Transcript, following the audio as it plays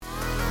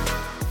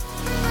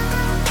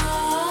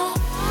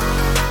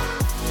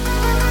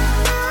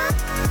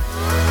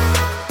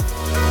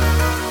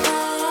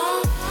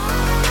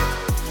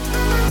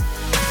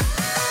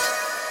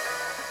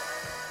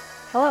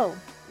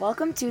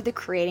Welcome to the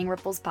Creating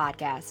Ripples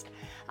podcast.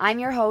 I'm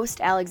your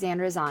host,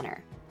 Alexandra Zahner.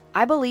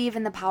 I believe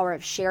in the power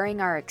of sharing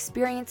our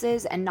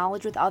experiences and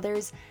knowledge with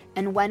others,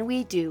 and when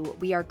we do,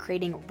 we are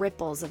creating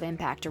ripples of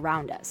impact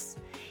around us.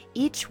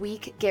 Each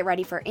week, get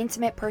ready for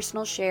intimate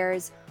personal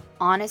shares,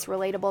 honest,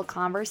 relatable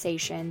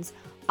conversations,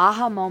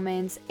 aha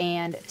moments,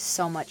 and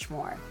so much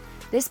more.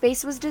 This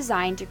space was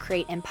designed to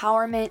create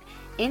empowerment,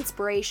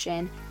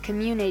 inspiration,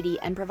 community,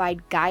 and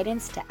provide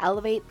guidance to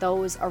elevate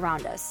those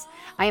around us.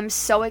 I am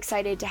so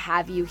excited to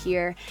have you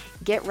here.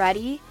 Get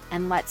ready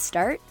and let's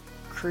start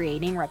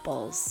creating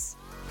ripples.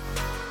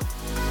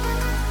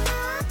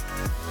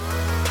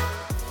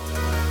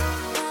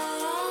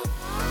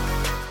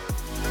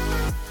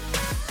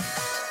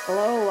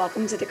 Hello,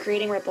 welcome to the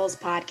Creating Ripples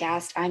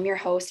podcast. I'm your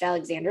host,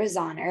 Alexandra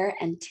Zahner,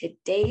 and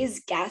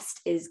today's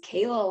guest is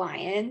Kayla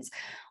Lyons,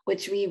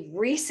 which we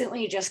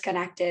recently just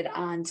connected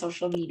on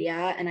social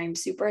media. And I'm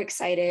super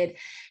excited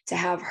to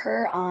have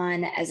her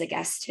on as a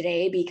guest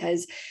today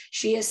because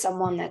she is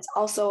someone that's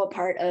also a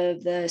part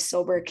of the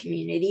sober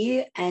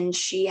community. And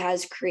she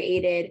has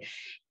created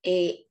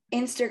a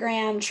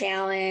Instagram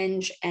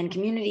challenge and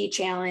community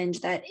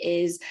challenge that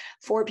is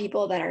for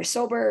people that are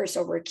sober or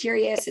sober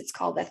curious. It's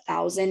called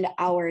 1,000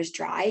 Hours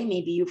Dry.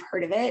 Maybe you've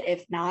heard of it.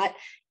 If not,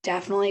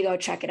 definitely go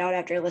check it out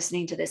after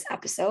listening to this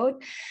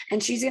episode.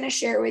 And she's going to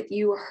share with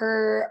you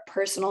her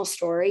personal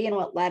story and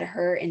what led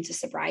her into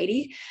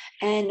sobriety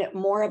and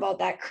more about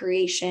that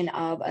creation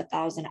of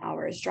 1,000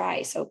 Hours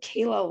Dry. So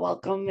Kayla,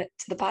 welcome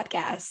to the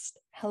podcast.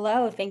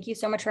 Hello. Thank you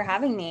so much for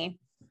having me.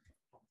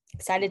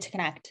 Excited to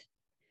connect.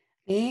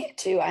 Me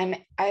too.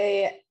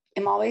 I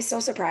am always so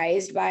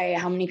surprised by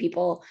how many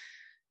people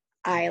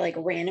I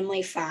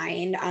randomly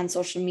find on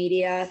social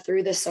media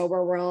through the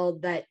sober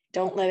world that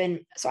don't live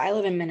in, so I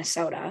live in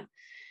Minnesota.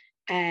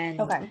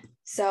 And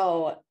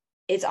so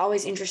it's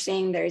always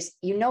interesting. There's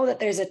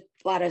a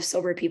lot of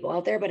sober people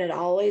out there, but it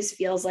always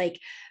feels like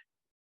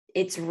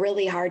it's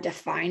really hard to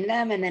find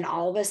them. And then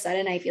all of a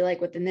sudden, I feel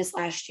like within this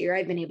last year,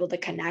 I've been able to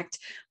connect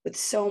with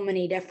so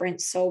many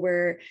different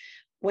sober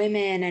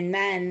women and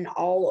men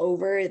all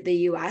over the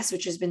US,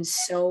 which has been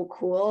so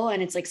cool.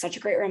 And it's such a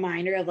great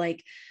reminder of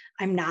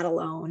I'm not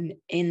alone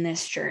in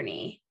this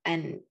journey.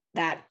 And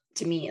that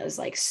to me is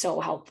so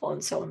helpful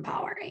and so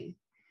empowering.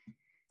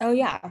 Oh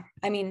yeah.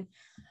 I mean,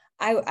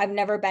 I've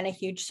never been a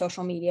huge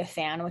social media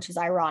fan, which is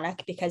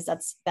ironic because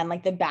that's been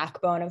the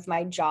backbone of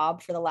my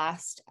job for the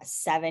last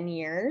 7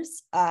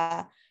 years.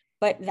 But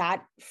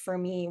that for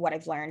me, what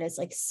I've learned is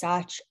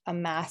such a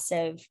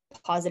massive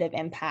positive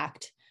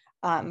impact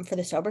for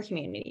the sober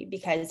community,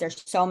 because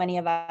there's so many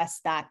of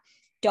us that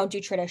don't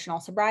do traditional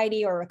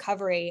sobriety or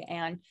recovery.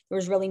 And there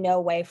was really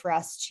no way for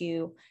us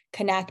to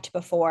connect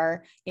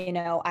before.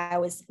 I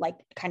was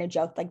kind of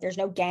joked, there's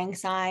no gang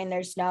sign.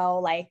 There's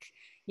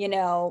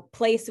no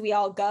place we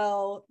all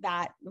go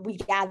that we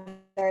gather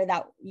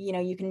that,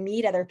 you can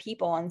meet other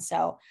people. And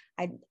so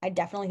I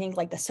definitely think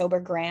the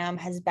Sobergram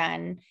has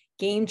been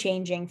game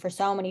changing for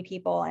so many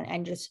people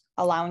and just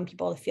allowing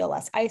people to feel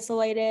less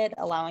isolated,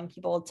 allowing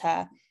people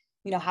to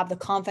have the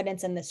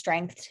confidence and the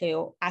strength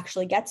to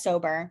actually get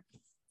sober,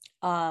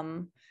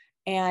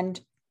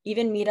 and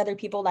even meet other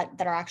people that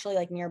are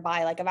actually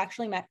nearby. I've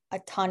actually met a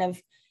ton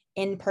of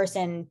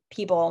in-person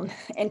people,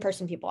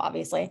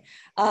 obviously,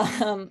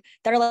 that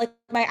are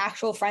my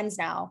actual friends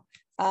now,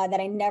 that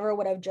I never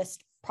would have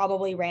just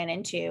probably ran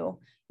into,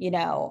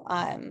 because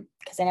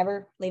I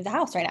never leave the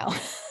house right now.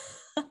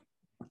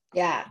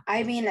 Yeah.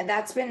 I mean,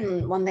 that's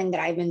been one thing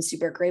that I've been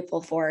super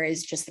grateful for,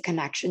 is just the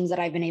connections that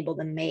I've been able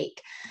to make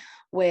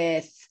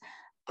with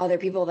other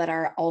people that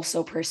are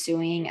also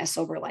pursuing a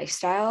sober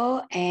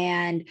lifestyle.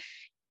 And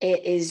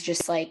it is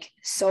just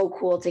so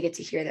cool to get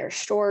to hear their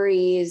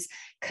stories,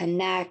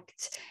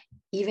 connect,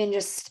 even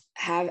just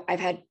I've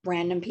had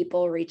random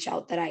people reach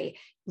out that I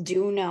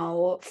do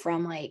know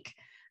from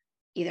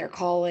either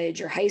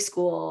college or high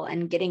school,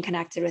 and getting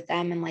connected with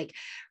them and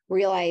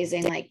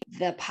realizing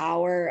the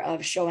power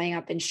of showing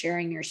up and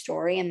sharing your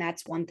story. And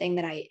that's one thing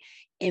that I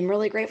am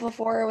really grateful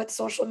for with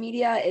social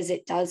media, is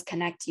it does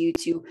connect you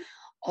to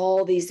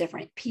all these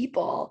different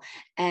people.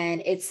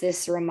 And it's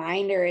this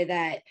reminder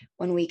that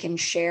when we can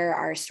share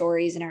our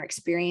stories and our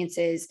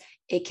experiences,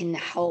 it can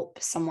help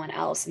someone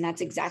else. And that's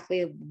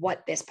exactly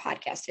what this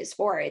podcast is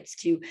for. It's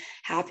to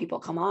have people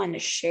come on to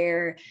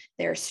share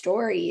their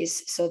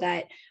stories so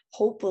that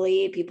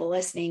hopefully people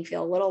listening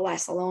feel a little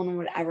less alone in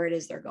whatever it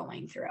is they're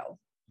going through.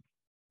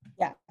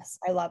 Yes,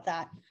 I love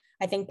that.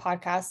 I think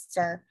podcasts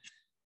are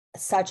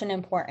such an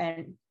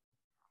important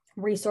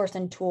resource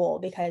and tool,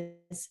 because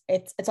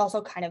it's also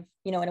kind of,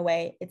 in a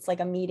way, it's like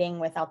a meeting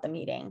without the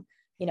meeting,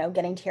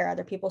 getting to hear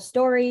other people's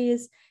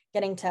stories,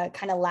 getting to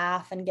kind of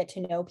laugh and get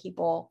to know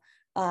people,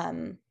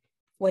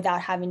 without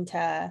having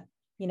to,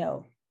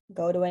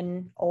 go to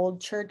an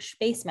old church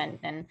basement.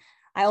 And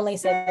I only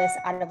say this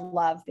out of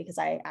love, because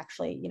I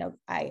actually,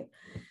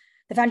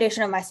 the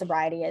foundation of my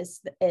sobriety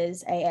is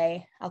AA,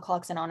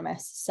 Alcoholics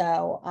Anonymous.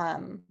 So,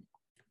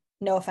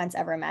 no offense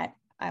ever meant.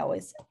 I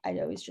always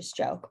just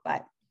joke,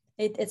 but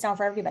it's not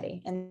for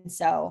everybody. And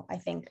so I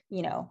think,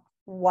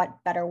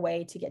 what better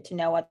way to get to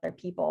know other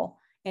people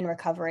in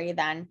recovery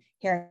than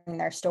hearing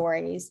their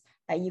stories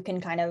that you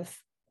can kind of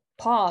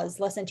pause,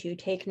 listen to,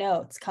 take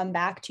notes, come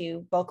back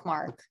to,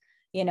 bookmark,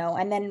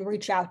 and then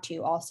reach out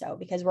to also,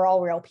 because we're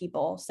all real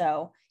people.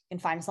 So you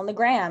can find us on the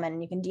gram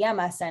and you can DM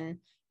us and,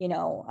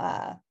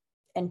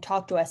 and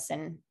talk to us.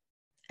 And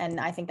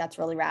I think that's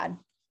really rad.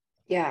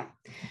 Yeah.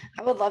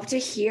 I would love to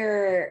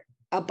hear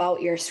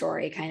about your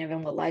story kind of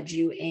and what led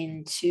you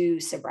into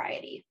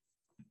sobriety.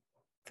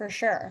 For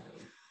sure.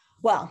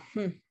 Well,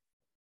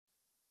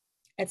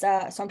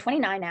 so I'm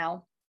 29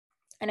 now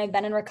and I've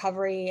been in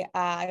recovery.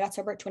 I got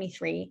sober at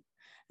 23.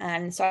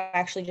 And so I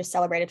actually just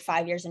celebrated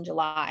 5 years in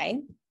July.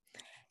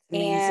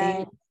 Amazing.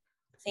 And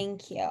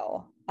thank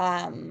you.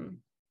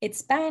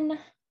 It's been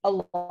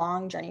a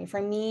long journey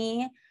for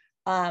me.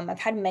 I've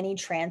had many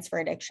transfer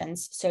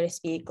addictions, so to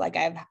speak. Like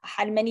I've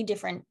had many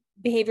different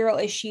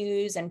behavioral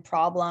issues and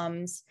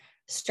problems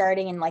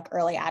starting in like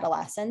early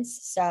adolescence.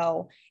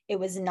 So it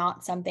was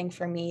not something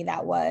for me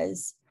that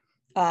was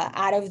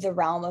out of the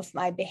realm of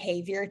my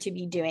behavior to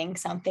be doing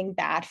something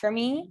bad for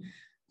me.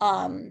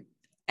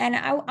 And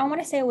I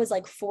want to say it was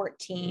like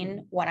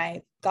 14 when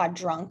I got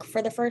drunk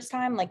for the first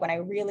time, like when I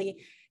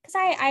really, because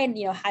I had,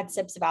 had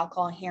sips of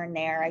alcohol here and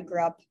there. I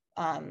grew up,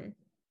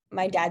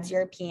 my dad's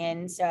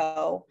European,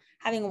 so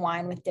having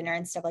wine with dinner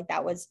and stuff like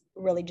that was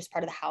really just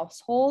part of the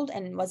household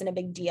and wasn't a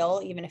big deal,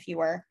 even if you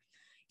were,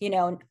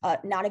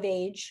 not of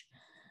age,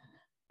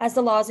 as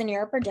the laws in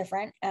Europe are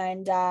different.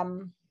 And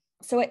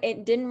so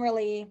it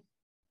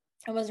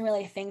wasn't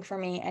really a thing for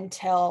me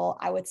until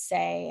I would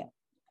say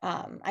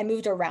I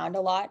moved around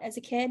a lot as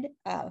a kid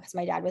because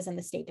my dad was in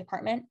the State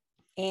Department.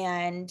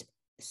 And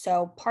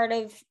so part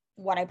of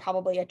what I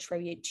probably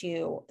attribute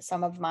to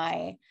some of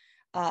my,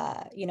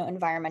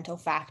 environmental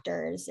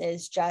factors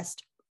is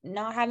just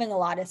not having a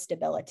lot of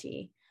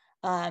stability,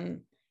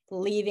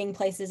 leaving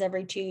places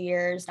every 2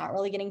 years, not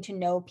really getting to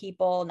know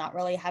people, not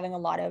really having a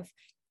lot of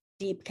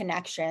deep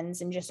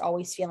connections, and just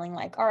always feeling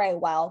like, all right,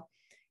 well,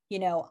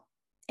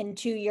 in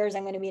 2 years,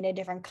 I'm going to be in a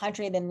different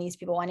country than these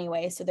people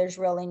anyway. So there's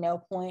really no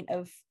point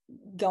of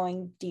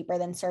going deeper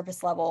than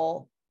surface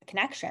level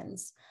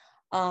connections.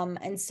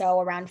 And so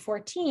around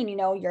 14,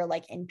 you're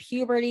like in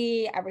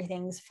puberty,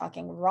 everything's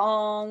fucking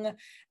wrong.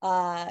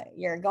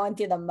 You're going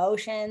through the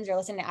motions, you're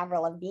listening to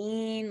Avril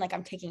Lavigne, like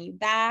I'm taking you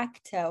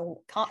back to,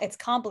 it's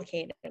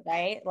complicated,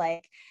 right?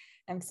 Like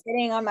I'm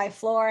sitting on my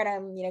floor and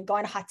I'm,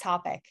 going to Hot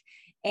Topic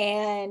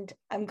and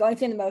I'm going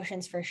through the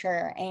motions for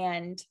sure.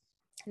 And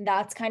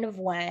that's kind of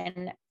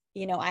when,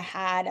 I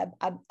had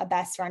a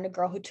best friend, a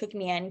girl who took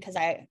me in because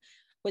I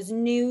was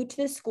new to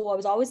the school. I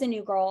was always a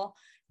new girl.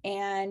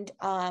 And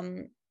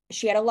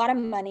she had a lot of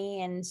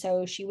money. And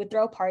so she would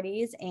throw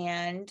parties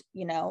and,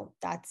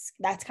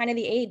 that's kind of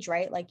the age,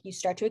 right? Like you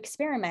start to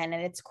experiment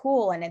and it's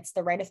cool and it's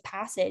the rite of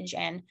passage.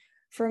 And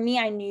for me,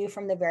 I knew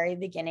from the very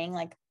beginning,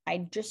 like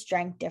I just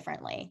drank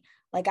differently.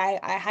 Like I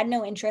had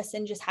no interest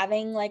in just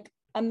having like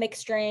a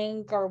mixed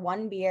drink or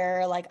one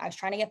beer. Like I was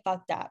trying to get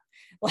fucked up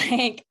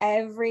like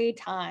every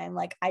time.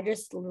 Like I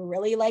just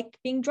really liked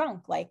being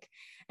drunk. Like,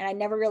 and I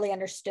never really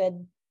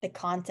understood the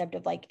concept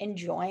of like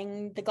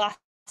enjoying the glass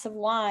of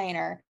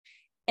wine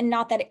and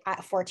not that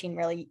at 14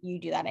 really you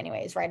do that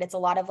anyways, right? It's a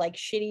lot of like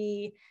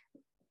shitty,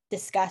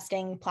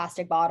 disgusting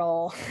plastic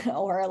bottle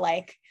or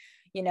like,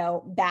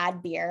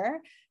 bad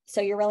beer. So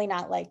you're really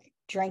not like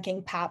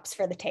drinking Paps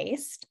for the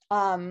taste.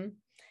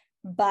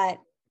 But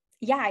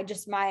yeah, I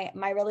just, my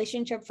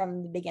relationship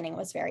from the beginning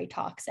was very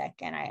toxic.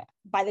 And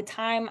by the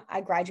time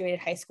I graduated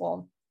high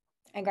school,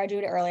 I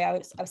graduated early, I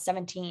was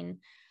 17.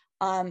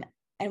 And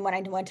when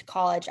I went to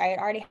college, I had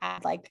already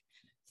had like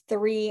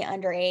 3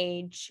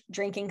 underage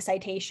drinking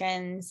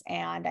citations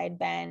and I'd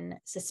been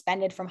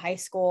suspended from high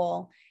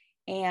school.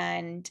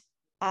 And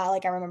I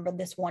remember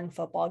this one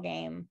football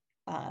game.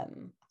 The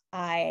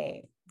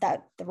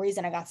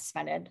reason I got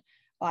suspended,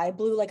 I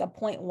blew like a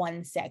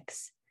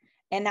 0.16.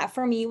 And that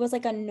for me was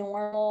like a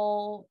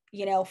normal,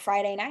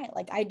 Friday night.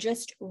 Like I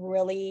just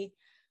really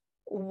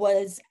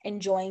was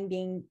enjoying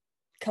being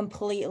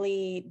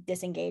completely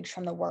disengaged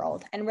from the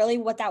world. And really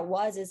what that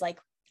was is like,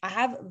 I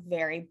have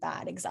very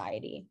bad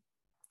anxiety,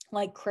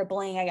 like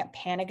crippling. I get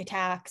panic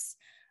attacks.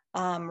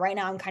 Right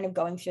now I'm kind of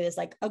going through this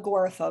like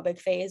agoraphobic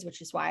phase,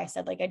 which is why I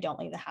said like I don't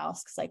leave the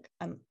house because like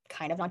I'm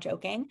kind of not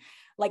joking.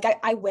 Like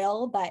I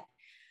will, but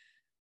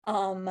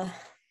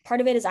part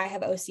of it is I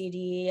have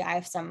OCD. I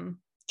have some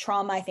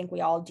trauma. I think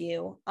we all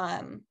do.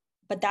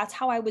 But that's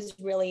how that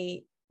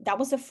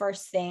was the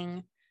first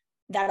thing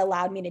that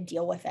allowed me to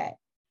deal with it.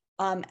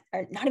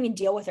 Or not even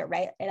deal with it,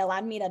 right? It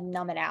allowed me to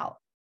numb it out.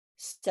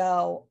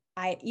 So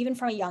even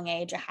from a young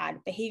age, I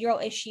had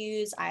behavioral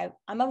issues.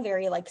 I'm a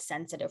very like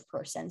sensitive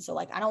person. So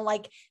like, I don't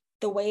like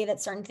the way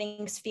that certain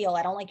things feel.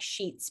 I don't like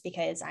sheets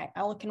because I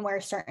only can wear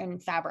certain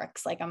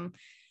fabrics. Like I'm,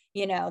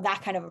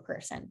 that kind of a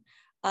person.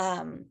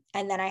 And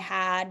then I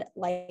had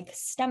like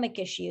stomach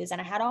issues and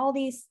I had all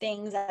these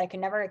things that I could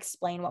never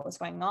explain what was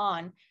going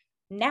on.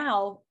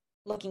 Now,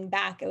 looking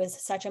back, it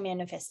was such a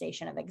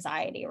manifestation of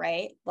anxiety,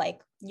 right?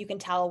 Like you can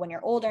tell when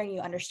you're older and you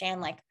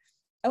understand like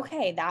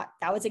okay, that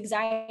was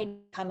anxiety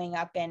coming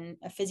up in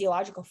a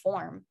physiological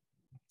form.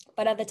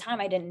 But at the time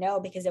I didn't know,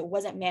 because it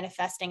wasn't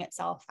manifesting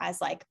itself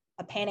as like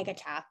a panic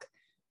attack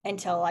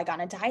until I got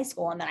into high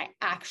school. And then I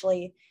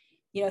actually,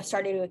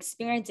 started to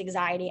experience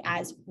anxiety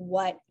as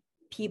what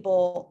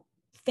people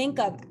think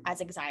of as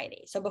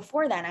anxiety. So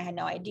before then I had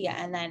no idea.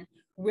 And then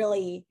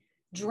really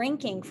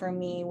drinking for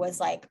me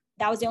was like,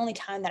 that was the only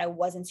time that I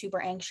wasn't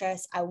super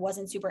anxious. I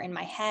wasn't super in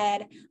my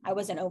head. I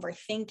wasn't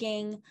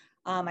overthinking.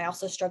 I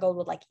also struggled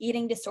with like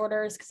eating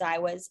disorders because I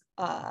was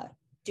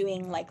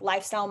doing like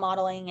lifestyle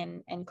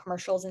modeling and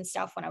commercials and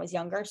stuff when I was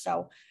younger.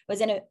 So I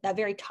was in a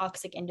very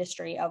toxic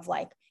industry of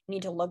like, you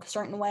need to look a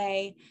certain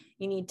way,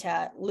 you need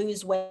to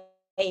lose weight,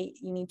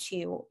 you need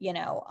to,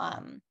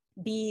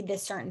 be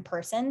this certain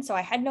person. So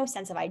I had no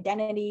sense of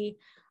identity.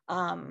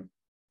 And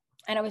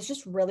I was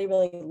just really,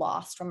 really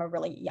lost from a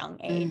really young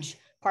age.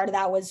 Part of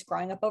that was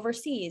growing up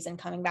overseas and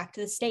coming back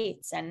to the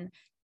States and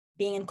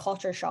being in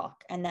culture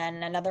shock. And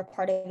then another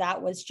part of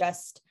that was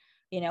just,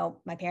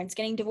 my parents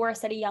getting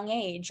divorced at a young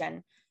age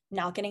and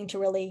not getting to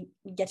really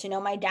get to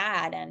know my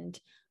dad. And,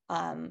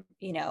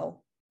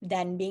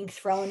 then being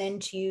thrown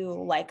into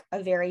like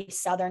a very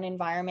Southern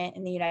environment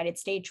in the United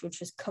States,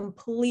 which was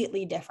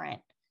completely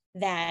different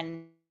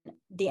than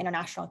the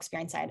international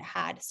experience I'd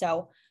had.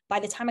 So by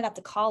the time I got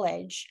to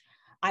college,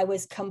 I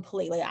was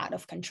completely out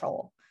of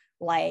control.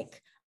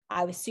 Like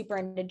I was super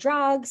into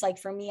drugs. Like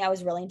for me, I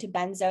was really into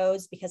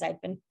benzos because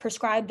I'd been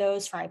prescribed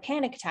those for my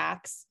panic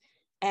attacks.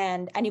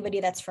 And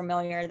anybody that's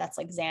familiar, that's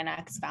like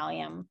Xanax,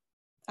 Valium.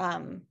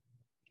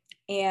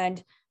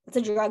 And it's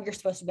a drug you're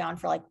supposed to be on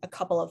for like a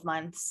couple of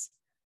months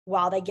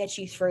while they get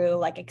you through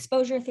like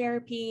exposure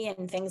therapy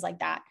and things like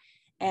that.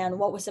 And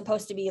what was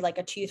supposed to be like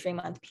a 2-3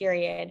 month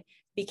period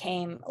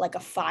became like a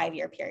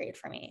 5-year period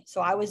for me.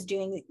 So I was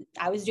doing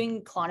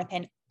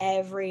Klonopin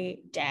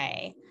every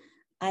day.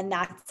 And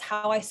that's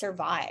how I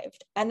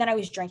survived. And then I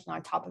was drinking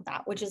on top of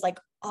that, which is like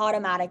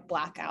automatic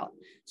blackout.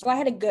 So I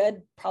had a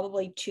good,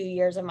 probably 2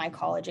 years of my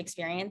college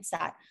experience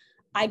that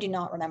I do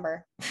not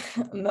remember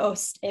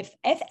most,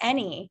 if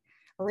any,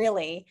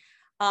 really.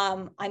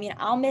 I mean,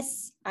 I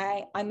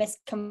miss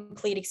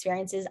complete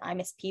experiences. I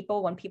miss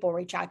people. When people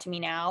reach out to me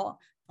now,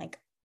 like,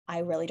 I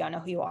really don't know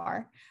who you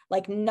are.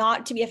 Like,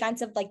 not to be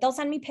offensive, like they'll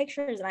send me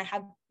pictures and I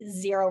have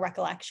zero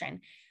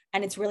recollection.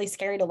 And it's really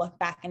scary to look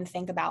back and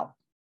think about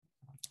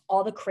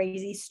all the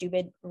crazy,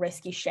 stupid,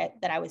 risky shit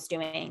that I was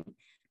doing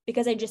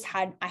because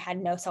I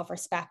had no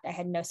self-respect. I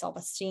had no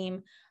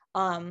self-esteem.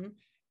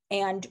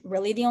 And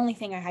really the only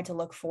thing I had to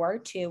look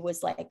forward to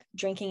was like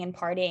drinking and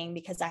partying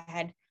because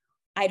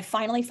I'd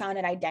finally found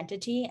an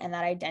identity, and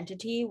that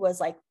identity was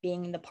like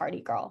being the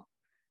party girl.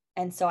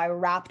 And so I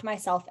wrapped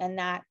myself in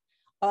that.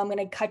 Oh, I'm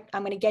going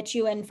to get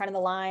you in front of the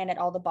line at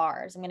all the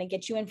bars. I'm going to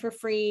get you in for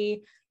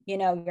free. You're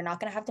not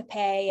going to have to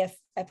pay.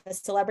 If a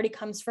celebrity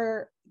comes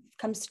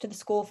to the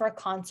school for a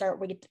concert,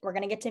 we're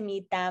going to get to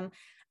meet them.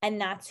 And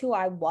that's who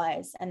I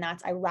was. And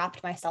I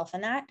wrapped myself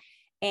in that.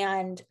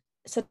 And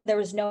so there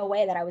was no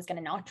way that I was going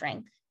to not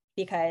drink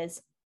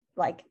because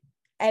like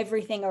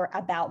everything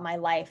about my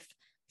life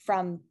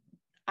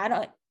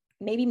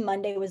maybe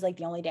Monday was like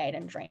the only day I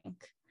didn't drink.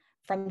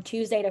 From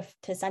Tuesday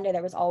to Sunday,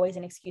 there was always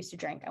an excuse to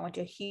drink. I went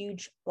to a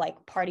huge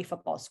like party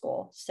football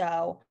school.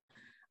 So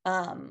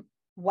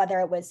whether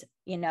it was,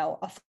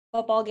 a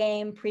football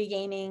game,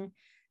 pre-gaming,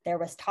 there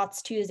was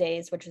Tots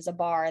Tuesdays, which was a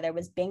bar. There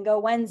was Bingo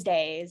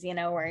Wednesdays,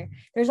 where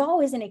there's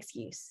always an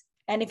excuse.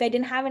 And if I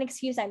didn't have an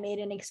excuse, I made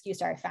an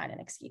excuse or I found an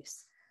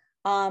excuse.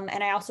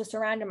 And I also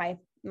surrounded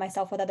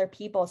myself with other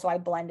people. So I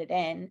blended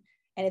in.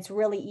 And it's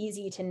really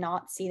easy to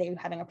not see that you're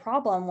having a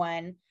problem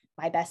when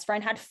my best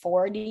friend had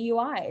 4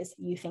 DUIs.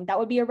 You think that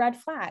would be a red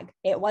flag.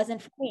 It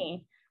wasn't for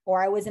me.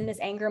 Or I was in this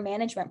anger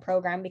management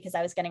program because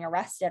I was getting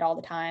arrested all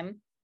the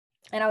time.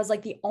 And I was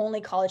like the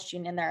only college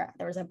student in there.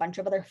 There was a bunch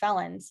of other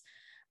felons.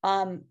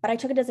 But I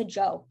took it as a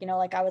joke,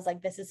 like I was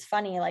like, this is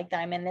funny, like that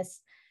I'm in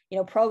this,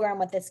 program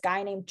with this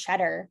guy named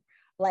Cheddar,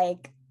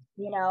 like,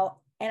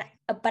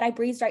 but I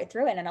breezed right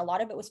through it. And a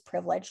lot of it was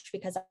privileged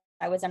because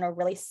I was in a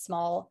really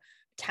small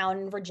town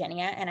in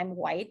Virginia and I'm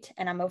white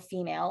and I'm a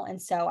female.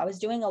 And so I was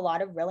doing a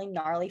lot of really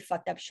gnarly,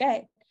 fucked up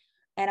shit.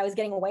 And I was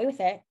getting away with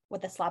it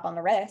with a slap on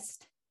the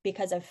wrist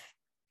because of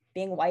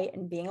being white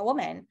and being a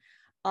woman.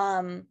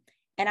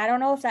 And I don't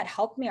know if that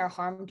helped me or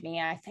harmed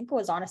me. I think it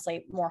was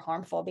honestly more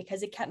harmful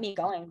because it kept me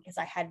going because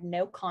I had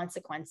no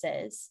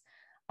consequences.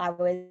 I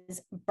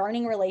was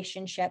burning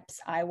relationships.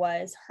 I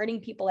was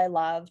hurting people I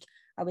loved.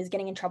 I was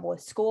getting in trouble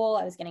with school.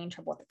 I was getting in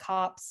trouble with the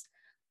cops.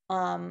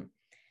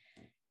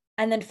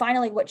 And then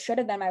finally, what should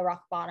have been my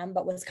rock bottom,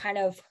 but was kind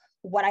of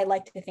what I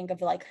like to think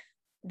of like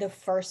the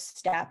first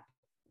step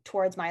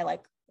towards my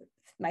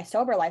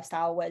sober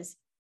lifestyle, was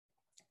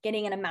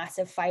getting in a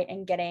massive fight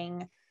and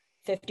getting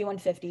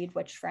 5150'd,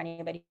 which for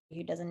anybody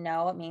who doesn't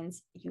know, it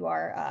means you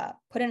are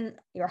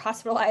you're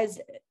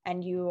hospitalized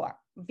and you are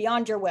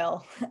beyond your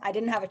will. I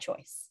didn't have a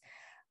choice.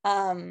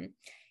 And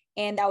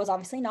that was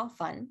obviously not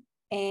fun.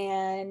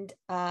 And,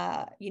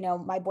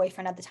 my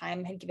boyfriend at the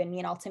time had given me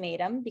an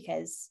ultimatum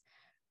because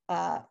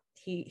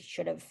he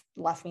should have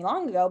left me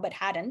long ago, but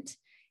hadn't.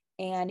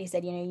 And he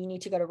said, you know, you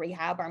need to go to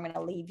rehab or I'm going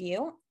to leave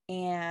you.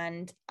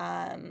 And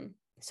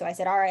so I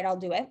said, all right, I'll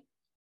do it.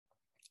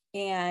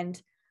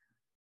 And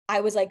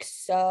I was like,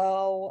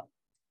 I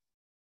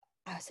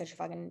was such a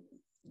fucking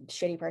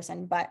shitty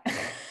person. But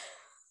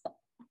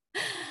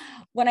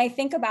when I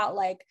think about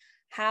like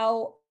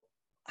how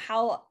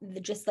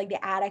just like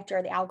the addict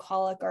or the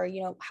alcoholic, or,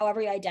 you know,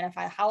 however you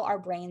identify how our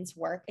brains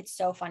work, it's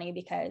so funny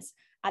because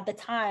at the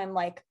time,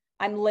 like,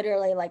 I'm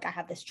literally like, I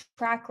have this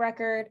track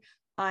record.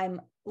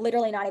 I'm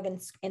literally not even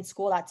in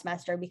school that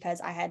semester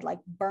because I had like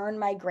burned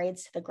my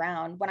grades to the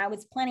ground when I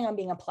was planning on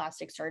being a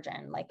plastic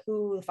surgeon. Like,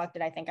 who the fuck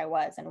did I think I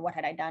was? And what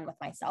had I done with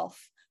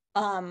myself?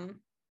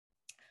 I'm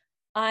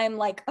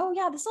like, oh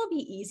yeah, this will be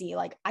easy.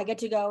 Like, I get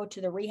to go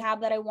to the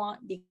rehab that I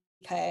want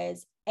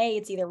because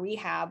it's either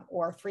rehab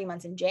or 3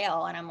 months in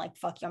jail. And I'm like,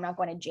 fuck you, I'm not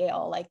going to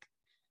jail. Like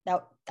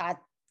that,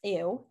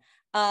 ew.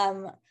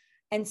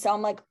 And so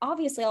I'm like,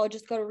 obviously I'll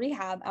just go to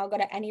rehab. I'll go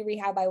to any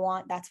rehab I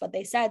want. That's what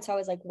they said. So I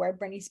was like, where'd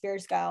Britney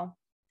Spears go?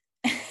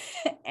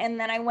 And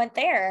then I went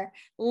there.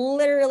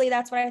 Literally,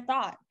 that's what I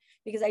thought,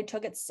 because I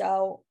took it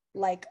so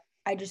like,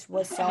 I just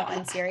was so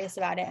unserious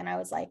about it. And I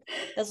was like,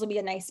 this will be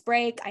a nice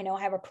break. I know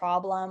I have a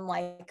problem.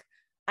 Like,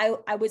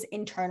 I was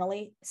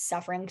internally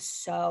suffering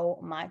so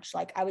much.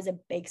 Like, I was a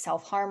big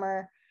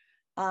self-harmer.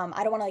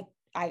 I don't want to like,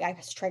 I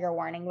guess trigger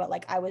warning, but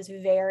like, I was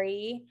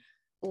very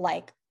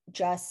like,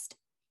 just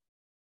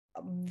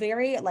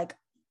very like,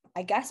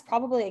 I guess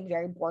probably like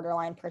very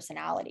borderline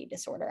personality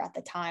disorder at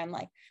the time,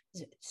 like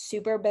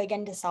super big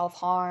into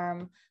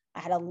self-harm. I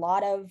had a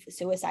lot of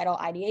suicidal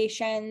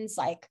ideations.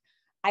 Like,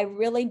 I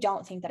really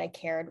don't think that I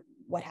cared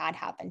what had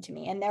happened to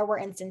me. And there were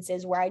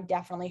instances where I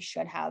definitely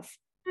should have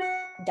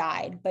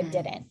died, but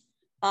didn't.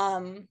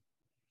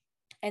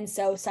 And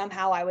so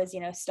somehow I was, you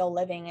know, still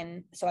living.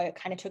 And so I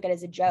kind of took it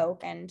as a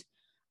joke, and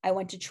I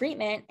went to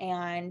treatment,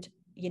 and,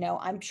 you know,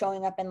 I'm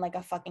showing up in like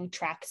a fucking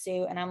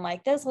tracksuit, and I'm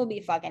like, this will be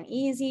fucking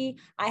easy.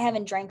 I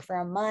haven't drank for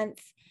a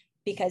month,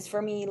 because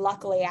for me,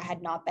 luckily, I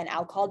had not been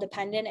alcohol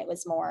dependent. It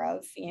was more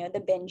of, you know, the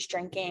binge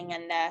drinking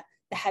and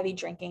the heavy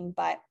drinking.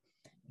 But,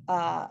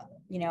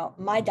 you know,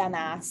 my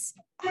dumbass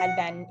had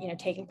been, you know,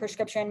 taking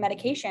prescription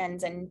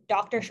medications and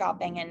doctor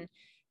shopping and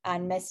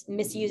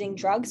misusing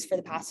drugs for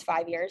the past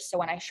 5 years. So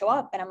when I show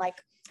up and I'm like,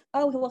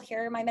 oh, well,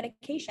 here are my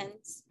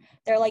medications,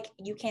 they're like,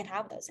 you can't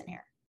have those in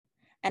here.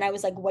 And I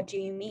was like, what do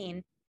you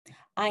mean?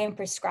 I am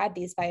prescribed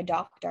these by a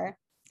doctor,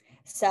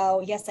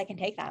 so yes, I can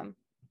take them.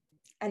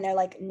 And they're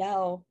like,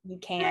 no, you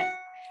can't.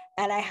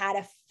 And I had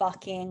a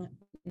fucking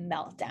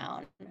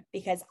meltdown,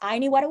 because I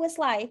knew what it was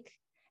like.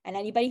 And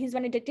anybody who's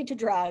been addicted to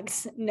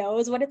drugs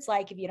knows what it's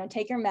like if you don't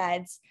take your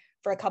meds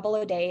for a couple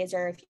of days,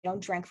 or if you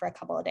don't drink for a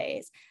couple of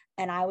days.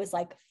 And I was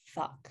like,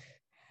 fuck.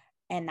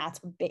 And that's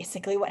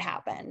basically what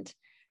happened.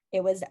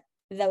 It was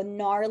the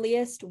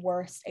gnarliest,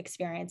 worst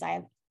experience I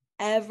have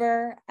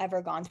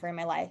ever gone through in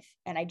my life.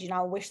 And I do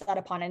not wish that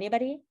upon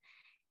anybody.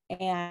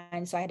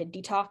 And so I had a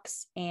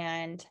detox,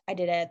 and I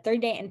did a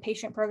 30-day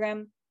inpatient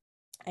program.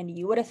 And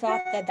you would have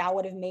thought that that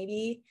would have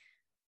maybe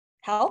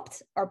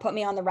helped or put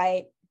me on the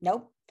right.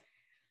 Nope.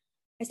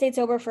 I stayed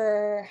sober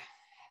for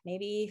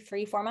maybe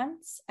 3-4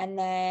 months. And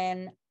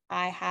then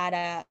I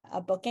had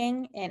a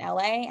booking in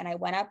LA, and I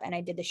went up and I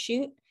did the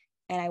shoot,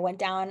 and I went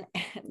down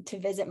to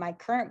visit my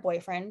current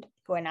boyfriend,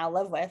 who I now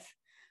live with,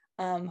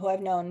 who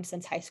I've known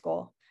since high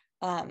school.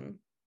 And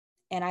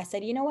I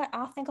said, you know what?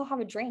 I think I'll have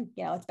a drink.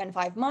 You know, it's been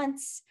 5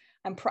 months.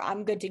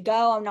 I'm good to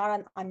go. I'm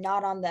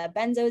not on the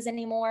benzos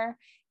anymore.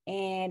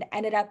 And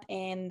ended up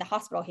in the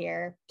hospital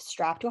here,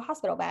 strapped to a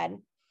hospital bed,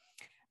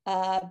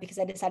 because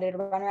I decided to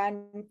run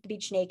around the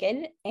beach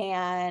naked.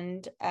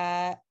 And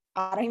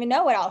I don't even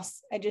know what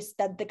else. I just,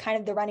 the kind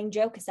of the running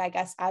joke is, I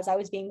guess, as I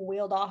was being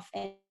wheeled off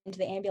into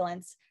the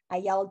ambulance, I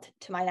yelled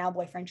to my now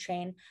boyfriend,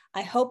 Shane,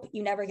 I hope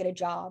you never get a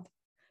job,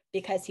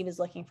 because he was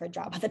looking for a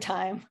job at the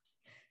time.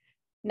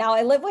 Now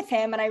I live with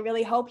him, and I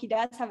really hope he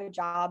does have a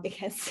job,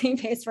 because he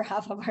pays for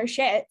half of our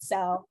shit.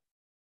 So,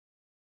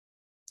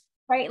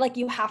 right, like,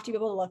 you have to be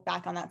able to look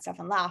back on that stuff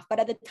and laugh. But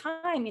at the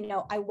time, you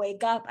know, I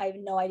wake up, I have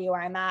no idea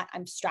where I'm at.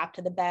 I'm strapped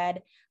to the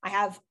bed. I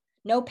have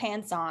no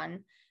pants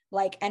on,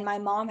 like, and my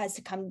mom has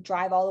to come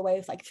drive all the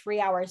way like 3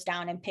 hours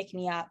down and pick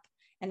me up.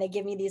 And they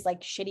give me these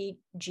like shitty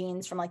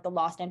jeans from like the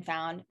Lost and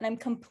Found. And I'm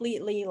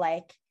completely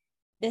like,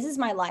 this is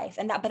my life.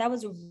 And that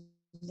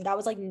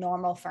was like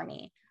normal for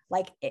me.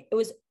 Like, it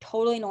was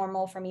totally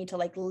normal for me to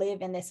like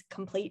live in this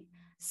complete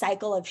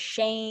cycle of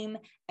shame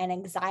and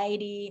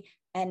anxiety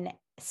and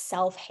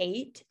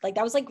self-hate. Like,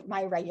 that was like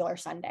my regular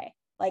Sunday.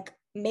 Like,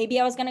 maybe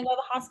I was going to go to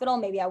the hospital,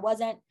 maybe I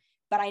wasn't,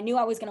 but I knew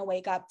I was going to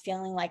wake up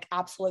feeling like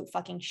absolute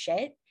fucking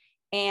shit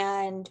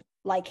and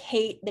like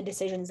hate the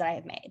decisions that I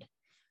had made.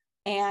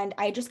 And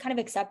I just kind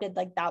of accepted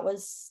like that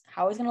was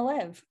how I was going to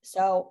live.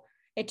 So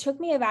it took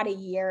me about a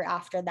year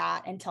after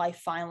that until I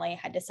finally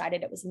had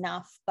decided it was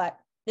enough. But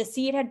the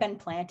seed had been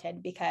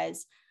planted,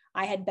 because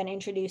I had been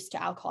introduced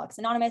to Alcoholics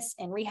Anonymous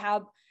and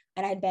rehab,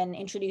 and I had been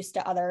introduced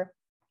to other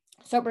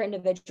sober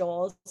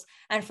individuals.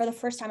 And for the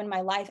first time in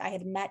my life, I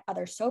had met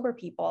other sober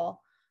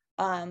people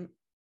And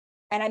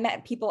I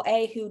met people,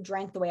 who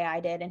drank the way I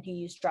did and who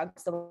used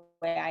drugs the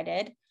way I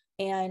did.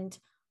 And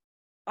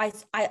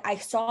I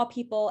saw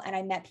people and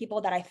I met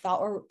people that I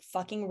thought were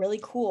fucking really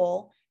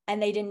cool,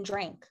 and they didn't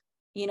drink.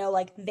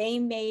 Like they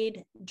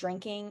made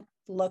drinking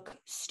look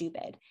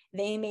stupid.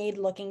 They made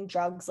looking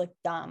drugs look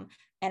dumb.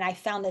 And I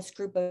found this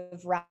group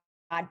of rad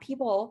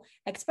people,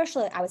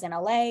 especially I was in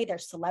LA,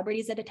 there's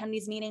celebrities that attend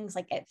these meetings.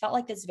 Like it felt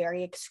like this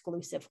very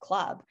exclusive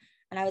club.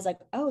 And I was like,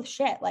 oh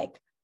shit, like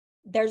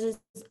there's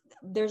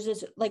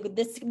this like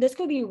this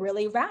could be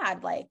really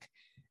rad. Like,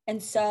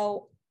 and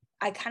so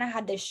I kind of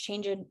had this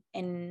change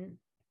in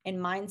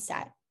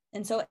mindset.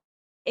 And so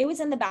it was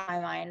in the back of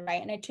my mind,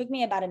 right? And it took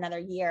me about another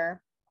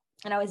year,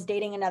 and I was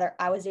dating another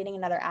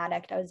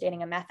addict. I was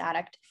dating a meth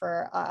addict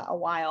for a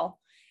while.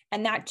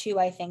 And that too,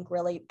 I think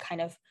really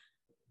kind of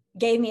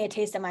gave me a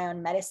taste of my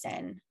own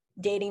medicine,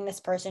 dating this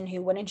person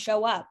who wouldn't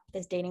show up,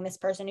 dating this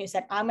person who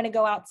said, I'm going to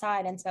go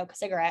outside and smoke a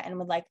cigarette, and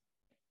would like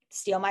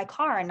steal my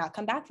car and not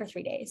come back for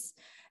 3 days.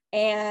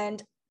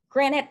 And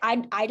granted,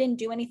 I didn't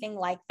do anything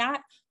like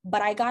that,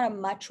 but I got a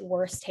much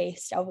worse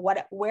taste of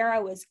where I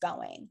was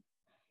going,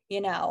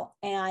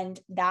 and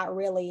that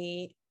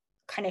really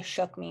kind of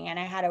shook me. And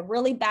I had a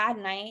really bad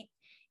night.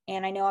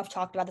 And I know I've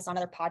talked about this on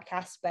other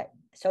podcasts, but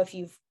so if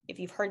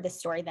you've heard this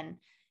story, then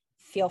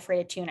feel free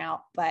to tune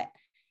out. But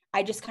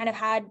I just kind of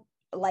had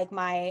like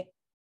my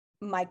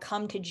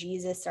come to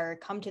Jesus or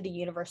come to the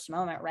universe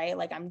moment, right?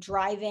 Like I'm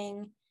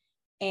driving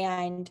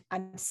and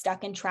I'm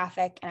stuck in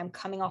traffic and I'm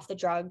coming off the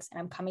drugs and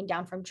I'm coming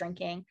down from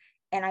drinking.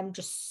 And I'm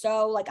just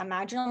so like,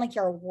 imagine like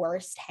your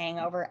worst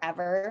hangover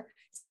ever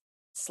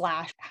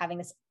 / having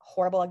this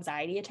horrible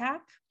anxiety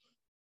attack.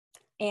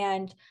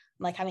 And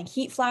I'm like having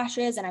heat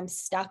flashes, and I'm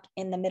stuck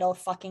in the middle of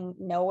fucking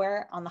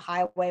nowhere on the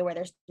highway where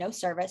there's no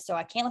service. So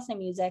I can't listen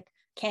to music,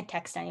 can't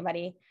text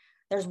anybody.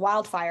 There's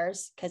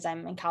wildfires because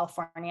I'm in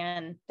California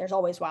and there's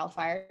always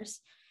wildfires.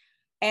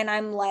 And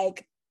I'm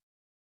like,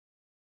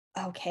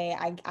 okay,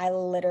 I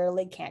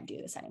literally can't do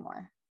this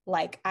anymore.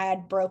 Like I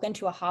had broken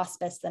to a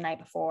hospice the night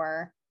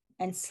before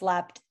and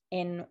slept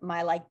in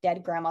my like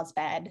dead grandma's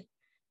bed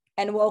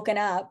and woken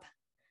up,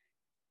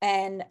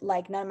 and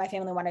like none of my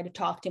family wanted to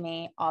talk to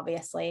me,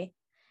 obviously.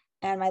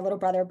 And my little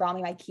brother brought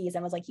me my keys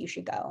and was like, you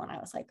should go. And I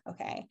was like,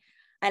 okay.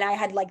 And I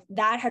had like,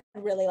 that had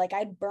really like,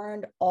 I'd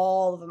burned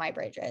all of my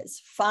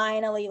bridges,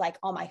 finally, like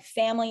all my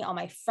family, all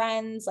my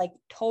friends, like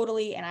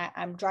totally. And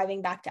I'm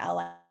driving back to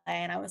LA,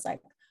 and I was like,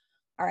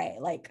 all right,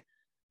 like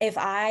if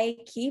I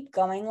keep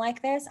going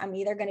like this, I'm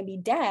either going to be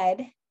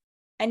dead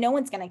and no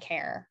one's going to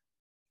care,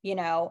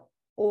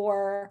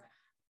 or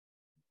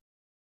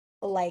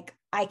like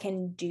I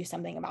can do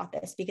something about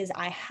this, because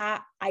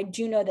I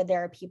do know that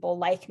there are people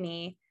like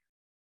me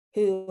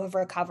who have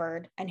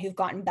recovered and who've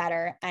gotten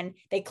better, and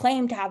they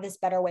claim to have this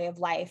better way of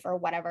life or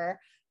whatever.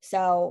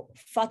 So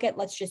fuck it,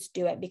 let's just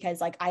do it,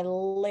 because like I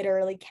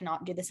literally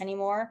cannot do this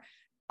anymore.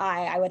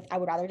 I would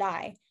rather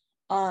die.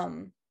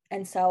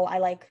 And so I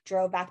like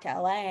drove back to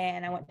LA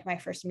and I went to my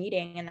first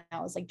meeting, and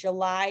that was like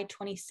July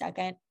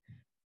 22nd,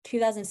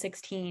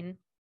 2016.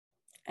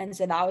 And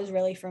so that was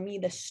really for me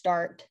the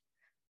start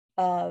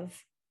of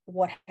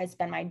what has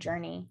been my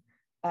journey.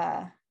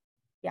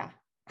 Yeah.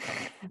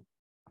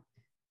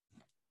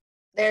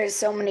 There's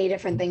so many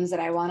different things that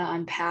I want to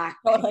unpack.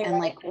 Totally, and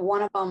like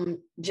one of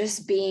them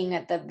just being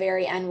at the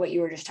very end, what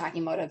you were just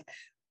talking about, of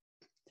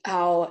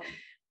how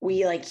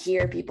we like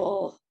hear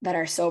people that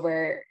are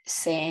sober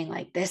saying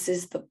like, this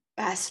is the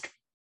best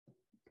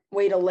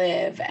way to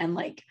live. And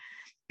like,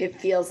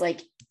 it feels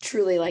like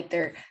truly like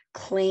they're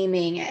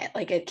claiming it,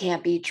 like it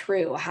can't be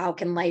true. How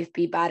can life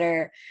be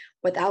better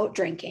without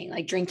drinking?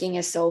 Like drinking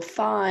is so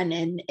fun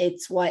and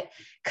it's what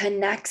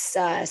connects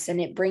us and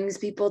it brings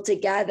people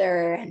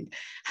together. And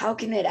how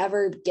can it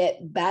ever get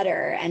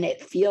better? And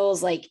it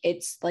feels like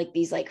it's like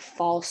these like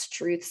false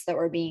truths that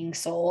were being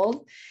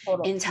sold.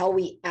 Totally. Until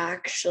we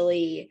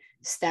actually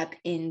step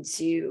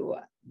into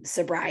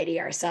sobriety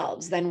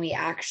ourselves, then we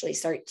actually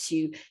start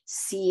to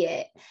see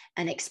it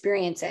and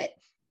experience it.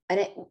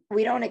 And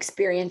we don't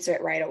experience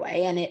it right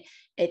away. And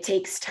it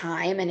takes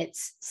time, and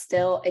it's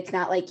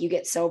not like you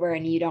get sober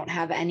and you don't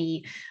have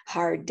any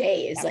hard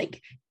days. Yeah.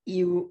 Like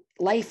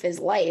life is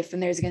life,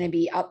 and there's going to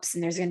be ups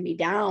and there's going to be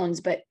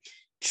downs, but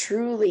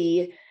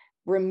truly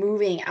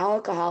removing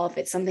alcohol, if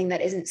it's something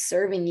that isn't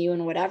serving you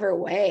in whatever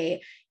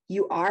way,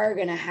 you are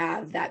going to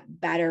have that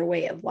better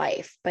way of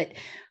life. But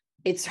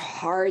it's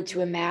hard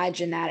to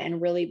imagine that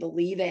and really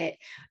believe it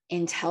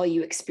until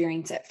you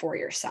experience it for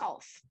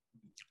yourself.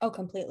 Oh,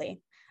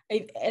 completely.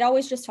 It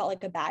always just felt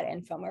like a bad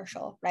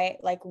infomercial, right?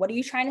 Like, what are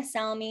you trying to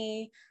sell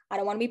me? I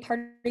don't want to be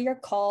part of your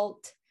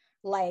cult.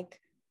 Like,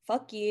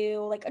 fuck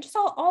you. Like, just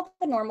all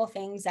the normal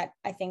things that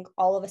I think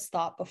all of us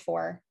thought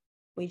before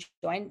we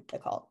joined the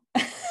cult.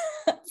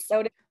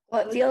 Well,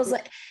 it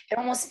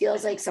almost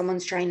feels like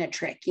someone's trying to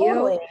trick you.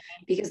 Totally.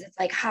 Because it's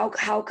like, how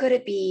could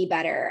it be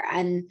better?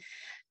 And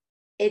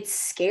it's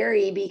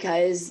scary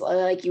because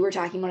like you were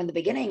talking about in the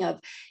beginning of,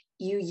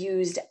 you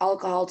used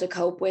alcohol to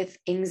cope with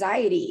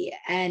anxiety,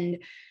 and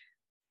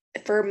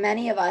for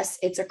many of us,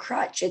 it's a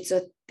crutch. It's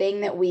a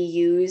thing that we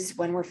use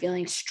when we're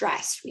feeling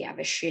stressed. We have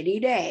a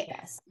shitty day.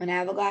 Yes. I'm going to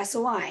have a glass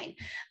of wine.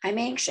 I'm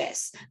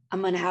anxious.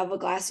 I'm going to have a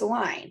glass of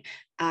wine.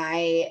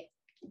 I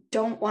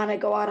don't want to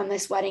go out on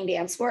this wedding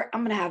dance floor.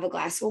 I'm going to have a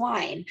glass of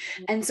wine.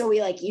 And so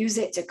we like use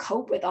it to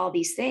cope with all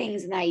these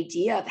things. And the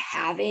idea of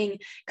having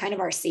kind of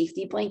our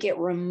safety blanket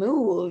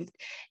removed,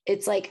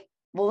 it's like,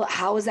 well,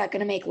 how is that going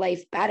to make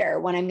life better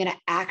when I'm going to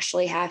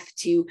actually have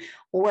to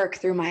work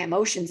through my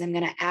emotions? I'm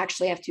going to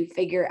actually have to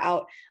figure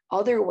out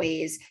other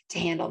ways to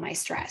handle my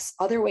stress,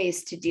 other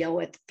ways to deal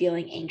with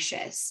feeling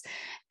anxious.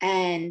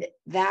 And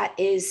that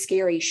is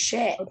scary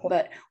shit. Okay.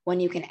 But when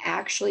you can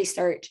actually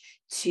start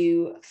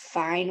to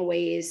find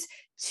ways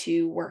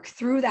to work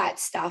through that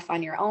stuff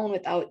on your own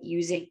without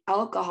using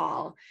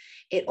alcohol,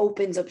 it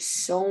opens up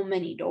so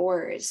many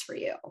doors for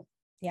you.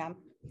 Yeah.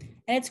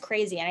 And it's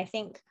crazy. And I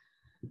think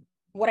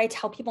what I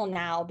tell people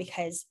now,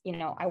 because, you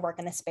know, I work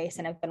in this space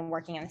and I've been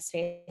working in the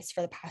space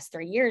for the past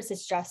 3 years,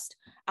 is just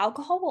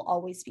alcohol will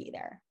always be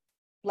there.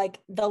 Like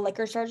the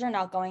liquor stores are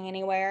not going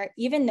anywhere,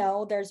 even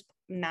though there's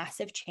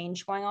massive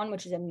change going on,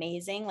 which is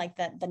amazing. Like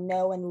the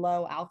no and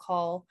low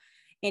alcohol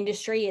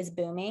industry is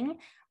booming.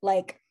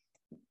 Like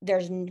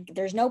there's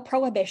no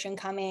prohibition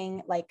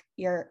coming. Like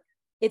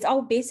it's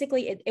all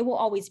basically, it will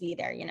always be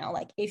there. You know,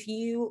 like if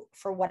you,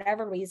 for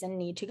whatever reason,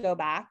 need to go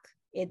back,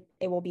 it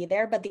will be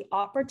there. But the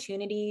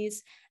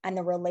opportunities and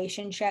the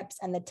relationships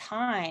and the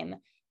time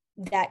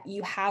that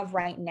you have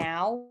right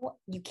now,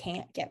 you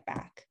can't get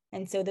back.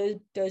 And so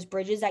those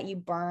bridges that you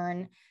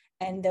burn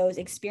and those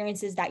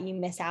experiences that you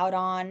miss out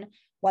on,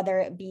 whether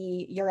it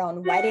be your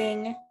own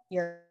wedding,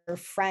 your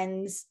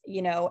friends,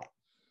 you know,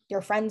 your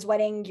friend's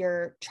wedding,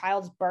 your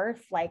child's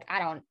birth, like,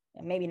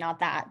 maybe not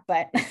that,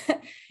 but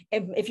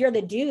if you're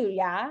the dude,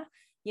 yeah,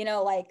 you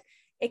know, like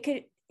it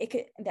could,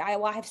 I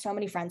have so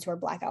many friends who are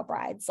blackout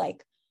brides.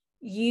 Like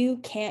you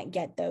can't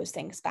get those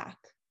things back.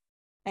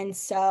 And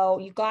so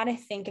you got to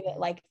think of it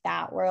like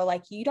that, where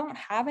like, you don't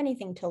have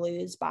anything to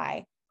lose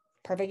by,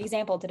 perfect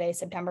example today,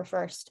 September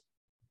 1st,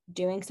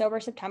 doing sober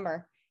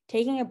September,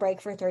 taking a break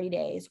for 30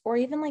 days or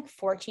even like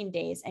 14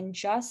 days and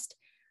just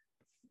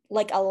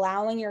like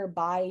allowing your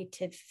body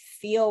to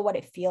feel what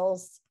it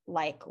feels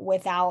like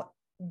without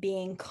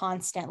being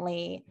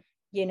constantly,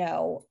 you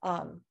know,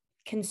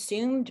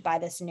 consumed by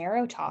this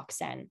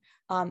neurotoxin.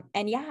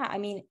 And yeah, I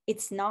mean,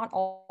 it's not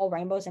all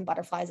rainbows and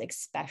butterflies,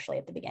 especially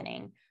at the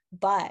beginning,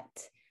 but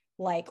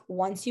like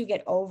once you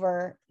get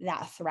over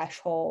that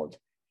threshold,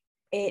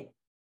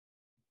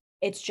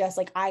 it's just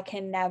like, I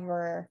could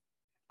never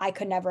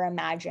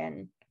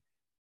imagine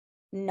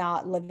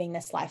not living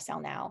this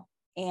lifestyle now.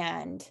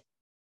 And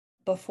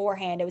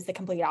beforehand, it was the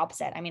complete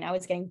opposite. I mean, I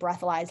was getting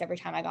breathalyzed every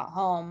time I got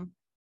home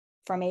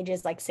from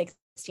ages like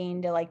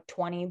 16 to like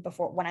 20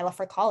 before when I left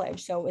for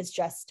college. So it was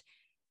just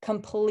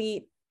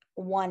complete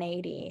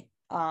 180.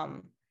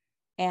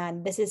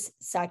 And this is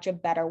such a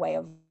better way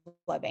of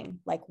living,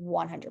 like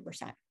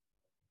 100%.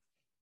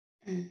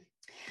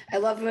 I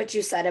love what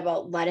you said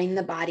about letting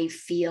the body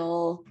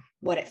feel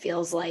what it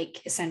feels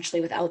like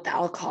essentially without the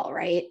alcohol,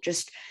 right?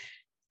 Just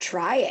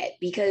try it,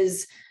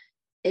 because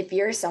if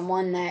you're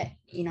someone that,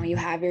 you know, you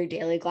have your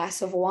daily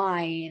glass of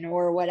wine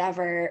or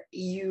whatever,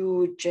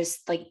 you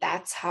just like,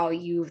 that's how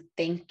you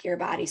think your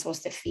body's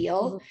supposed to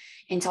feel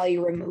until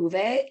you remove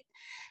it.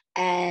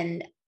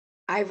 And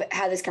I've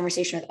had this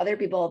conversation with other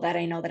people that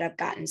I know that have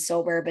gotten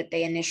sober, but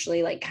they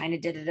initially like kind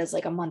of did it as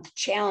like a month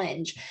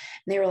challenge.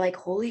 And they were like,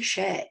 holy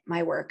shit,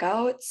 my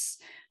workouts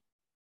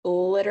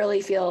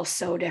literally feel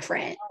so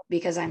different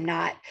because I'm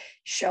not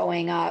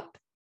showing up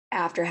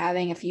after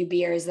having a few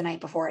beers the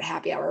night before at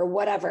happy hour or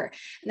whatever.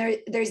 And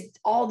there's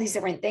all these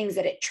different things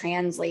that it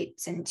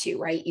translates into,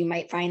 right? You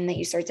might find that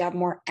you start to have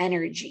more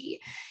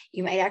energy.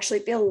 You might actually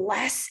feel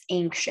less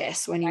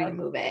anxious when you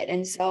remove it.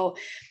 And so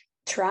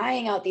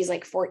trying out these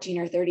like 14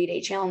 or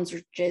 30-day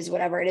challenges,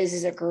 whatever it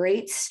is a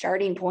great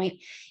starting point.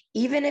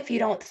 Even if you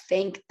don't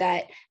think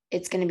that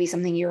it's going to be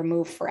something you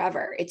remove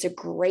forever, it's a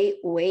great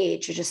way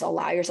to just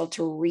allow yourself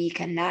to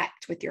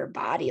reconnect with your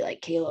body,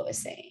 like Kayla was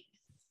saying.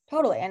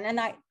 Totally. And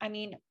I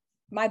mean,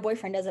 my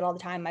boyfriend does it all the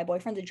time. My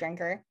boyfriend's a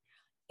drinker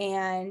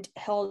and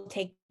he'll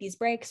take these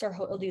breaks, or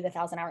he'll do the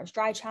 1,000 hours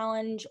dry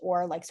challenge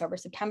or like sober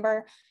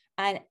September.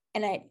 And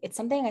it's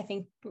something I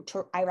think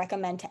I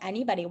recommend to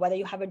anybody, whether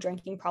you have a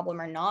drinking problem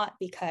or not,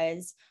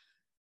 because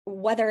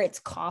whether it's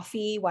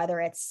coffee, whether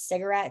it's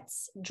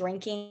cigarettes,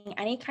 drinking,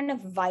 any kind of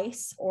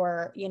vice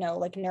or, you know,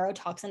 like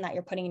neurotoxin that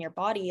you're putting in your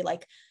body,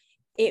 like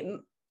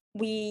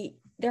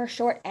there are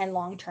short and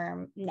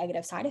long-term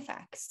negative side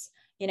effects.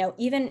 You know,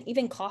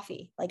 even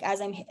coffee, like as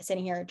I'm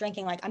sitting here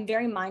drinking, like I'm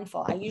very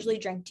mindful. I usually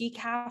drink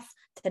decaf.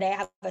 Today I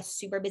have a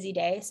super busy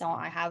day. So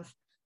I have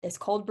this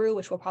cold brew,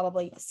 which will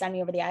probably send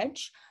me over the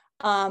edge.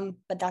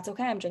 But that's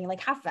okay. I'm drinking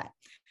like half of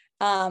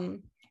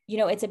it. You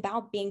know, it's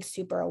about being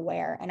super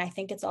aware. And I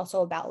think it's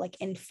also about like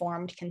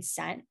informed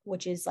consent,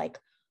 which is like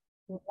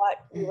what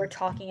we were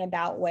talking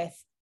about with,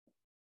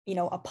 you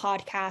know, a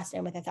podcast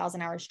and with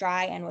 1,000 hours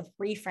dry and with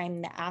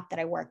Reframe, the app that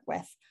I work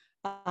with,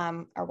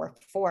 or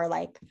work for,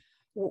 like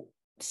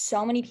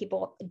so many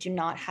people do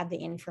not have the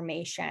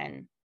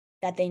information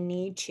that they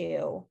need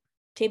to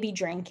be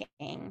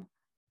drinking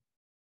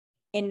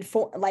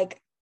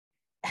like,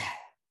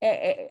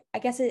 I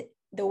guess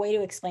the way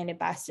to explain it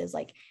best is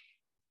like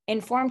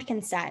informed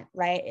consent,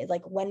 right? It's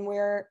like when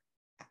we're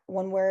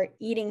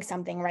eating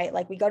something, right?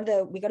 Like we go to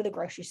the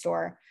grocery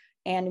store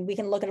and we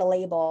can look at a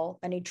label,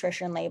 a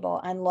nutrition label,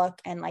 and look,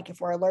 and like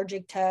if we're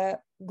allergic to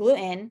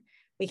gluten,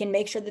 we can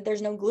make sure that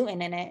there's no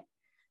gluten in it.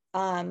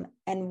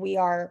 And we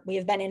have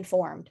been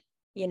informed,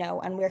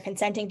 and we're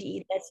consenting to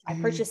eat this. I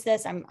purchased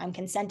this. I'm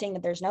consenting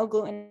that there's no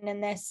gluten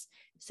in this.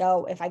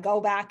 So if I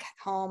go back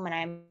home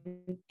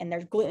and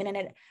there's gluten in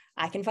it,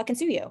 I can fucking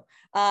sue you.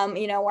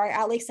 Or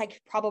at least I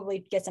could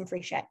probably get some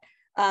free shit.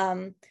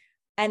 And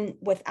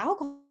with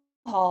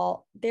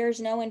alcohol, there's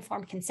no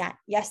informed consent.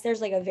 Yes,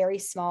 there's like a very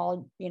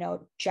small,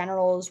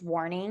 general's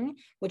warning,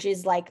 which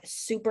is like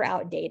super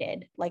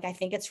outdated. Like I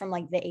think it's from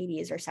like the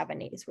 80s or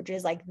 70s, which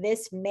is like,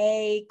 this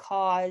may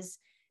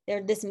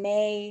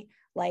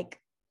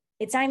like,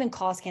 it's not even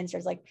cause cancer.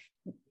 It's like,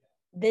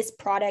 this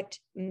product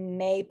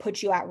may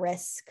put you at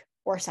risk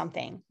or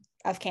something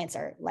of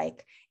cancer.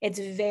 Like it's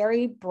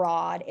very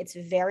broad. It's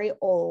very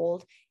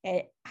old.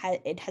 It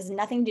has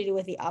nothing to do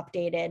with the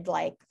updated,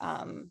 like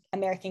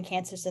American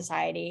Cancer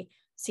Society,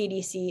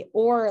 CDC,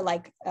 or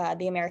like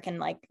the American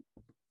like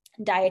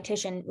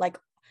dietitian. Like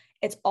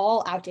it's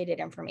all outdated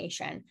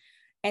information.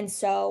 And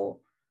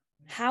so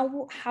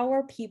how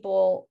are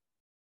people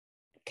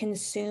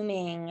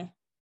consuming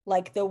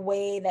like the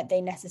way that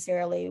they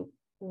necessarily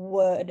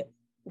would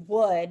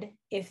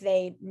if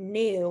they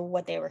knew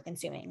what they were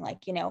consuming?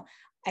 Like,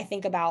 I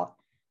think about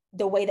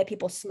the way that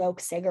people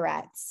smoke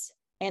cigarettes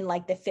in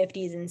like the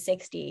 50s and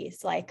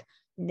 60s. Like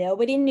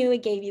nobody knew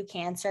it gave you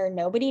cancer.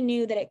 Nobody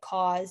knew that it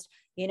caused,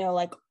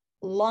 like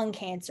lung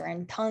cancer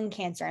and tongue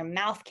cancer and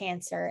mouth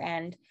cancer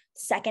and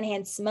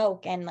secondhand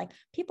smoke. And like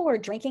people were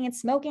drinking and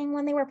smoking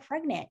when they were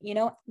pregnant,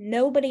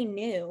 nobody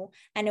knew.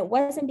 And it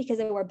wasn't because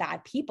they were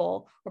bad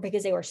people or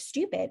because they were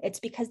stupid. It's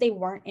because they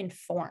weren't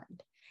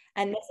informed.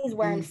 And this is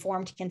where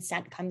informed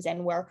consent comes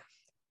in, where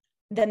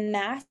the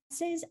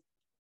masses,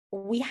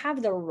 we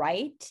have the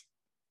right,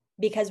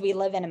 because we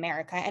live in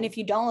America. And if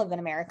you don't live in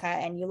America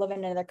and you live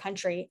in another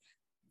country,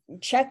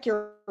 check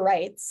your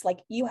rights. Like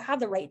you have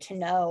the right to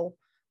know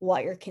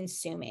what you're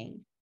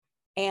consuming.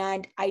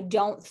 And I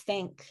don't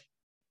think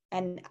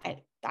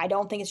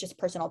it's just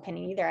personal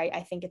opinion either.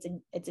 I think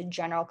it's a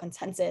general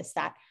consensus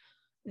that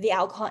the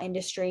alcohol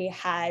industry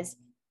has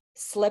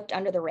slipped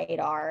under the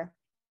radar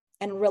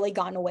and really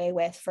gotten away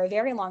with for a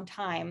very long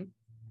time,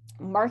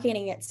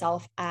 marketing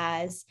itself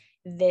as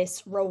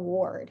this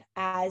reward,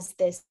 as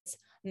this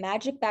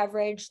magic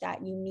beverage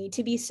that you need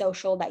to be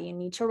social, that you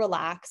need to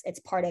relax. It's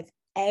part of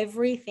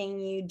everything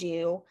you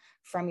do,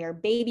 from your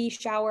baby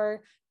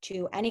shower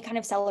to any kind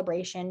of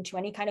celebration, to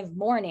any kind of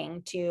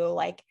mourning, to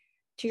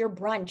your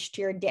brunch,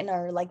 to your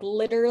dinner. Like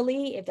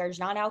literally, if there's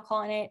not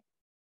alcohol in it,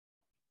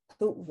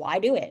 why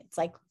do it? It's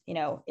like,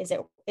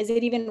 is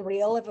it even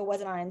real if it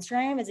wasn't on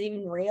Instagram? Is it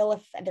even real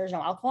if there's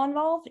no alcohol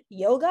involved?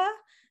 Yoga?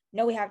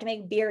 No, we have to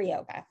make beer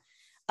yoga.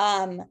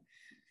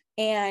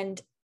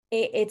 And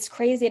it's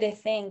crazy to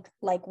think,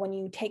 like, when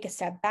you take a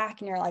step back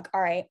and you're like,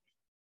 all right,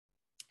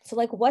 so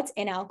like what's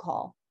in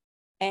alcohol?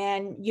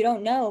 And you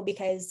don't know,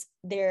 because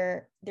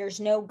there's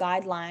no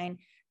guideline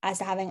as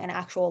to having an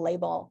actual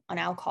label on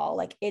alcohol.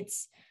 Like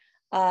it's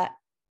what's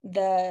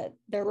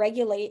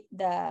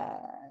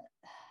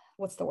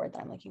the word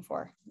that I'm looking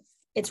for?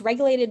 It's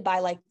regulated by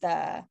like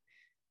the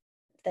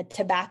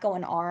tobacco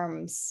and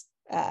arms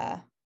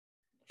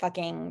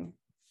fucking,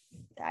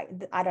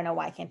 I don't know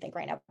why I can't think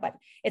right now, but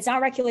it's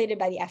not regulated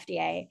by the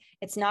FDA.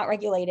 It's not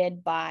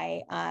regulated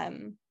by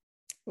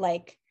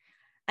like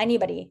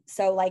anybody.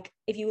 So like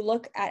if you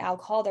look at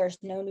alcohol, there's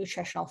no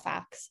nutritional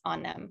facts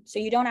on them. So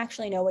you don't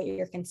actually know what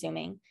you're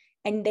consuming,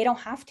 and they don't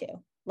have to.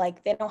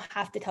 Like they don't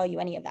have to tell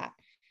you any of that.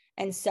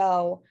 And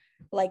so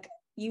like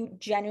you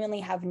genuinely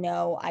have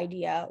no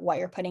idea what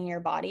you're putting in your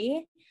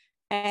body.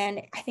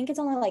 And I think it's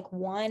only like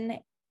 1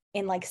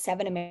 in like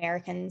 7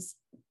 Americans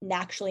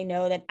actually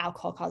know that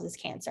alcohol causes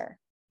cancer.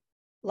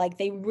 Like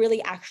they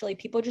really actually,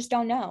 people just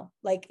don't know.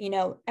 Like,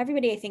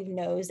 everybody I think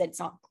knows that it's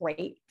not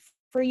great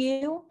for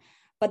you,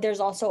 but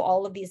there's also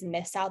all of these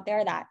myths out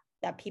there that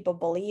people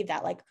believe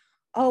that, like,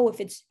 oh,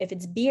 if it's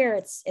beer,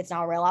 it's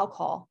not real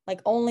alcohol.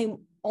 Like only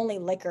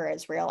liquor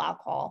is real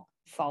alcohol.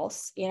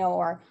 False,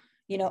 or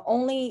you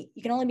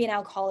can only be an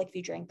alcoholic if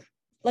you drink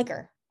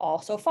liquor.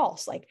 Also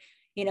false. Like,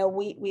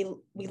 we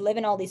live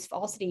in all these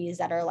falsities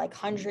that are like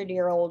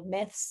 100-year-old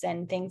myths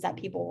and things that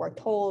people were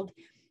told.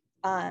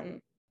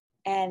 And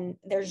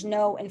there's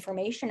no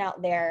information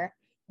out there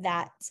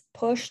that's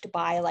pushed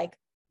by like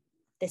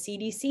the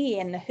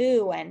CDC and the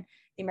WHO and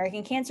the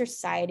American Cancer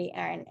Society.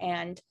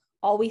 And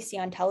all we see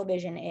on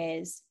television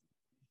is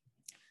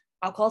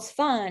alcohol's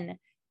fun,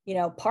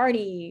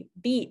 party,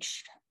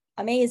 beach,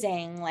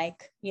 amazing.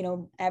 Like,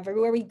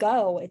 everywhere we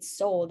go, it's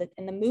sold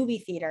in the movie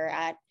theater,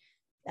 at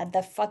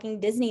the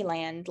fucking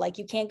Disneyland. Like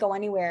you can't go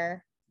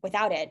anywhere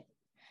without it.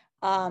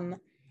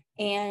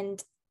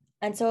 And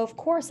And so of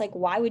course, like,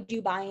 why would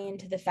you buy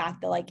into the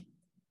fact that like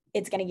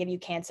it's going to give you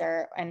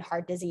cancer and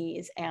heart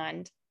disease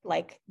and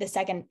like the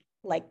second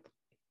like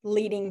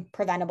leading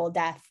preventable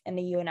death in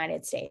the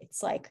United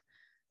States? Like,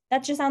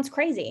 that just sounds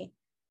crazy.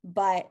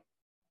 But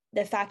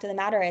the fact of the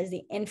matter is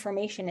the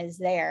information is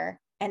there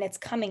and it's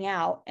coming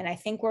out. And I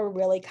think we're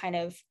really kind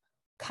of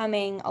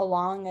coming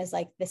along as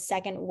like the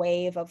second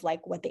wave of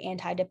like what the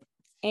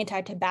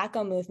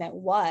anti-tobacco movement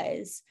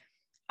was.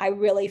 I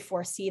really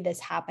foresee this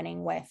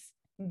happening with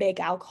big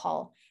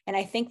alcohol. And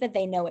I think that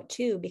they know it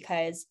too,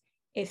 because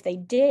if they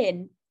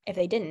didn't,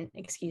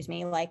 excuse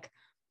me, like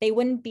they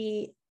wouldn't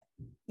be,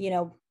 you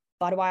know,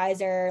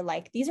 Budweiser,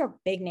 like these are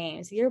big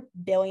names, these are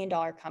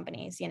billion-dollar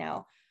companies, you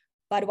know,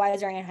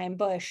 Budweiser,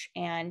 Anheuser-Busch,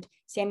 and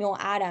Samuel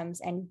Adams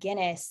and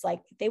Guinness,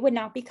 like they would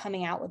not be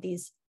coming out with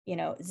these, you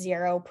know,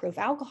 zero proof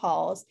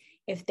alcohols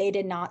if they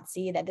did not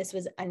see that this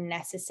was a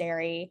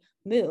necessary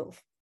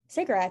move.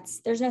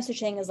 Cigarettes, there's no such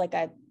thing as like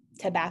a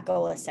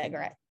tobacco-less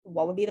cigarette.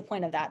 What would be the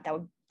point of that?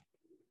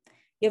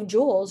 You have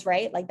Juuls,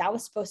 right? Like that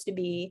was supposed to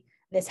be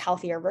this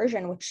healthier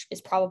version, which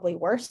is probably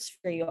worse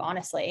for you,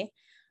 honestly.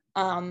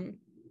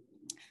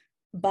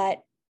 But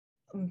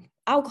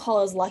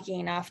alcohol is lucky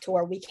enough to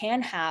where we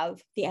can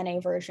have the NA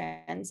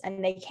versions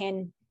and they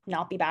can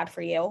not be bad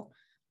for you.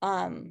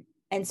 And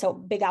so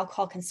big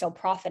alcohol can still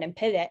profit and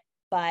pivot,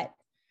 but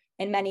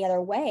in many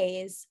other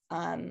ways,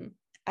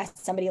 as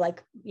somebody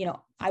like, you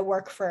know, I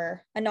work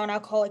for a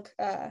non-alcoholic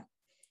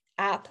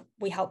app.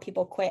 We help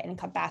people quit and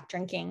cut back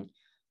drinking.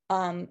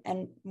 So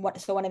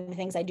one of the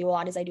things I do a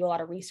lot is I do a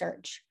lot of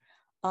research.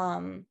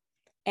 And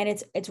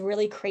it's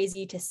really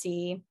crazy to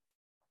see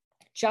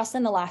just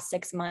in the last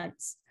 6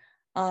 months,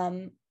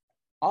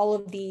 all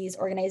of these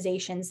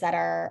organizations that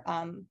are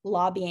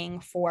lobbying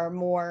for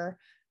more,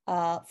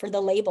 for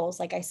the labels.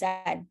 Like I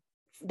said,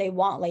 they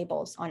want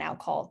labels on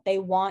alcohol. They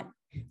want,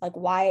 like,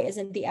 why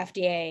isn't the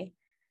FDA,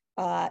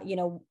 you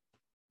know,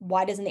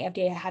 why doesn't the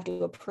FDA have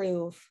to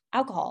approve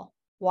alcohol?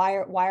 Why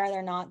are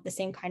there not the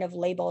same kind of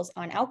labels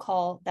on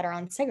alcohol that are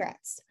on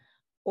cigarettes?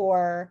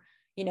 Or,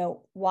 you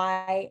know,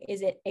 why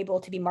is it able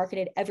to be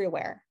marketed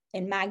everywhere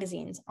in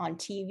magazines, on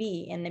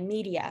TV, in the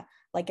media?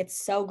 Like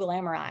it's so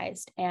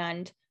glamorized,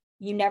 and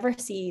you never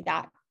see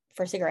that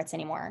for cigarettes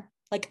anymore.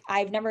 Like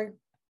I can't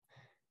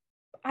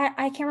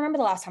remember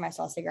the last time I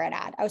saw a cigarette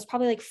ad. I was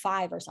probably like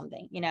 5 or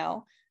something, you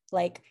know,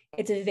 like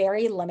it's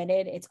very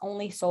limited. It's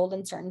only sold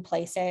in certain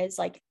places.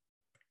 Like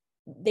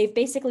they've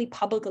basically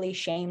publicly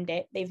shamed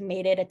it. They've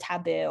made it a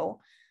taboo.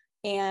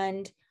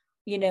 And,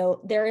 you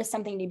know, there is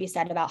something to be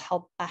said about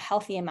a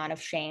healthy amount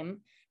of shame.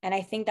 And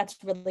I think that's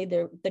really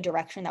the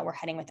direction that we're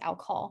heading with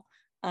alcohol.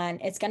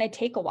 And it's going to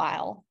take a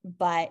while,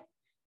 but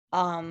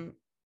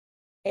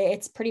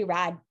it's pretty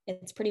rad.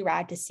 It's pretty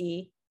rad to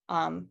see.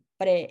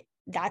 But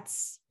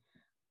that's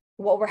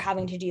what we're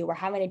having to do. We're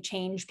having to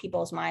change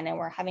people's mind, and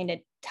we're having to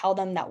tell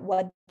them that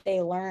what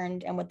they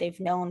learned and what they've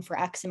known for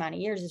X amount of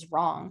years is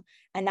wrong.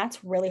 And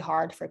that's really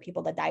hard for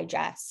people to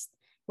digest,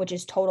 which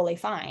is totally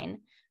fine.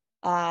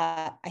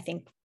 I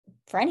think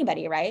for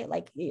anybody, right?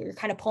 Like you're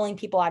kind of pulling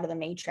people out of the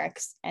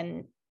matrix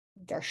and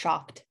they're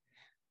shocked.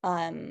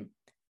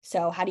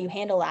 So how do you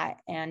handle that?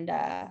 And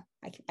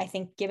I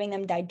think giving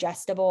them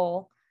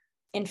digestible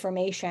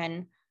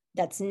information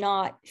that's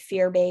not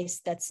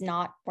fear-based,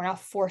 we're not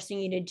forcing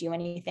you to do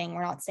anything.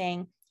 We're not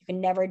saying you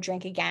can never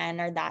drink again,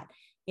 or that,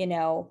 you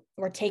know,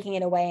 we're taking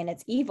it away and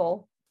it's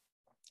evil.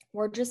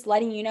 We're just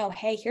letting you know,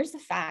 hey, here's the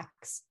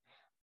facts.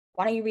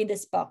 Why don't you read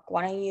this book?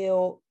 Why don't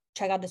you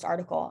check out this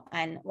article?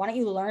 And why don't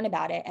you learn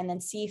about it and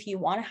then see if you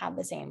want to have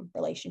the same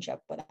relationship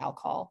with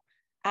alcohol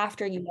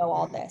after you know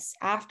all this,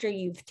 after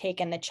you've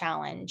taken the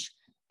challenge.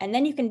 And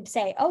then you can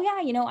say, oh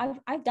yeah, you know,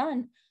 I've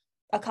done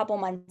a couple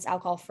months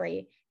alcohol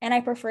free and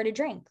I prefer to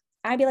drink.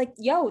 I'd be like,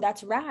 yo,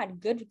 that's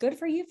rad. Good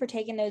for you for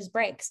taking those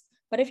breaks.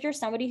 But if you're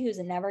somebody who's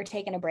never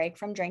taken a break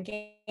from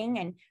drinking,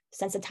 and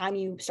since the time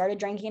you started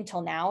drinking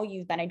until now,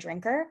 you've been a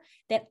drinker,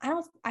 then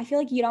I feel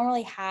like you don't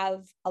really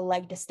have a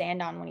leg to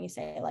stand on when you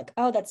say like,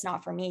 oh, that's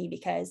not for me,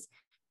 because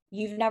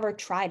you've never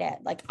tried it.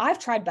 Like I've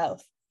tried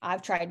both.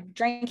 I've tried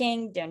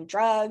drinking, doing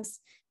drugs,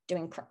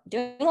 doing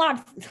a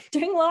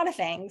lot of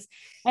things,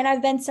 and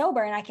I've been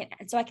sober, and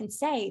I can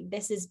say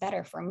this is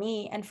better for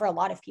me and for a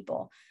lot of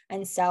people.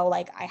 And so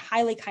like I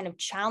highly kind of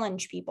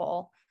challenge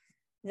people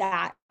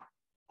that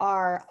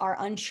are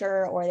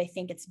unsure, or they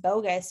think it's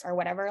bogus or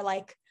whatever,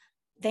 like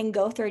then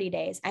go 30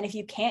 days. And if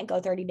you can't go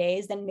 30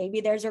 days, then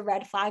maybe there's a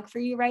red flag for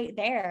you right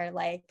there.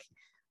 Like,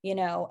 you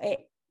know,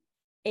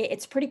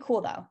 it's pretty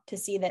cool though to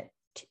see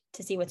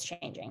what's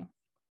changing.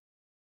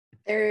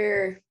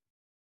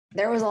 There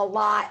was a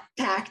lot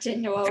packed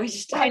into what we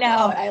just talked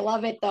about. I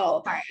love it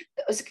though.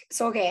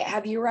 So, okay.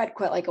 Have you read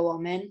Quit Like a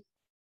Woman?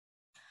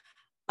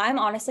 I'm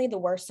honestly the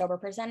worst sober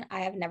person.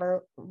 I have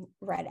never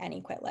read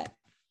any Quit Lit.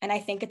 And I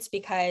think it's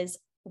because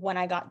when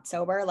I got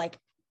sober, like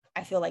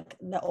I feel like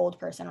the old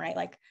person, right?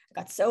 Like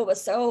I got sober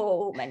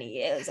so many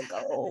years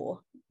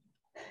ago.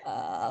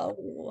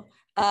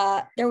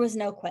 There was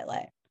no Quit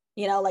Lit.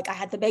 You know, like I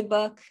had the big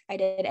book, I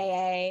did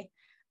AA,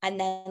 And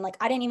then like,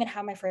 I didn't even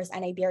have my first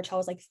NA beer till I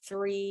was like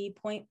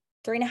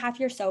 3.5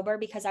 years sober,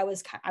 because I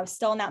was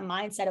still in that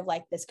mindset of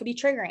like, this could be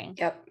triggering.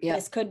 Yep.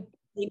 This could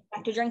lead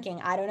back to drinking.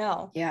 I don't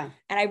know. Yeah.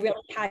 And I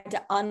really had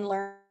to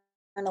unlearn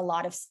a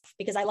lot of stuff,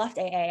 because I left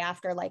AA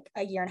after like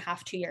a year and a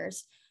half, 2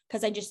 years,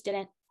 because I just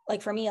didn't,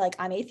 like, for me, like,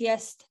 I'm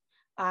atheist.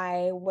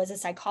 I was a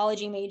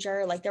psychology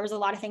major. Like, there was a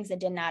lot of things that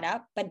didn't add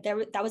up, but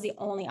that was the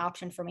only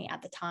option for me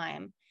at the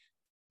time.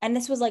 And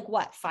this was like,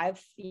 what,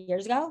 5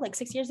 years ago, like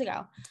 6 years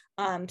ago.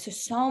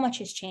 So much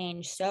has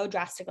changed so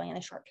drastically in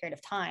a short period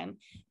of time.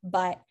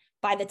 But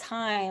by the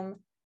time,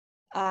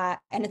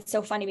 and it's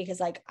so funny because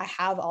like I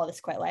have all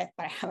this Quit Lit,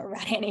 but I haven't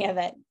read any of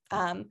it.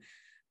 I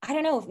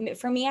don't know.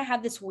 For me, I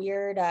have this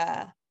weird,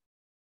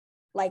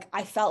 like,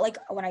 I felt like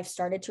when I've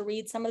started to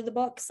read some of the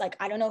books, like,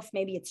 I don't know if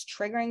maybe it's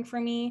triggering for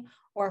me,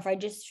 or if I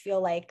just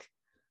feel like,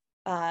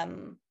 I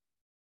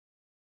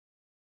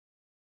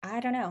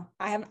don't know.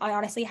 I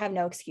honestly have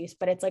no excuse,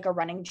 but it's like a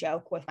running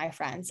joke with my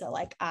friends. So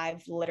like,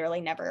 I've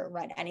literally never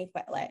read any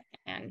Quit Lit,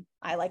 and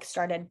I like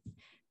started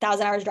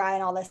 1,000 Hours Dry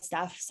and all this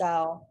stuff.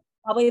 So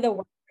probably the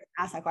worst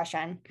to ask that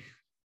question.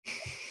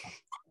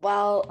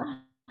 Well,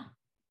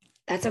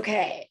 that's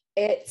okay.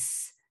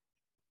 It's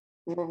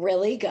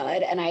really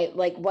good. And I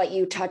like what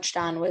you touched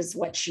on was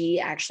what she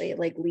actually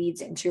like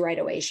leads into right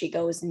away. She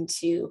goes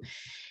into,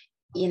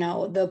 you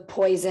know, the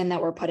poison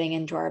that we're putting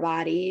into our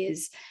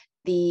bodies,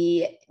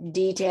 the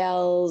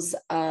details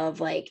of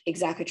like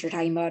exactly what you're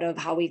talking about, of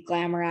how we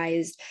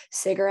glamorized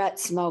cigarette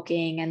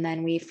smoking. And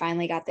then we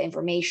finally got the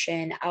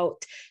information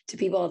out to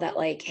people that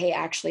like, hey,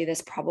 actually,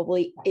 this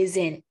probably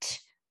isn't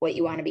what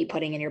you want to be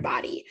putting in your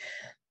body.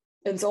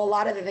 And so a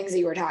lot of the things that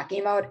you were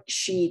talking about,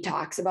 she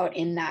talks about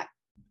in that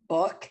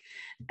book.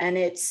 And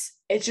it's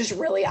just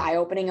really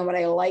eye-opening. And what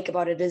I like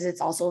about it is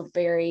it's also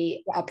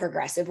very a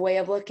progressive way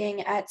of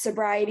looking at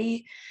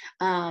sobriety.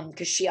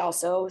 Because she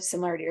also,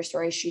 similar to your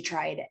story, she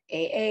tried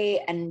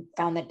AA and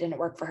found that didn't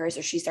work for her.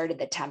 So she started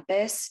the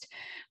Tempest,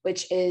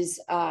 which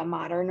is a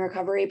modern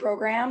recovery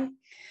program.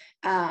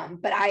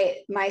 But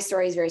my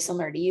story is very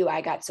similar to you. I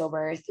got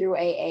sober through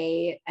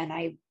AA, and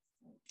I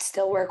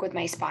still work with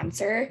my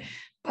sponsor,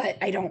 but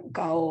I don't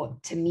go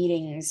to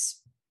meetings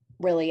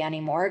really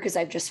anymore, because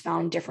I've just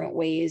found different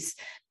ways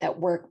that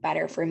work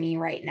better for me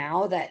right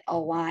now that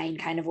align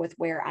kind of with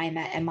where I'm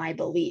at and my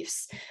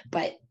beliefs.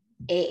 But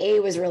AA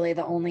was really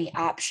the only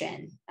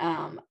option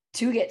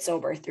to get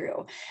sober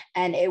through,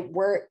 and it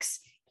works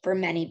for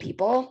many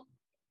people.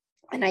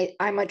 And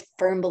I'm a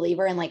firm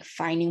believer in like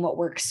finding what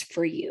works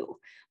for you.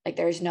 Like,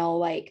 there's no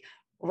like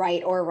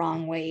right or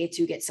wrong way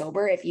to get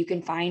sober. If you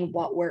can find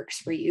what works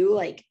for you,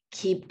 like,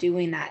 keep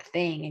doing that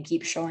thing and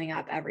keep showing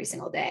up every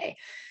single day.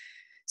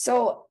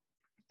 So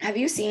have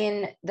you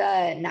seen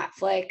the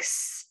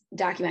Netflix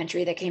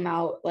documentary that came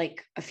out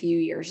like a few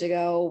years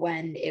ago,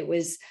 when it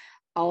was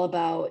all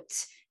about,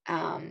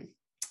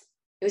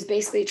 it was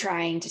basically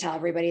trying to tell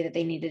everybody that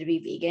they needed to be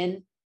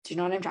vegan? Do you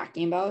know what I'm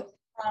talking about?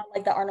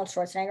 Like the Arnold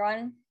Schwarzenegger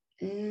one?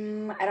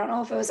 I don't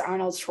know if it was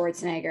Arnold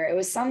Schwarzenegger. It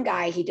was some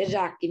guy. He did a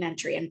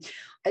documentary. And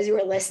as you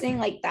were listening,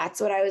 like, that's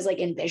what I was like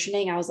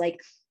envisioning. I was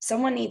like,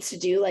 someone needs to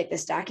do like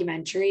this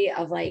documentary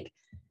of like,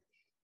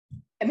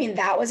 I mean,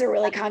 that was a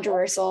really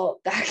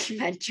controversial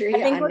documentary on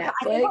Netflix. I think we're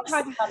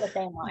talking about the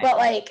same one. But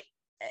like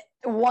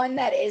one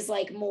that is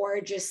like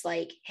more just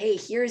like, hey,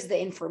 here's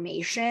the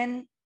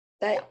information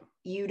that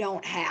you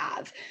don't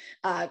have.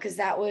 Because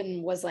that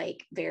one was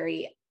like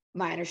very,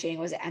 my understanding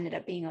was it ended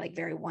up being like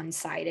very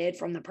one-sided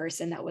from the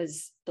person that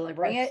was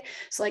delivering it.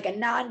 So like a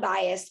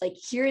non-biased, like,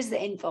 here's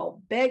the info,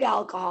 big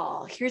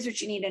alcohol, here's what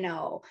you need to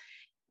know,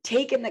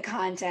 take in the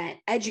content,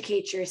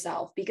 educate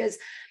yourself. Because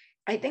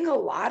I think a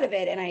lot of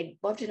it, and I'd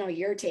love to know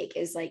your take,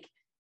 is like,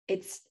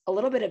 it's a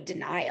little bit of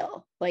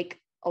denial. Like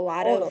a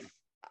lot of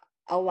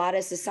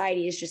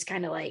society is just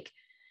kind of like,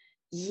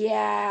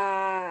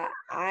 yeah,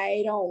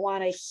 I don't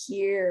want to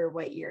hear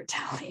what you're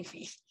telling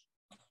me.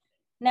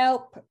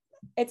 Nope.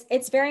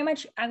 It's very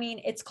much, I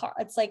mean, it's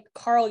like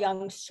Carl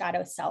Jung's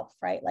shadow self,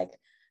 right? Like,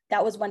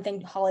 that was one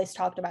thing Holly's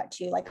talked about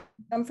too. Like,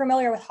 I'm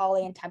familiar with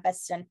Holly and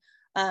Tempest, and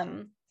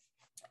one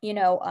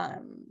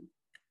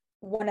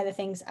of the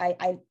things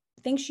I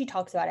think she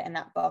talks about it in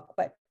that book,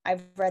 but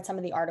I've read some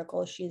of the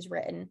articles she's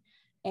written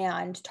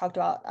and talked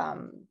about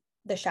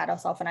the shadow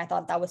self. And I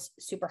thought that was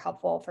super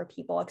helpful for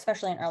people,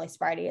 especially in early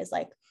sobriety, is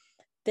like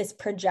this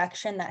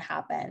projection that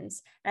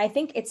happens. And I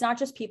think it's not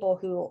just people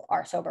who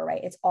are sober,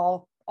 right? It's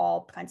all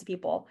kinds of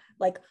people.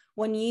 Like,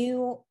 when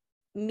you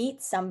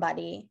meet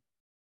somebody,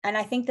 and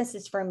I think this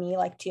is for me,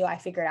 like, too, I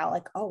figured out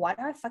like, oh, why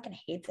do I fucking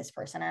hate this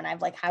person? And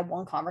I've like had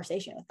one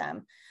conversation with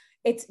them.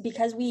 It's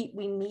because we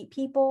meet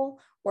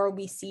people or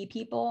we see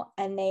people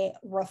and they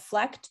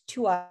reflect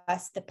to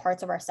us the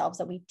parts of ourselves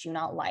that we do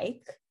not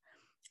like.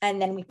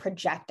 And then we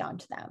project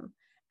onto them.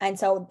 And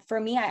so for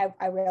me, I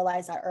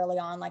realized that early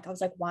on, like, I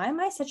was like, why am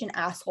I such an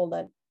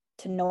asshole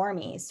to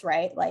normies,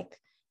 right? Like,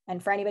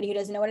 and for anybody who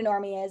doesn't know what a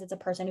normie is, it's a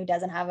person who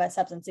doesn't have a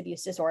substance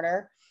abuse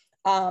disorder.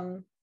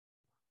 And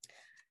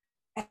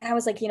I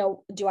was like,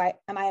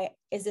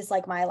 is this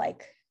like my,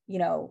 like,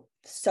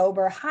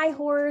 sober high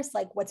horse,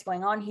 like what's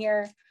going on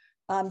here?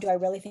 Do I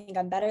really think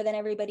I'm better than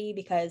everybody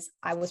because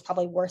I was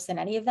probably worse than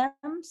any of them?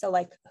 So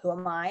like, who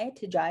am I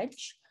to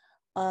judge?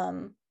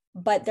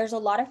 But there's a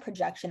lot of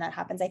projection that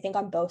happens, I think,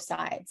 on both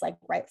sides, like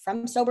right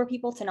from sober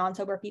people to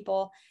non-sober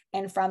people,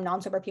 and from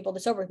non-sober people to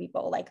sober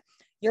people. Like,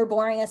 you're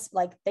boring us,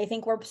 like they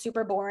think we're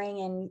super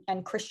boring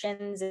and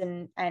Christians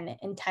and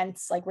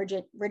intense, like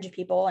rigid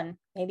people, and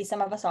maybe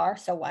some of us are,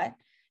 so what?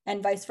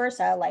 And vice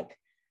versa. Like,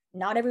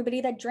 not everybody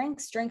that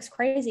drinks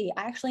crazy.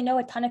 I actually know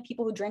a ton of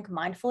people who drink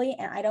mindfully,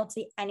 and I don't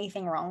see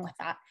anything wrong with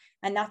that.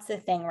 And that's the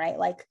thing, right?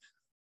 Like,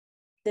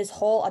 this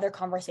whole other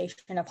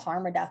conversation of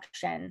harm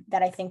reduction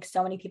that I think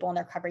so many people in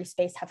the recovery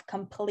space have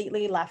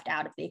completely left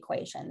out of the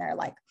equation. They're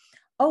like,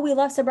 oh, we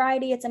love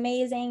sobriety, it's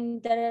amazing,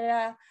 da, da,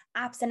 da,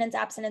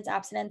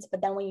 abstinence.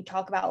 But then when you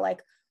talk about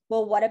like,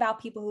 well, what about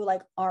people who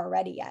like aren't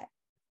ready yet,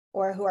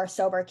 or who are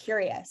sober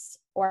curious,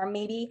 or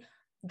maybe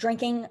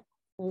drinking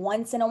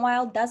once in a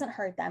while doesn't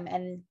hurt them,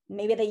 and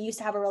maybe they used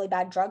to have a really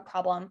bad drug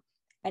problem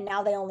and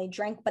now they only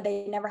drink, but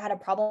they never had a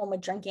problem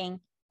with drinking,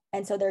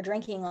 and so they're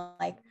drinking.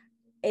 Like,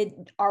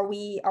 are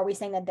we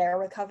saying that their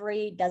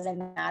recovery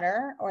doesn't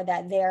matter, or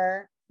that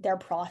their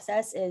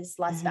process is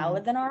less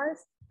valid than ours?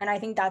 And I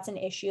think that's an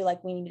issue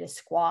like we need to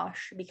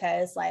squash,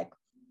 because like,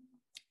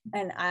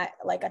 and I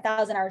like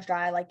 1,000 Hours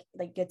Dry, like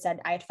Good said,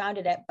 I had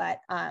founded it, but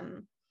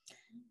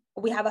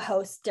we have a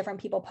host,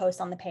 different people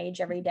post on the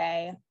page every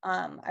day.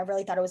 I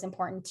really thought it was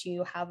important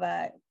to have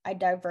a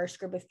diverse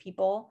group of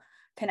people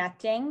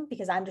connecting,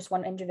 because I'm just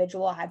one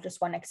individual, I have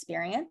just one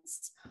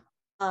experience.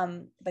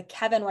 But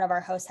Kevin, one of our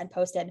hosts, had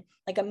posted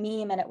like a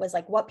meme, and it was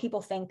like what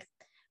people think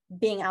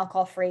being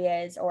alcohol free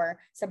is, or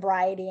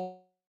sobriety.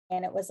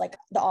 And it was like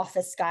the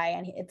office guy,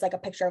 and it's like a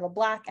picture of a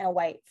black and a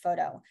white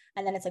photo.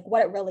 And then it's like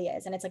what it really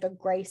is. And it's like a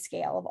gray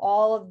scale of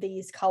all of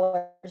these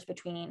colors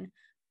between,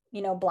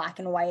 you know, black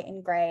and white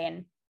and gray,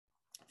 and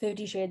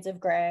 50 Shades of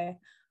Gray.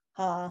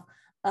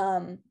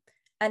 And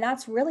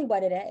that's really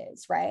what it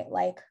is, right?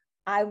 Like,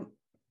 I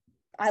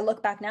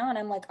look back now and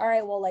I'm like, all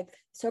right, well, like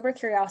sober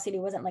curiosity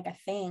wasn't like a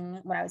thing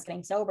when I was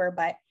getting sober,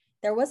 but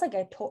there was like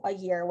a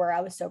year where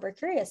I was sober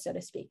curious, so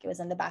to speak. It was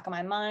in the back of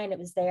my mind. It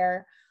was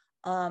there.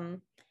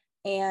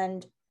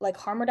 And like,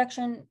 harm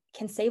reduction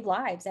can save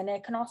lives, and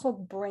it can also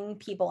bring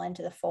people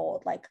into the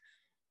fold. Like,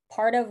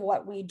 part of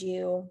what we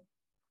do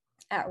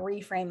at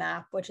Reframe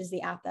app, which is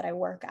the app that I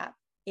work at,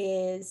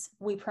 is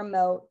we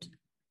promote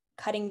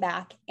cutting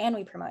back and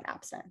we promote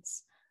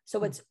abstinence.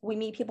 So we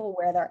meet people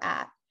where they're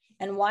at.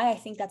 And why I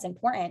think that's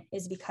important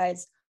is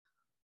because,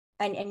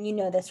 and you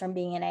know this from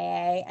being in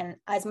AA, and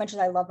as much as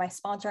I love my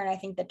sponsor and I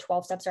think the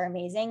 12 steps are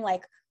amazing,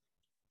 like,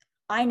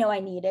 I know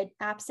I needed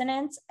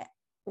abstinence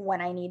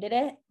when I needed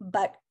it,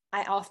 but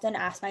I often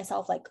ask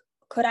myself, like,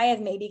 could I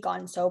have maybe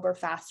gone sober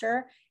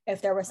faster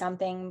if there was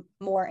something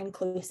more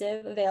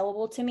inclusive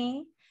available to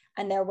me,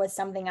 and there was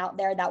something out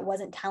there that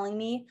wasn't telling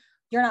me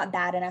you're not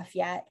bad enough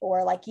yet,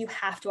 or like, you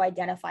have to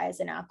identify as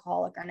an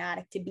alcoholic or an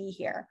addict to be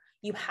here,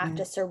 you have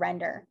to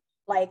surrender.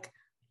 Like,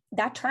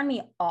 that turned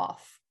me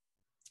off.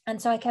 And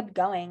so I kept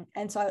going.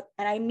 And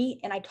I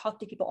meet and I talk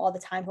to people all the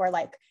time who are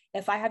like,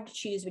 if I have to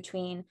choose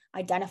between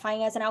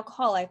identifying as an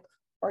alcoholic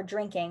or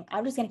drinking,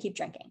 I'm just going to keep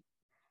drinking.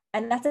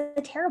 And that's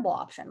a terrible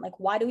option. Like,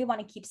 why do we want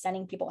to keep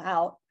sending people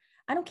out?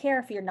 I don't care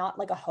if you're not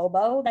like a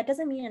hobo. That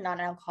doesn't mean you're not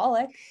an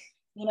alcoholic.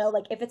 You know,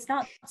 like, if it's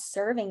not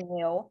serving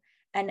you,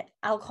 and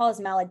alcohol is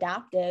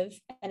maladaptive,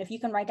 and if you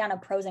can write down a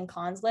pros and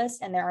cons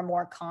list and there are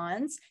more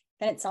cons,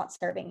 then it's not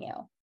serving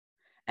you.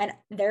 And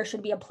there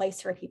should be a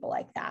place for people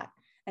like that.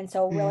 And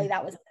so really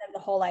that was the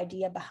whole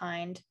idea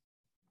behind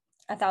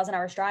 1,000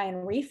 Hours Dry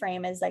and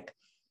Reframe, is like,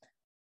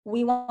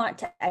 we want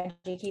to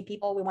educate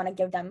people. We want to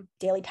give them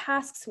daily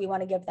tasks. We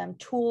want to give them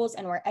tools,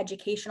 and we're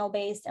educational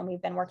based. And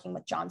we've been working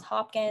with Johns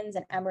Hopkins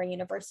and Emory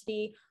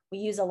University. We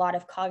use a lot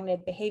of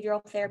cognitive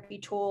behavioral therapy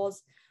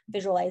tools,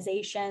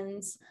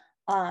 visualizations,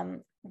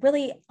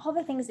 really all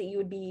the things that you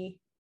would be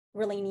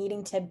really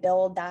needing to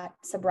build that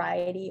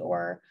sobriety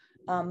or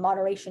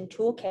moderation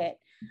toolkit,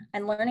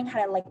 and learning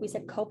how to, like we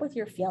said, cope with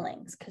your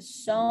feelings. Because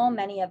so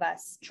many of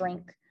us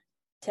drink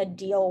to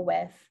deal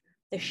with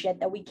the shit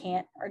that we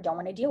can't or don't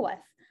want to deal with.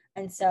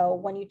 And so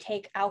when you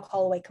take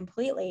alcohol away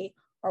completely,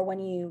 or when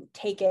you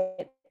take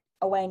it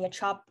away and you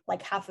chop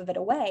like half of it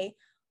away,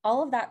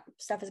 all of that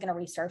stuff is going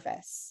to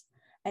resurface.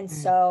 And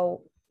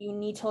so you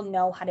need to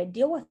know how to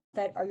deal with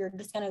it, or you're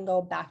just going to go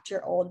back to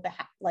your old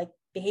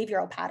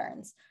behavioral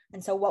patterns.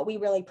 And so what we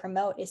really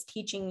promote is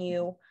teaching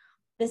you,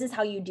 this is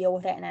how you deal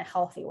with it in a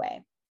healthy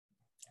way.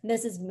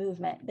 This is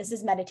movement. This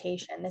is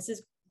meditation. This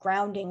is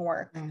grounding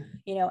work,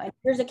 you know, and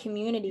there's a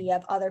community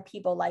of other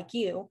people like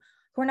you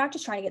who are not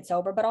just trying to get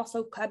sober, but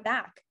also cut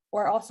back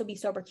or also be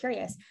sober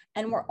curious.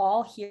 And we're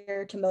all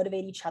here to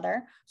motivate each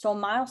other. So a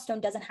milestone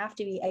doesn't have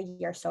to be a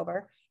year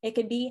sober. It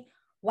could be,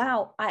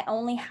 wow, I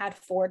only had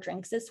 4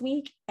 drinks this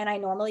week and I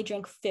normally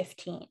drink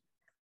 15.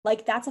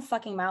 Like, that's a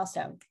fucking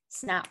milestone.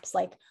 Snaps.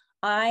 Like,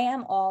 I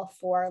am all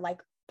for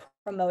like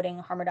promoting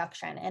harm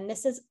reduction. And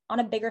this is on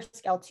a bigger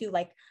scale too.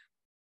 Like,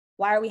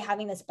 why are we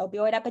having this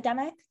opioid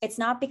epidemic? It's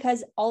not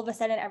because all of a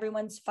sudden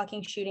everyone's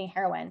fucking shooting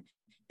heroin.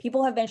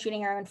 People have been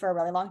shooting heroin for a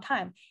really long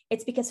time.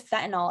 It's because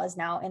fentanyl is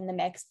now in the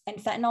mix, and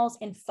fentanyl's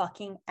in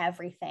fucking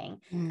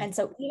everything. And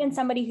so even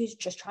somebody who's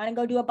just trying to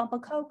go do a bump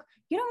of coke,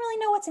 you don't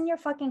really know what's in your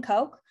fucking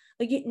coke.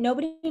 Like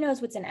nobody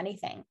knows what's in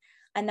anything.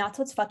 And that's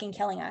what's fucking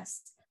killing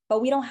us.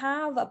 But we don't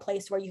have a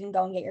place where you can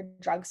go and get your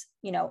drugs,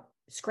 you know,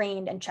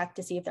 screened and checked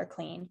to see if they're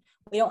clean.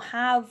 We don't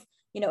have,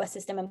 you know, a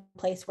system in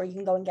place where you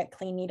can go and get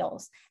clean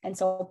needles. And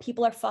so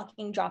people are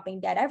fucking dropping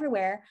dead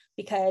everywhere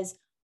because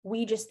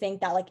we just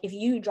think that like, if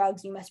you do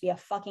drugs, you must be a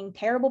fucking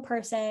terrible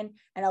person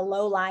and a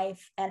low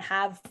life and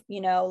have,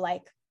 you know,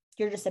 like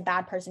you're just a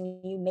bad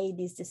person. You made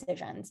these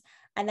decisions.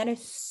 And that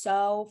is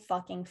so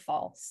fucking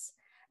false.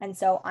 And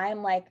so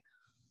I'm like,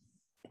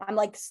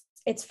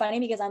 it's funny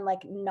because I'm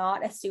like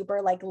not a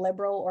super like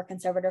liberal or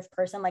conservative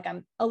person. Like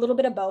I'm a little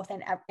bit of both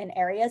in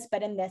areas,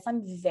 but in this,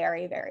 I'm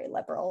very, very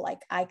liberal.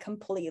 Like I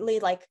completely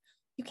like,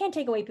 you can't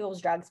take away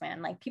people's drugs,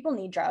 man. Like people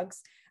need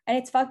drugs and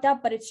it's fucked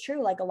up, but it's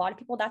true. Like a lot of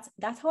people,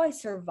 that's how I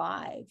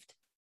survived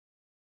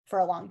for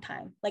a long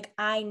time. Like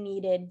I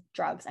needed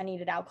drugs. I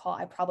needed alcohol.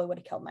 I probably would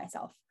have killed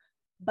myself,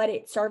 but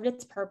it served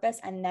its purpose.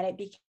 And then it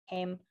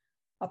became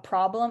a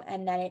problem.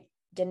 And then it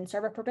didn't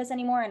serve a purpose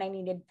anymore. And I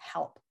needed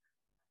help.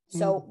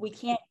 So we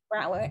can't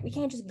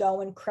just go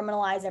and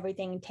criminalize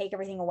everything and take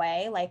everything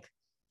away. Like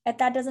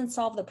that doesn't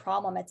solve the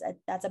problem.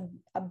 That's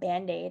a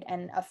Band-Aid,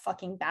 and a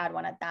fucking bad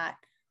one at that.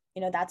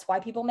 You know, that's why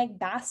people make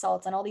bath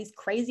salts and all these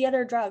crazy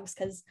other drugs,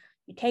 because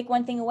you take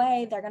one thing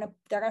away, they're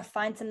gonna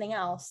find something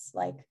else.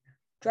 Like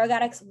drug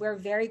addicts, we're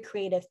very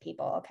creative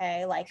people.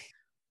 Okay. Like,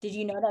 did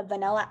you know that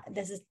vanilla,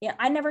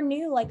 I never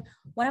knew, like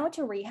when I went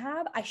to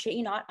rehab, I shit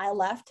you not, I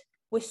left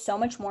with so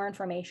much more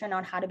information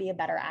on how to be a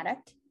better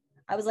addict.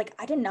 I was like,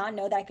 I did not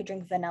know that I could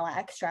drink vanilla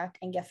extract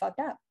and get fucked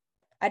up.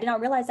 I did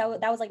not realize that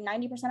was like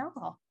 90%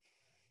 alcohol.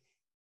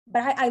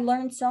 But I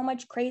learned so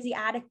much crazy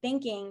addict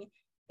thinking.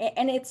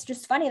 And it's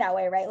just funny that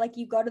way, right? Like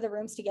you go to the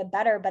rooms to get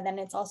better, but then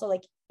it's also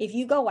like, if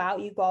you go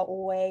out, you go out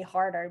way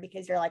harder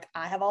because you're like,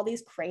 I have all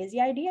these crazy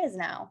ideas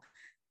now.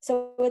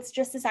 So it's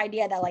just this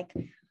idea that like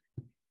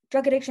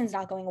drug addiction is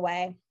not going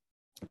away.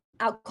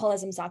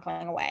 Alcoholism is not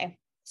going away.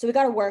 So we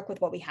got to work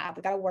with what we have.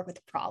 We got to work with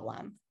the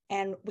problem.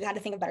 And we got to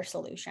think of better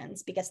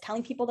solutions, because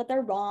telling people that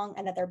they're wrong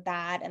and that they're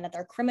bad and that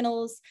they're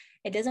criminals,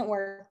 it doesn't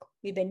work.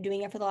 We've been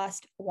doing it for the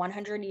last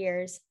 100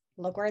 years.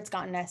 Look where it's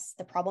gotten us.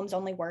 The problem's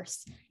only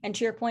worse. And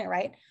to your point,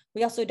 right?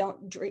 We also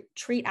don't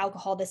treat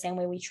alcohol the same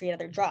way we treat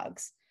other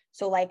drugs.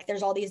 So like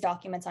there's all these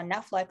documents on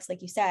Netflix,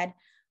 like you said,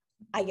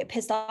 I get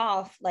pissed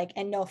off, like,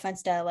 and no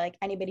offense to like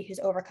anybody who's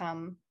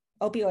overcome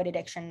opioid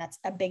addiction. That's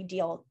a big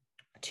deal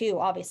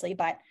too, obviously.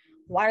 But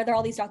why are there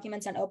all these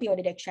documents on opioid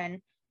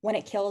addiction when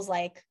it kills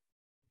like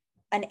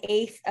an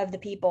eighth of the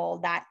people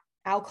that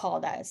alcohol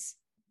does?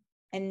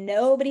 And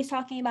nobody's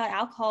talking about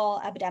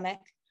alcohol epidemic.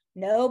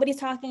 Nobody's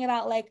talking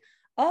about like,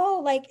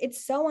 oh, like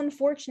it's so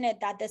unfortunate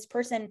that this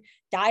person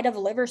died of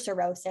liver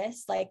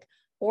cirrhosis, like,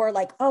 or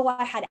like, oh,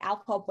 I had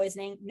alcohol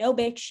poisoning. No,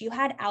 bitch, you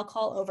had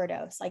alcohol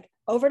overdose. Like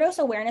overdose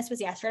awareness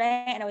was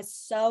yesterday, and I was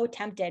so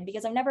tempted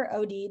because I've never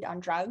OD'd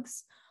on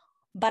drugs,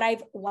 but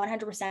I've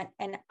 100%,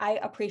 and I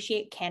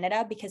appreciate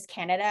Canada because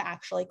Canada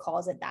actually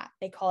calls it that.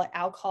 They call it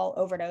alcohol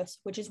overdose,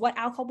 which is what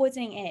alcohol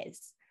poisoning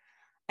is.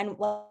 And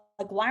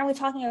like, why aren't we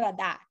talking about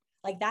that?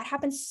 Like that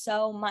happens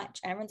so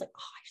much. And everyone's like,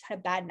 oh, I just had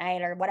a bad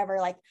night or whatever.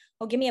 Like,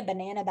 oh, give me a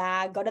banana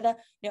bag, go to the,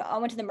 I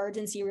went to the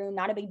emergency room,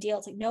 not a big deal.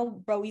 It's like, no,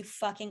 bro, you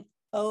fucking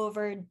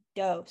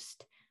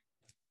overdosed.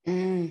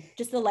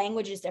 Just the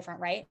language is different,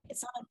 right?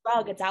 It's not a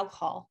drug, it's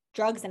alcohol.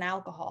 Drugs and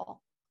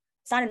alcohol.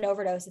 It's not an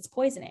overdose, it's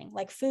poisoning,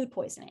 like food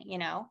poisoning,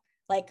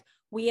 like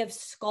we have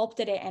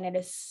sculpted it, and it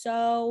is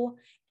so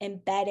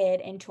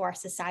embedded into our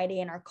society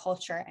and our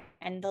culture,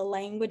 and the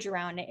language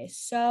around it is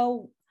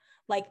so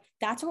like,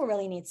 that's what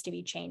really needs to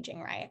be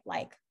changing, right?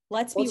 Like,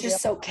 let's be real. It's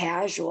just so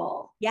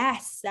casual.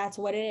 Yes, that's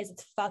what it is.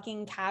 It's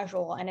fucking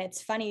casual. And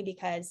it's funny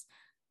because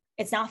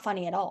it's not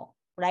funny at all,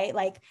 right?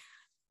 Like,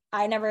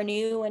 I never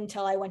knew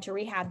until I went to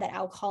rehab that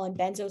alcohol and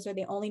benzos are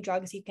the only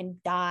drugs you can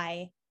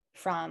die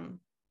from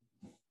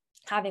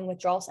having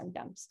withdrawal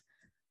symptoms.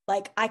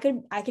 Like I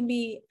could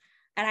be,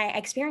 and I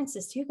experienced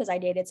this too, because I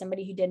dated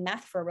somebody who did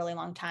meth for a really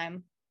long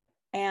time,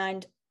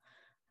 and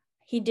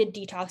he did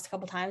detox a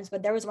couple times,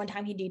 but there was one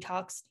time he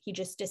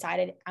just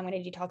decided, I'm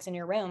going to detox in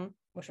your room,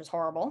 which was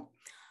horrible.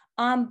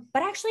 But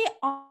actually,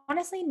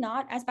 honestly,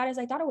 not as bad as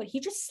I thought it would. He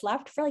just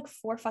slept for like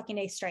 4 fucking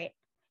days straight.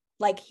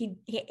 Like he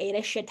ate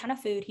a shit ton of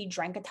food. He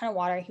drank a ton of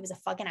water. He was a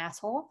fucking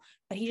asshole,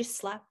 but he just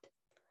slept.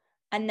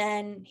 And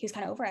then he was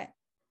kind of over it.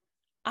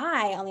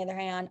 I, on the other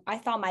hand, I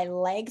thought my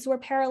legs were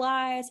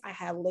paralyzed. I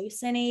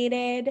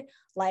hallucinated.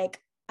 Like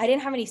I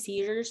didn't have any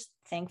seizures,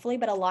 thankfully,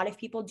 but a lot of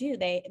people do.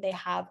 They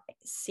have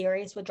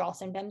serious withdrawal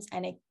symptoms,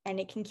 and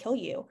it can kill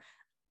you.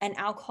 And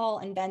alcohol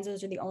and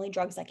benzos are the only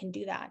drugs that can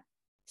do that.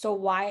 So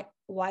why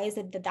is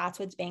it that that's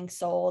what's being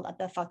sold at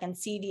the fucking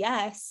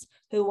CVS,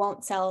 who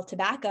won't sell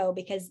tobacco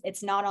because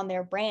it's not on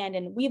their brand?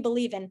 And we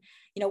believe in,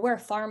 we're a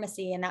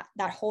pharmacy, and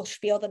that whole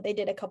spiel that they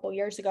did a couple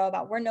years ago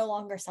about we're no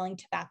longer selling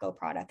tobacco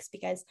products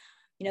because,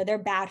 they're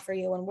bad for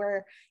you. And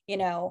we're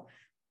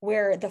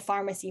the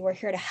pharmacy, we're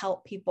here to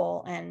help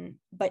people.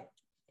 But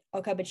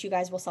you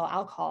guys will sell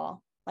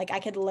alcohol. Like,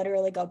 I could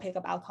literally go pick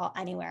up alcohol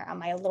anywhere on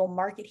my little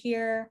market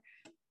here.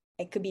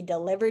 It could be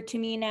delivered to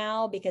me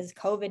now because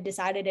COVID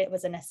decided it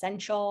was an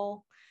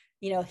essential,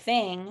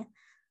 thing.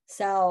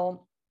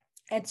 So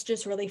it's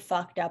just really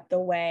fucked up the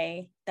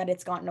way that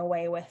it's gotten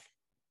away with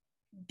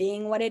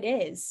being what it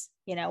is,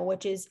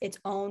 which is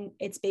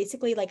it's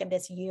basically like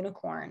this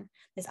unicorn,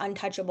 this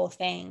untouchable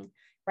thing,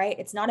 right?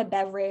 It's not a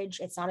beverage.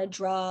 It's not a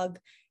drug.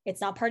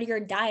 It's not part of your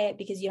diet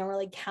because you don't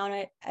really count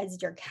it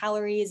as your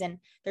calories, and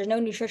there's no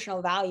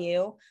nutritional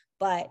value.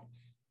 But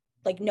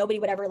like, nobody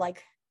would ever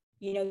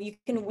we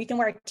can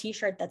wear a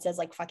t-shirt that says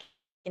like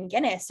fucking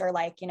Guinness, or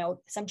like,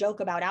 some joke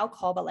about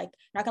alcohol, but like,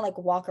 I'm not gonna like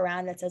walk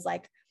around that says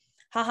like,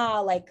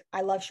 haha, like,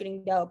 I love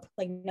shooting dope.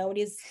 Like,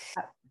 nobody's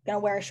gonna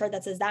wear a shirt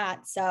that says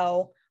that.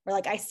 So we're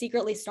like, I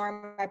secretly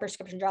store my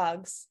prescription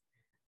drugs,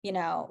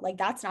 like,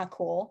 that's not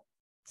cool.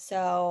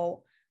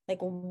 So like,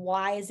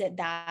 why is it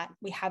that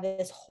we have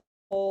this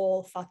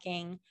whole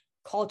fucking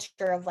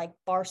culture of like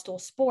Barstool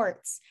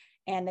Sports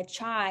and the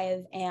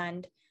Chive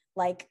and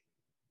like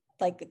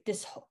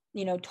this,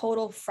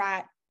 total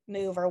frat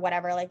move or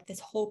whatever, like this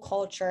whole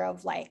culture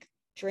of like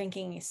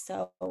drinking is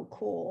so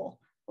cool.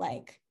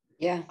 Like,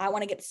 yeah, I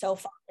want to get so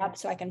fucked up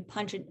so I can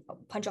punch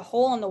a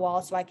hole in the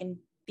wall so I can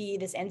be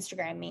this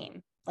Instagram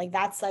meme. Like,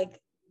 that's like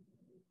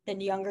the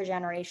younger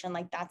generation.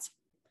 Like, that's,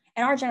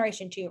 and our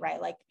generation too,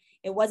 right? Like,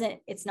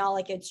 it's not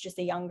like it's just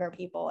the younger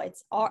people.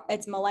 It's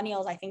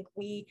millennials. I think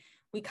we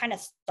kind of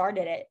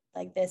started it,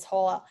 like this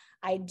whole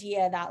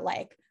idea that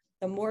like,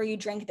 the more you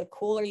drink, the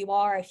cooler you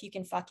are. If you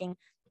can fucking,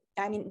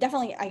 I mean,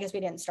 definitely, I guess we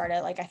didn't start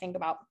it. Like, I think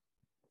about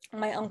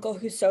my uncle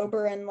who's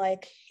sober, and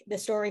like the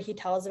story he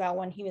tells about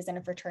when he was in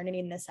a fraternity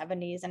in the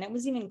 70s. And it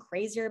was even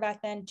crazier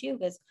back then too,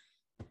 because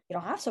you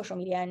don't have social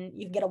media and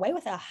you can get away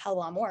with a hell of a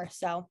lot more.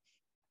 So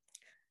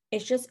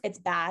it's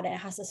bad, and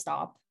it has to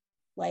stop.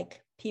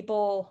 Like,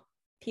 people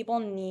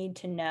need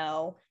to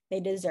know, they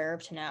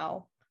deserve to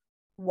know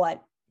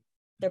what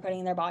they're putting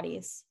in their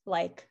bodies.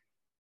 Like,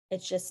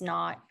 it's just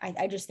not,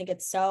 I just think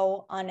it's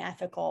so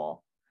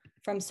unethical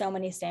from so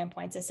many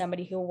standpoints as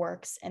somebody who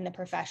works in the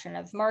profession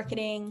of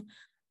marketing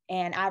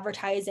and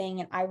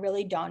advertising. And I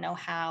really don't know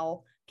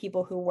how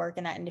people who work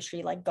in that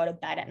industry like go to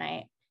bed at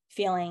night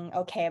feeling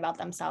okay about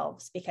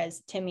themselves,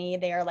 because to me,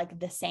 they are like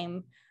the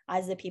same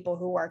as the people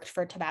who worked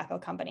for tobacco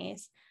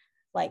companies.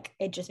 Like,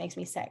 it just makes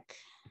me sick.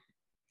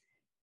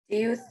 Do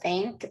you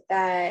think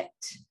that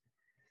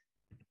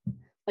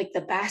like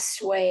the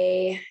best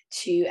way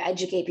to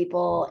educate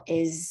people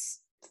is,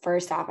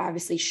 first off,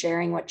 obviously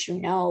sharing what you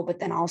know, but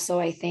then also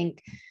I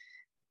think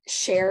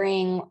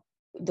sharing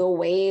the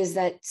ways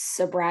that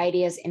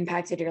sobriety has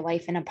impacted your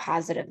life in a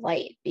positive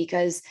light?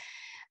 Because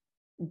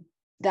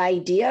the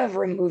idea of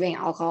removing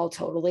alcohol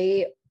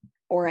totally,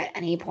 or at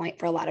any point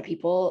for a lot of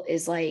people,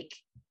 is like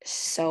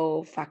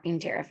so fucking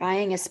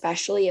terrifying,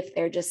 especially if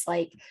they're just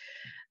like,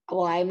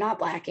 well, I'm not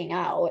blacking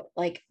out.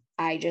 Like,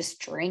 I just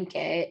drink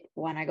it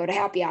when I go to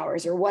happy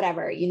hours or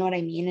whatever, you know what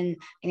I mean? And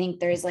I think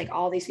there's like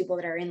all these people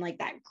that are in like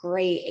that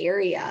gray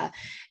area,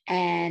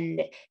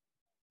 and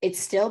it's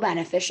still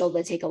beneficial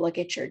to take a look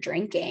at your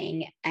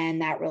drinking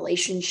and that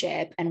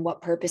relationship and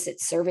what purpose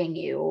it's serving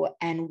you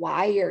and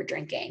why you're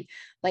drinking.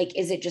 Like,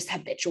 is it just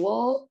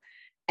habitual?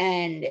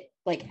 And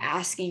like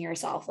asking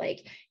yourself,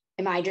 like,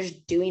 am I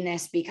just doing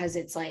this because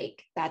it's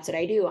like, that's what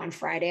I do on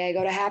Friday? I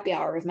go to happy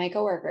hour with my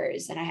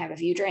coworkers and I have a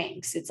few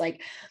drinks. It's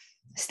like,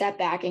 step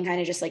back and kind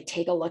of just like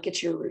take a look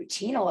at your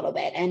routine a little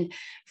bit. And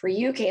for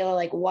you, Kayla,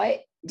 like, what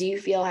do you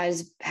feel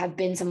have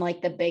been some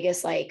like the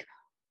biggest like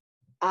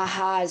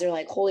ahas or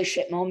like holy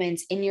shit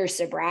moments in your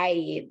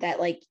sobriety,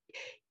 that like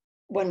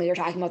when we were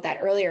talking about that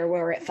earlier,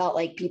 where it felt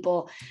like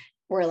people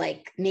were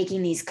like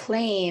making these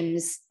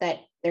claims that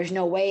there's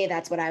no way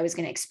that's what I was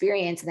going to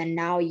experience, and then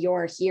now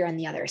you're here on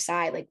the other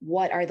side? Like,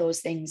 what are those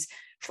things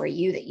for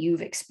you that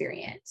you've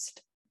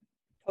experienced?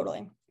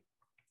 Totally.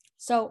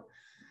 So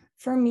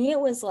for me, it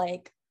was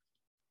like,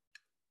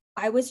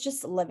 I was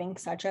just living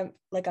such a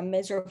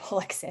miserable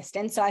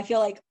existence. So I feel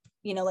like,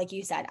 like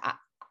you said,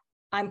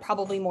 I'm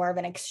probably more of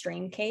an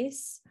extreme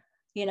case,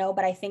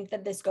 but I think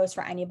that this goes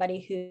for anybody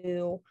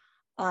who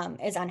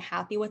is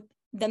unhappy with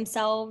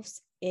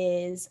themselves,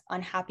 is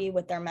unhappy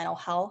with their mental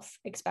health,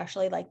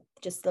 especially like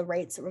just the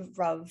rates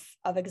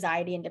of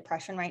anxiety and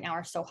depression right now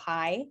are so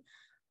high.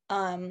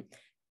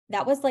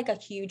 That was like a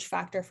huge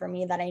factor for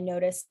me, that I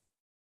noticed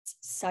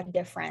such a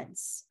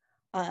difference.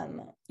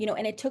 And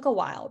it took a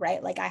while,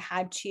 right? Like, I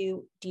had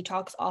to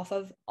detox off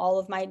of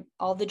all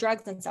the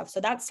drugs and stuff.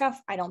 So that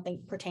stuff I don't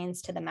think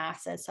pertains to the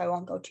masses, so I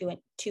won't go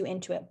too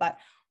into it. But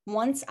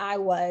once I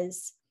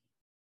was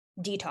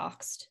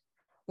detoxed,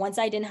 once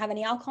I didn't have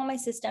any alcohol in my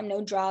system, no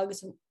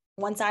drugs,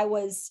 once I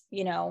was,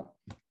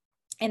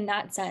 in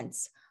that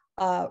sense,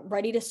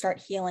 ready to start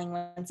healing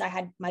once I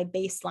had my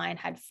baseline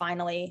had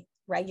finally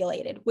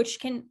regulated, which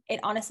it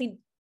honestly,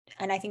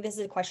 and I think this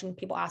is a question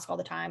people ask all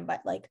the time,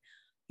 but like,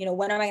 you know,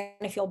 when am I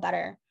going to feel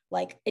better?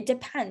 Like, it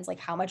depends. Like,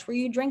 how much were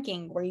you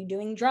drinking? Were you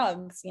doing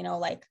drugs? You know,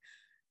 like,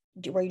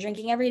 were you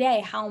drinking every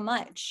day? How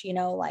much? You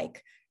know,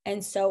 like,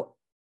 and so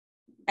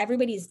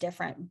everybody's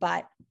different,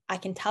 but I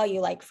can tell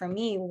you, like, for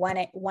me,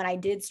 when I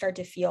did start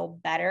to feel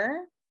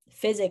better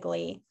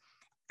physically,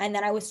 and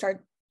then I was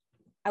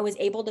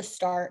able to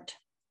start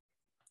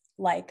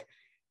like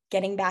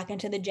getting back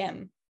into the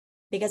gym,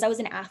 because I was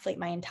an athlete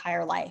my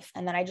entire life.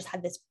 And then I just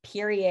had this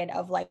period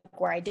of like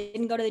where I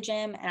didn't go to the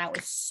gym and I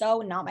was so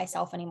not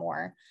myself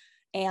anymore.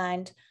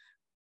 And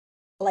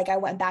like I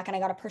went back and I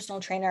got a personal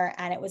trainer,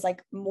 and it was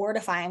like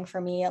mortifying for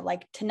me,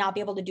 like to not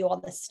be able to do all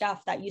this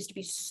stuff that used to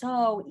be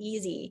so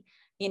easy,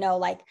 you know,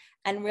 like,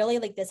 and really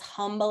like this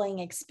humbling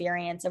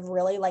experience of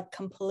really like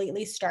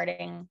completely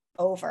starting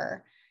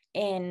over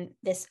in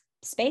this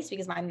space,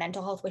 because my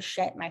mental health was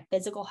shit, my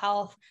physical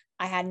health,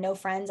 I had no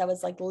friends, I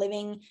was like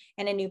living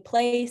in a new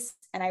place,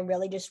 and I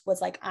really just was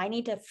like, I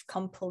need to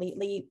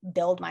completely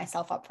build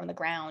myself up from the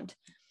ground.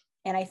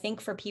 And I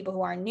think for people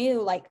who are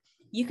new, like,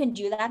 you can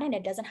do that and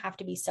it doesn't have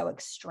to be so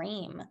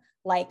extreme.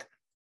 Like,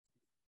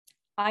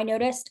 I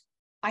noticed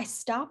I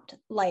stopped,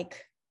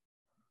 like,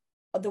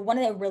 one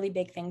of the really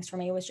big things for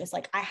me was just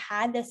like, I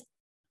had this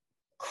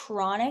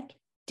chronic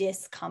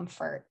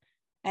discomfort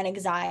and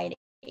anxiety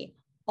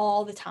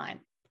all the time,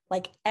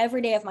 like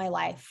every day of my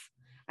life.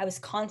 I was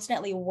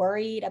constantly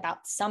worried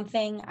about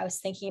something. I was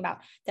thinking about,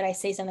 did I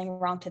say something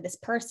wrong to this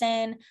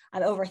person?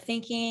 I'm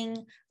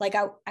overthinking. Like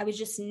I was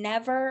just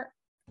never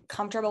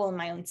comfortable in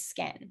my own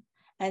skin.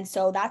 And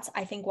so that's,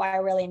 I think, why I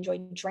really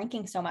enjoyed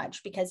drinking so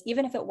much, because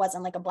even if it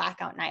wasn't like a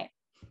blackout night,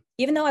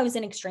 even though I was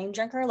an extreme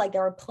drinker, like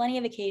there were plenty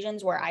of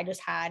occasions where I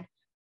just had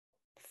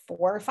 4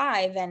 or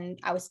 5 and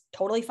I was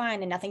totally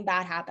fine and nothing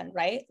bad happened,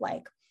 right?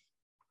 Like,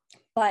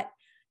 but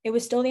it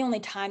was still the only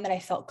time that I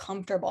felt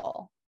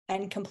comfortable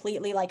and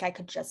completely like I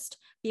could just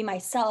be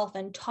myself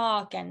and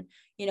talk and,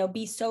 you know,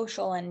 be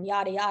social and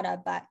yada,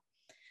 yada. But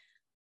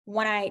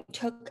when I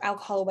took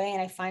alcohol away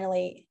and I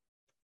finally,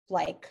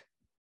 like,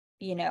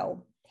 you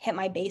know, hit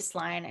my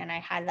baseline and I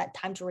had that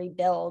time to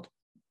rebuild,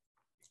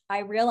 I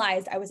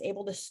realized I was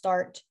able to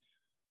start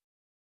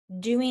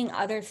doing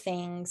other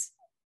things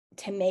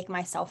to make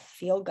myself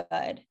feel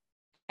good.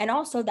 And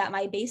also that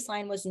my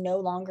baseline was no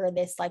longer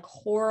this like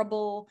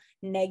horrible,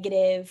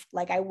 negative,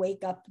 like I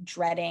wake up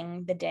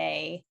dreading the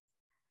day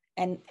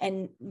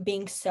and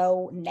being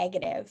so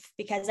negative.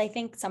 Because I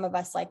think some of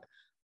us like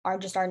are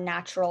just our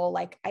natural,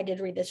 like I did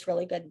read this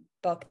really good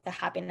book, The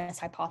Happiness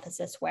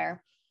Hypothesis,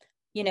 where,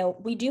 you know,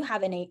 we do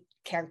have innate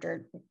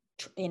character,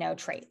 you know,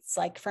 traits.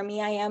 Like for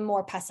me, I am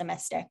more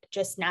pessimistic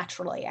just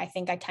naturally. I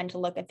think I tend to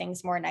look at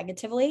things more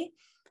negatively.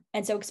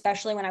 And so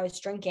especially when I was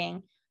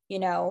drinking, you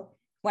know,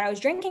 when I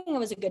was drinking, it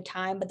was a good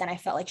time, but then I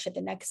felt like shit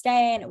the next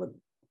day and it would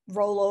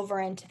roll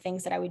over into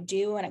things that I would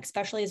do. And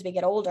especially as we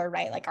get older,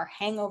 right? Like our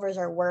hangovers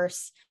are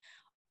worse.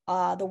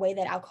 The way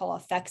that alcohol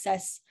affects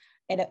us,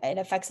 it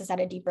affects us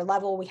at a deeper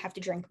level. We have to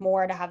drink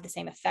more to have the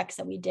same effects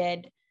that we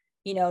did,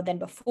 you know, than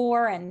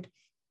before. And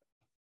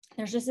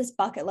there's just this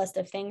bucket list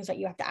of things that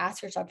you have to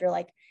ask yourself. You're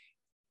like,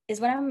 is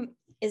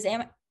it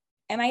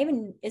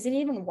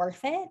even worth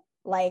it?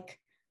 Like,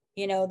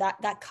 you know,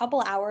 that couple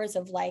hours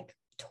of like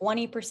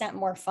 20%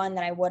 more fun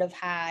that I would have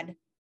had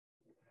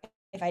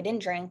if I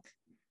didn't drink,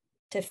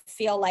 to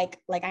feel like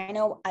I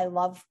know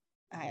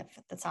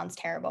that sounds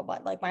terrible,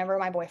 but like whenever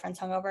my boyfriend's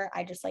hungover,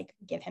 I just like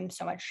give him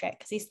so much shit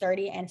because he's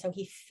 30 and so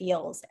he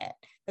feels it.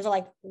 Those are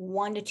like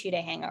 1 to 2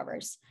 day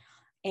hangovers.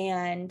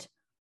 And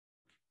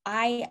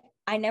I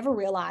never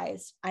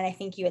realized, and I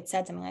think you had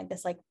said something like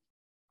this, like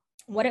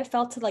what it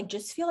felt to like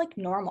just feel like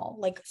normal,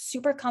 like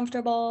super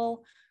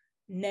comfortable,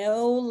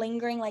 no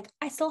lingering, like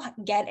I still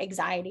get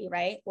anxiety,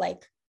 right?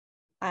 Like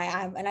I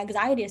have an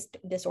anxiety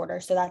disorder.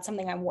 So that's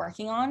something I'm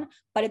working on,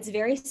 but it's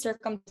very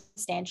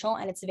circumstantial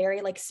and it's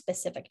very like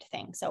specific to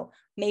things. So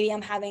maybe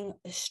I'm having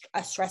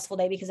a stressful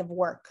day because of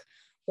work,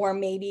 or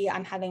maybe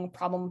I'm having a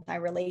problem with my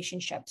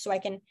relationship. So I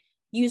can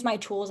use my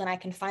tools and I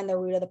can find the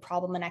root of the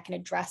problem and I can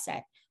address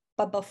it.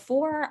 But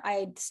before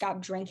I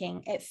stopped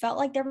drinking, it felt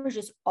like there was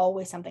just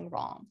always something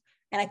wrong.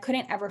 And I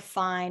couldn't ever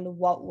find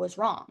what was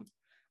wrong.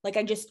 Like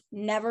I just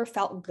never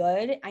felt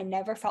good. I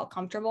never felt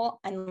comfortable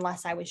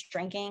unless I was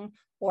drinking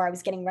or I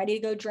was getting ready to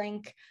go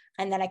drink.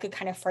 And then I could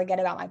kind of forget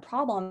about my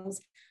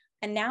problems.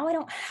 And now I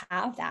don't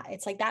have that.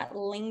 It's like that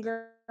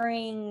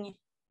lingering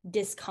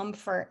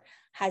discomfort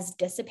has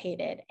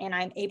dissipated. And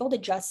I'm able to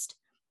just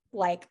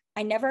like,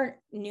 I never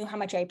knew how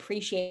much I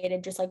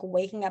appreciated just like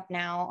waking up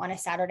now on a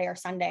Saturday or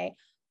Sunday,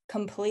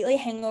 completely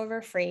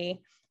hangover free,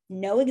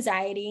 no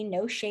anxiety,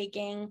 no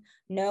shaking,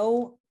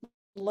 no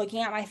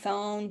looking at my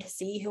phone to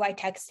see who I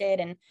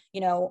texted and, you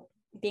know,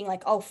 being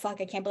like, oh,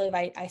 fuck, I can't believe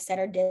I said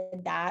or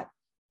did that.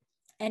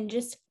 And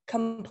just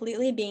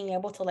completely being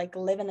able to like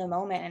live in the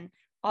moment. And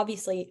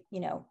obviously,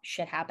 you know,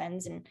 shit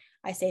happens and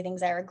I say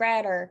things I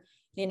regret, or,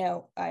 you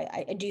know,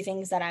 I do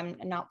things that I'm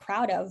not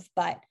proud of,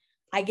 but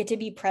I get to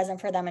be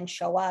present for them and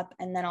show up,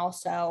 and then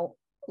also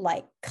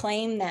like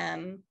claim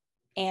them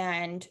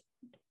and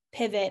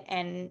pivot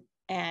and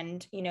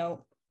you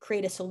know,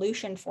 create a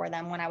solution for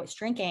them. When I was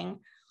drinking,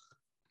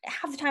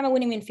 half the time I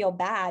wouldn't even feel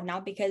bad,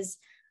 not because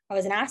I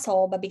was an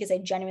asshole, but because I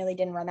genuinely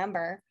didn't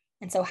remember.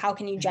 And so how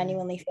can you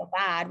genuinely feel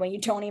bad when you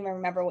don't even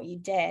remember what you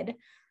did?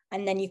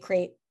 And then you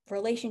create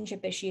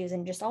relationship issues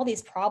and just all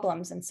these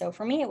problems. And so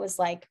for me, it was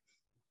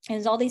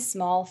all these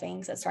small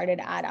things that started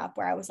to add up,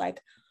 where I was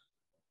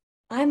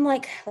I'm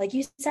like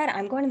you said,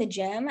 I'm going to the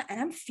gym and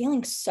I'm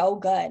feeling so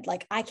good.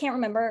 Like, I can't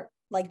remember,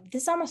 like,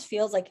 this almost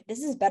feels like this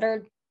is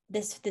better.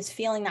 This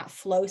feeling, that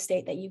flow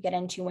state that you get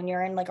into when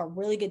you're in like a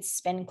really good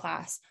spin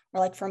class, or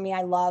like for me,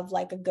 I love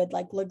like a good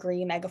like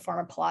Legree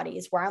Megaformer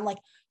Pilates, where I'm like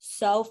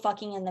so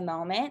fucking in the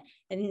moment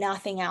and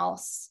nothing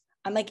else.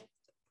 I'm like,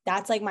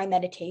 that's like my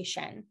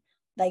meditation,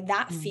 like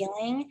that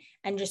feeling.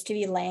 And just to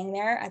be laying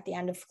there at the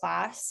end of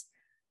class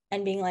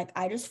and being like,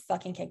 I just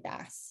fucking kicked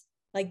ass.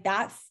 Like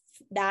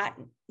that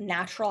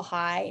natural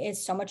high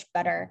is so much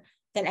better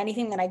than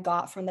anything that I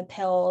got from the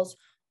pills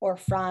or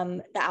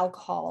from the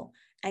alcohol.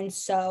 And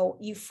so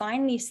you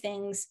find these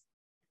things,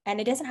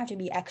 and it doesn't have to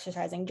be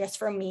exercising. Just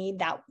for me,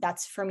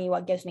 that's for me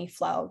what gives me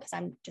flow, because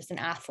I'm just an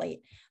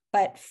athlete.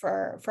 But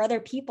for other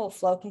people,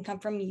 flow can come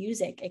from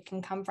music. It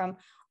can come from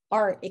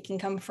art. It can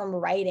come from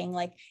writing.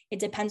 Like, it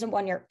depends on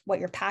what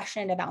you're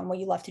passionate about and what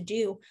you love to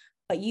do.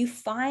 But you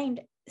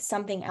find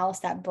something else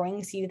that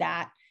brings you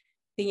that,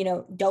 you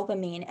know,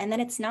 dopamine. And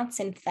then it's not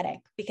synthetic,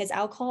 because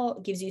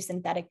alcohol gives you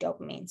synthetic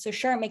dopamine. So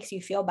sure, it makes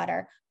you feel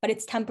better, but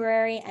it's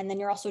temporary. And then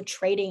you're also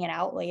trading it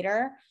out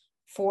later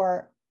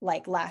for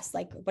like less,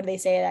 like, what do they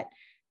say, that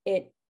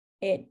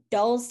it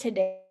dulls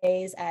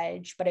today's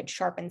edge, but it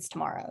sharpens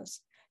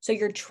tomorrow's. So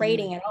you're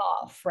trading it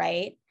off,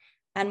 right?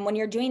 And when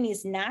you're doing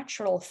these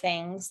natural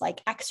things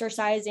like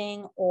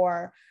exercising,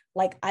 or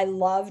like, I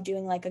love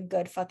doing like a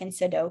good fucking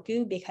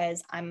Sudoku,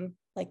 because I'm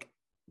like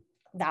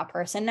that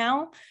person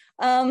now.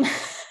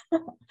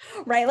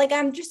 Right, like,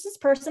 I'm just this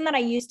person that I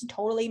used to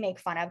totally make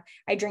fun of.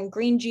 I drink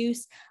green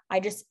juice. I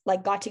just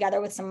like got together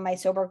with some of my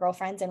sober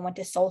girlfriends and went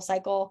to Soul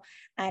Cycle,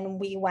 and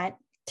we went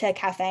to a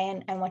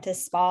cafe and went to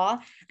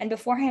spa. And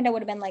beforehand, I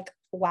would have been like,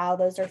 wow,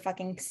 those are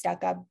fucking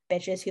stuck up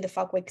bitches. Who the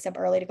fuck wakes up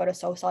early to go to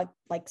Soul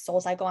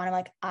Cycle? And I'm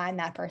like, I'm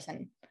that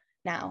person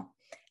now,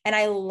 and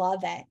I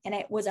love it. And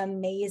it was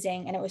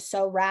amazing, and it was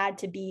so rad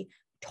to be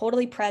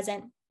totally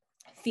present,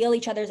 feel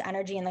each other's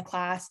energy in the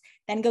class,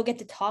 then go get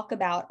to talk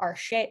about our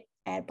shit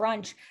at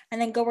brunch, and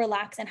then go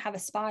relax and have a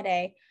spa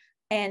day.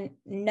 And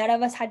none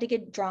of us had to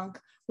get drunk.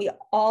 We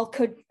all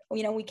could,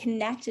 you know, we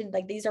connected.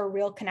 Like, these are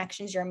real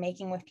connections you're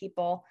making with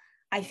people.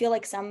 I feel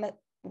like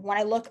when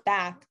I look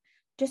back,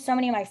 just so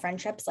many of my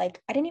friendships,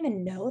 like, I didn't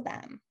even know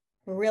them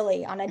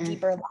really on a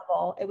deeper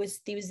level. It was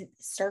these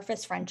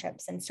surface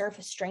friendships and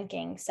surface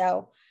drinking.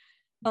 So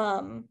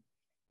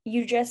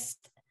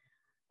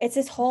it's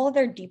this whole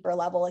other deeper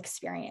level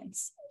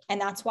experience. And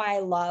that's why I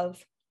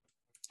love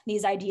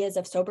these ideas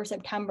of Sober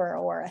September,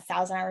 or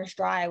 1,000 Hours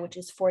Dry, which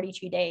is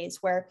 42 days,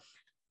 where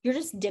you're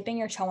just dipping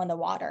your toe in the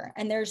water.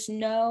 And there's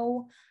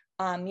no,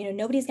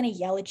 nobody's going to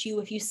yell at you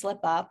if you slip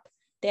up.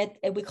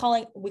 We call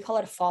it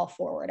a fall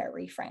forward at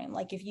Reframe.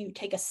 Like, if you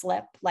take a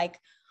slip, like,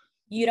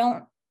 you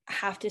don't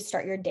have to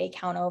start your day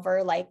count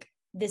over. Like,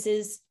 this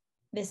is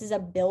a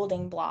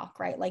building block,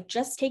 right? Like,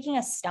 just taking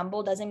a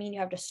stumble doesn't mean you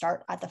have to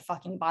start at the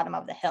fucking bottom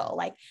of the hill.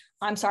 Like,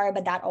 I'm sorry,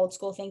 but that old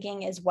school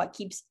thinking is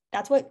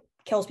that's what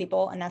kills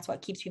people. And that's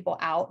what keeps people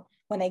out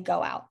when they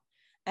go out.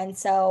 And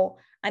so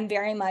I'm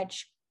very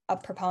much a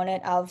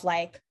proponent of,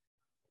 like,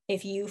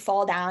 if you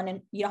fall down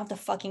and you don't have to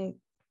fucking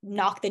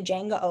knock the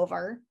Jenga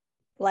over,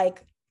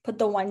 like, put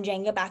the one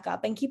Jenga back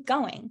up and keep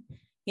going.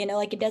 You know,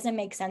 like, it doesn't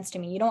make sense to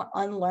me. You don't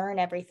unlearn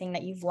everything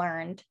that you've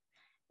learned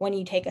when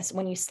you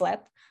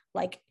slip.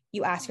 Like,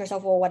 you ask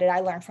yourself, well, what did I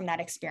learn from that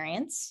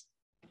experience?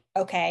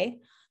 Okay,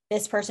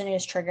 this person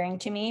is triggering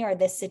to me, or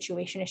this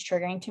situation is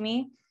triggering to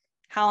me.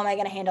 How am I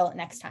going to handle it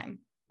next time?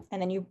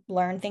 And then you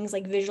learn things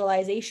like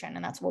visualization.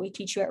 And that's what we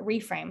teach you at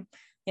Reframe.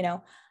 You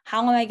know,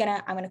 I'm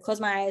going to close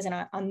my eyes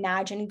and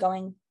imagine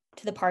going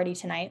to the party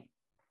tonight.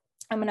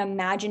 I'm going to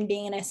imagine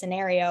being in a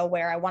scenario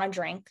where I want to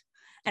drink,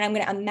 and I'm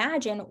going to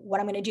imagine what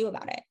I'm going to do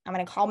about it. I'm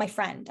going to call my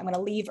friend. I'm going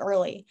to leave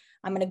early.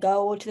 I'm going to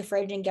go to the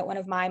fridge and get one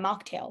of my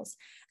mocktails.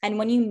 And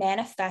when you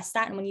manifest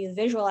that, and when you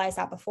visualize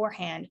that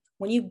beforehand,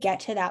 when you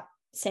get to that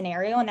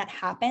scenario and that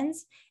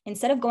happens,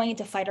 instead of going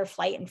into fight or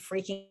flight and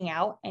freaking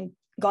out and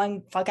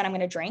going, fuck it, I'm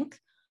going to drink,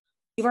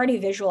 you've already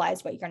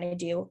visualized what you're going to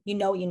do. You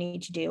know what you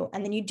need to do.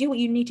 And then you do what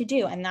you need to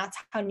do. And that's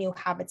how new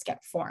habits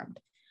get formed.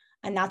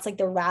 And that's like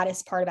the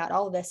raddest part about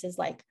all of this, is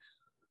like,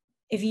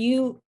 if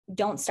you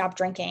don't stop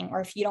drinking,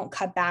 or if you don't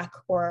cut back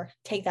or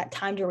take that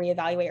time to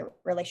reevaluate your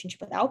relationship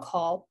with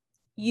alcohol,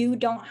 you're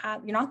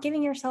not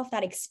giving yourself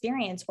that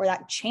experience or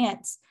that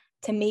chance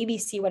to maybe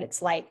see what it's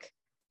like.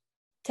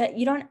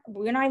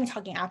 We're not even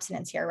talking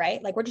abstinence here,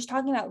 right? Like, we're just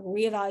talking about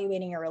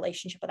reevaluating your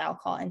relationship with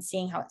alcohol and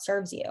seeing how it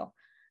serves you.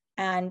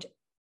 And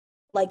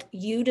like,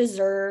 you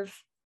deserve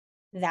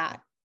that.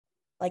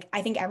 Like,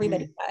 I think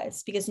everybody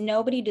does, because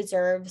nobody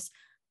deserves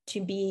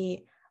to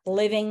be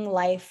living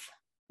life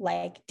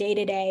like day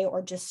to day,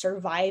 or just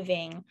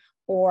surviving,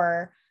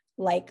 or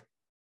like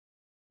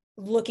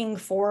looking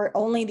for the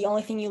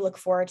only thing you look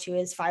forward to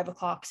is 5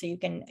 o'clock so you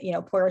can,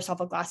 pour yourself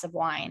a glass of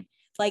wine.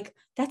 Like,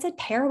 that's a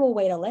terrible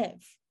way to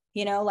live.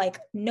 Like,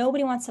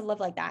 nobody wants to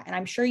live like that. And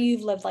I'm sure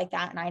you've lived like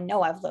that. And I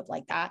know I've lived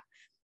like that.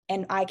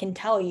 And I can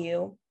tell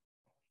you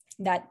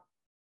that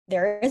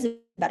there is a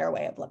better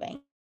way of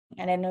living,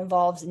 and it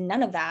involves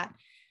none of that.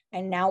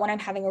 And now when I'm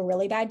having a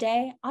really bad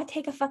day, I'll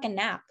take a fucking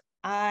nap.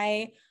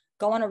 I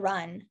go on a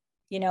run,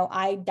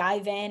 I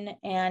dive in,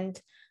 and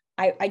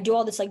I do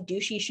all this like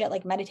douchey shit,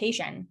 like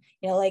meditation,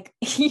 like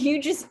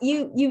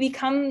you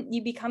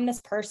become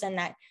this person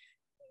that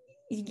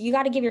you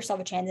got to give yourself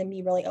a chance and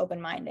be really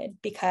open-minded,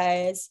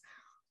 because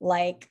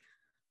like,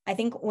 I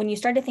think when you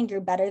start to think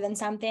you're better than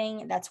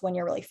something, that's when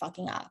you're really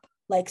fucking up.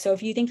 Like, so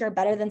if you think you're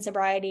better than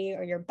sobriety,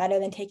 or you're better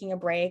than taking a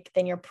break,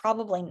 then you're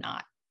probably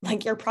not.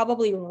 Like, you're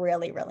probably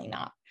really, really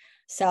not.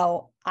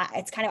 So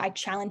it's kind of, I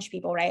challenge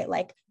people, right?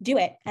 Like, do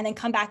it and then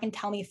come back and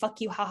tell me,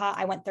 fuck you, haha,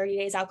 I went 30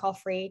 days alcohol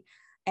free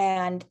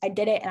and I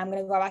did it, and I'm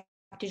going to go back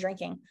to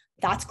drinking.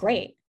 That's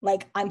great.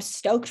 Like, I'm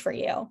stoked for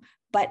you.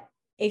 But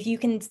if you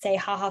can say,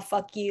 haha,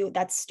 fuck you,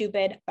 that's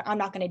stupid, but I'm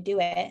not going to do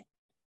it,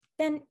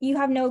 then you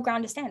have no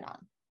ground to stand on.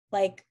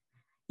 Like,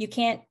 you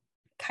can't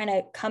kind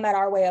of come at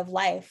our way of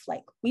life.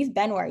 Like, we've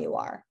been where you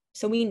are,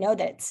 so we know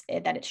that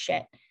it's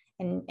shit.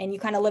 And you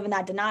kind of live in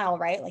that denial,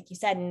 right? Like you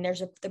said, and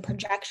there's the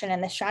projection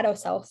and the shadow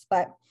self.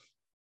 But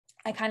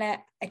I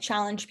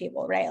challenge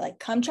people, right? Like,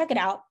 come check it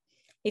out.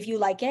 If you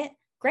like it,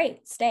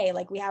 great, stay.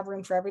 Like, we have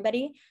room for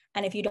everybody.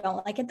 And if you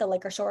don't like it, the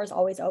liquor store is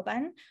always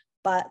open.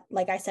 But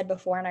like I said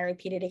before, and I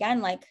repeat it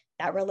again, like,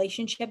 that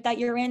relationship that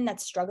you're in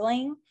that's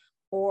struggling,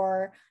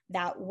 or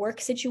that work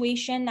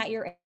situation that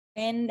you're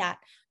in that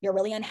you're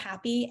really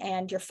unhappy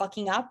and you're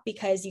fucking up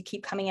because you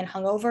keep coming in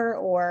hungover,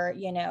 or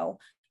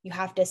you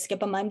have to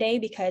skip a Monday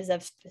because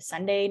of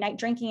Sunday night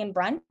drinking and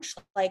brunch,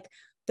 like,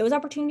 those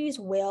opportunities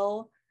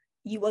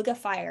you will get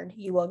fired,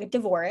 you will get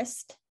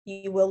divorced,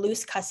 you will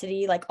lose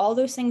custody, like, all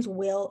those things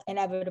will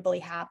inevitably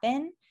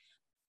happen,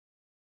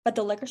 but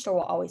the liquor store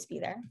will always be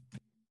there.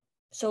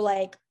 So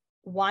like,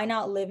 why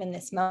not live in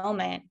this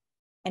moment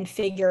and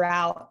figure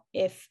out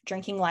if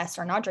drinking less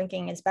or not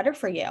drinking is better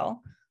for you?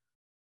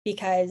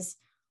 Because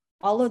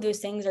all of those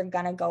things are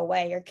going to go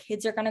away. Your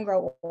kids are going to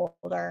grow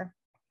older.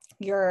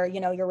 Your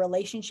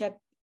relationship,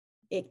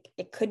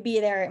 it could be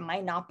there, it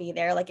might not be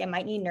there. Like, it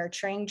might need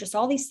nurturing, just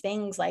all these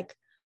things like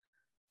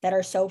that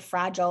are so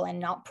fragile and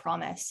not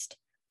promised.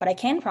 But I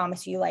can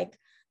promise you, like,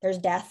 there's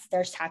death,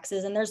 there's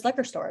taxes, and there's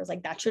liquor stores.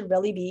 Like, that should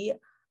really be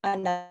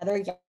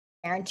another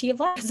guarantee of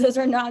life. Those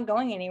are not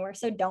going anywhere.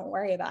 So don't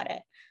worry about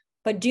it.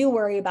 But do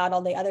worry about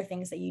all the other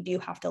things that you do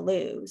have to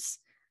lose,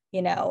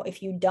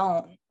 if you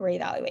don't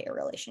reevaluate your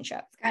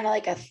relationship. It's kind of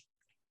like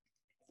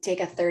take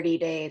a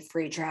 30-day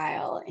free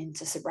trial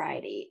into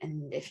sobriety.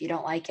 And if you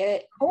don't like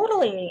it,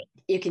 totally,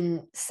 you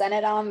can send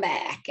it on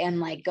back and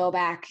like go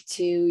back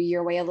to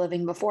your way of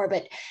living before.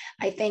 But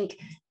I think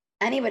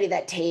anybody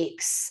that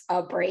takes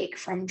a break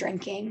from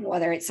drinking,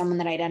 whether it's someone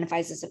that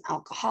identifies as an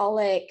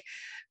alcoholic,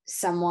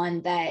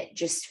 someone that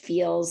just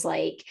feels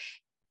like,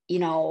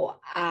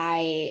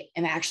 I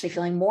am actually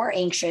feeling more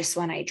anxious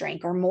when I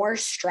drink, or more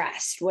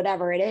stressed,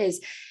 whatever it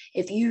is,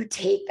 if you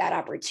take that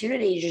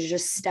opportunity to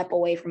just step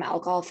away from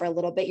alcohol for a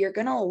little bit, you're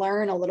going to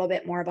learn a little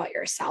bit more about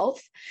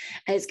yourself,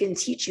 and it's going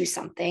to teach you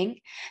something,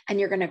 and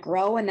you're going to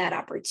grow in that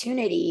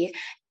opportunity.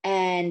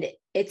 And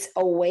it's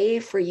a way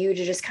for you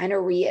to just kind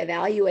of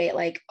reevaluate,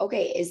 like,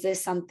 okay, is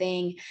this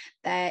something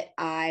that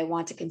I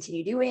want to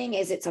continue doing?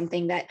 Is it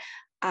something that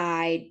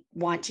I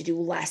want to do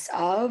less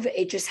of?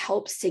 It just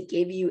helps to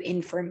give you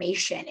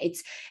information.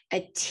 It's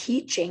a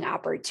teaching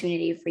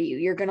opportunity for you.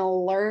 You're going to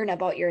learn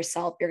about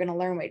yourself. You're going to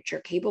learn what you're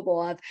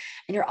capable of.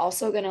 And you're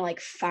also going to like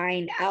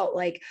find out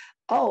like,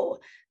 oh,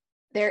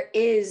 there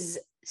is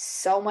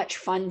so much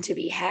fun to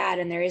be had,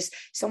 and there is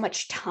so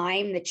much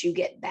time that you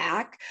get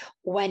back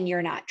when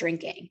you're not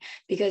drinking.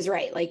 Because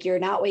right, like, you're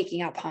not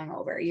waking up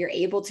hungover, you're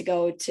able to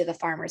go to the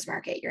farmer's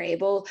market, you're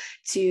able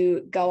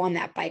to go on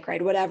that bike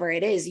ride, whatever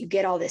it is, you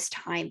get all this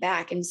time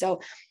back. And so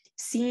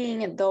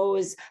seeing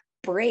those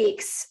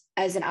breaks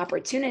as an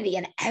opportunity,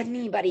 and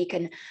anybody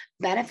can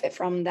benefit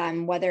from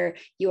them, whether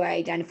you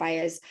identify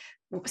as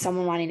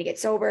someone wanting to get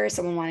sober,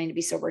 someone wanting to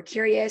be sober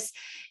curious,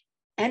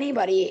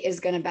 anybody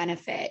is going to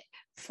benefit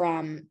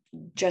from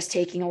just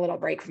taking a little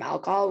break from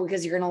alcohol,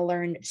 because you're going to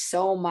learn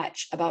so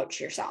much about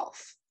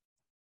yourself.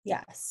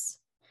 Yes,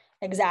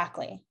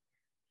 exactly.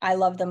 I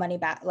love the money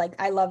back. Like,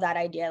 I love that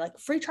idea, like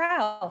free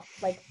trial,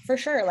 like for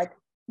sure. Like,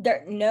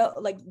 there, no,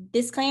 like,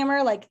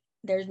 disclaimer, like,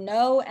 there's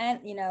no,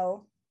 and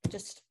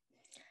just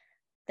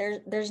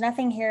there's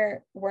nothing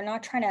here. We're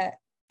not trying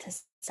to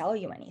sell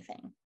you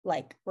anything.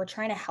 Like, we're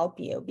trying to help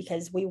you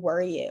because we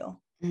worry you.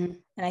 Mm-hmm.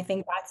 And I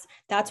think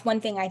that's one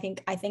thing I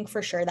think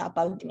for sure that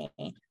bugged me,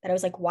 that I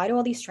was like, why do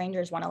all these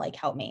strangers want to like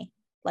help me?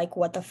 Like,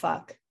 what the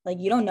fuck? Like,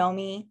 you don't know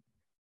me.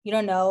 you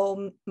don't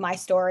know my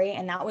story.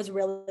 And that was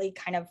really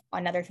kind of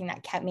another thing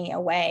that kept me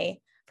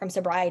away from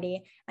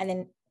sobriety. And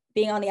then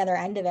being on the other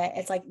end of it,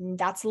 it's like,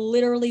 that's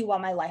literally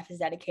what my life is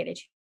dedicated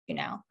to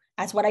now.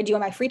 That's what I do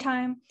in my free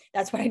time.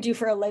 That's what I do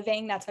for a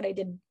living. That's what I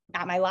did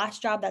at my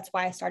last job. That's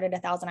why I started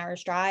 1,000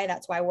 Hours Dry.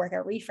 That's why I work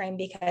at Reframe,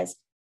 because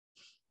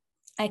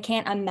I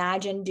can't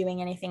imagine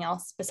doing anything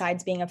else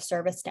besides being of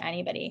service to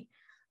anybody,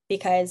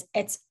 because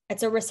it's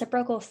a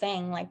reciprocal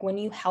thing. Like when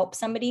you help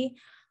somebody,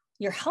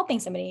 you're helping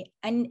somebody,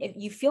 and if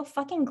you feel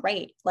fucking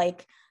great.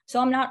 Like,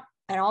 so I'm not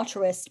an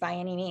altruist by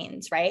any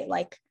means, right?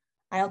 Like,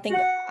 I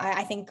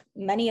think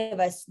many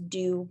of us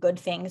do good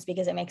things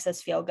because it makes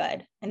us feel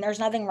good. And there's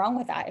nothing wrong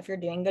with that if you're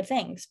doing good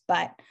things.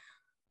 But,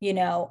 you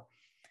know,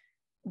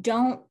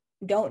 don't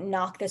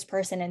knock this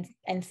person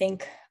and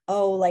think,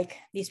 oh, like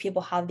these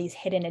people have these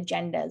hidden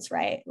agendas,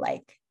 right?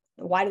 Like,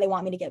 why do they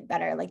want me to get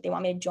better? Like, they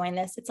want me to join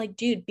this. It's like,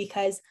 dude,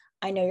 because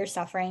I know you're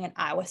suffering and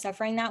I was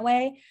suffering that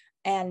way.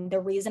 And the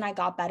reason I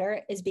got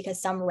better is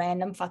because some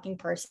random fucking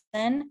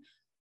person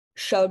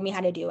showed me how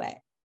to do it.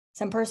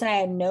 Some person I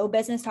had no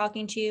business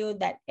talking to,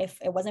 that if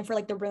it wasn't for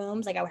like the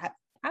rooms, like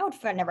I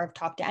would never have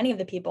talked to any of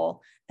the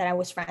people that I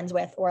was friends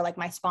with, or like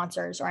my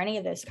sponsors or any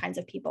of those kinds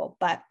of people.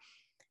 But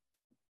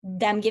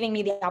them giving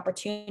me the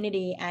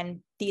opportunity,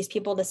 and these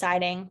people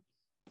deciding,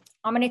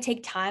 I'm going to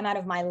take time out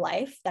of my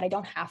life that I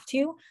don't have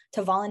to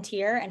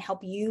volunteer and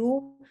help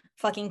you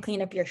fucking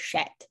clean up your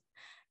shit,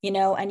 you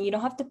know, and you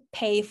don't have to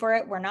pay for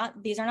it.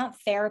 These are not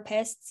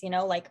therapists, you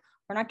know, like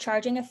we're not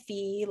charging a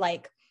fee.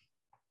 Like,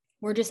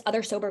 we're just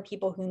other sober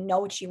people who know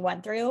what you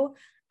went through,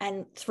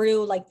 and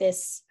through like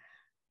this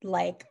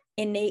like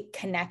innate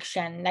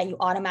connection that you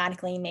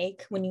automatically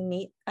make when you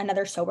meet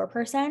another sober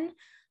person.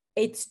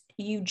 It's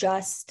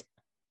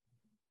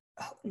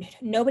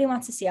nobody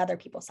wants to see other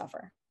people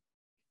suffer,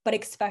 but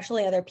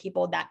especially other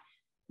people that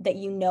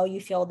you know you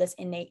feel this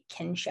innate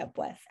kinship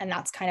with. And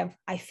that's kind of,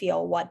 I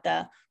feel, what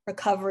the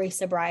recovery,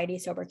 sobriety,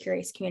 sober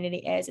curious community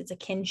is. It's a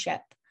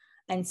kinship.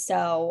 And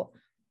so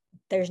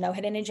there's no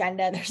hidden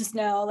agenda. There's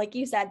no, like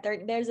you said,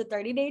 there's a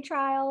 30-day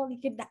trial.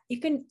 You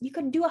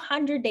could do a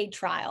 100-day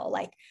trial.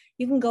 Like,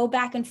 you can go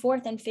back and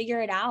forth and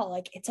figure it out.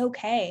 Like, it's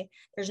okay.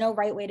 There's no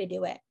right way to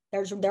do it.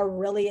 There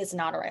really is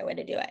not a right way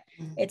to do it.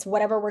 Mm-hmm. It's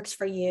whatever works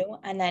for you.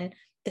 And then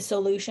the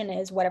solution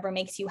is whatever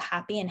makes you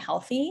happy and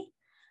healthy.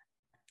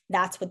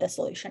 That's what the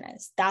solution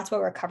is. That's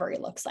what recovery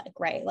looks like,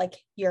 right? Like,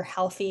 you're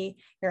healthy,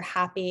 you're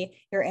happy,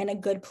 you're in a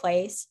good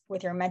place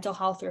with your mental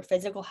health, your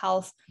physical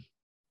health.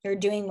 You're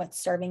doing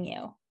what's serving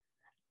you.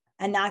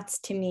 And that's,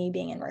 to me,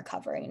 being in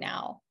recovery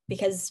now,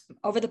 because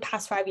over the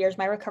past 5 years,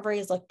 my recovery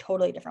has looked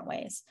totally different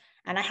ways.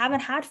 And I haven't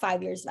had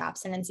 5 years of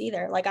abstinence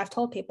either. Like, I've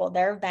told people,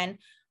 there have been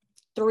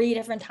 3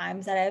 different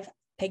times that I've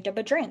picked up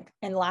a drink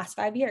in the last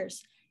 5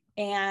 years.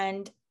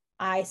 And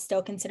I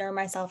still consider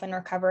myself in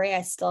recovery.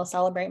 I still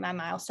celebrate my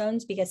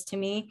milestones, because to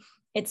me,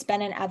 it's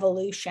been an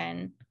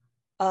evolution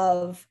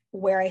of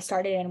where I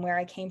started and where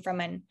I came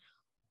from, and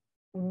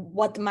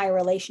what my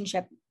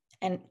relationship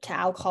and to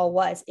alcohol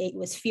was. It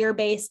was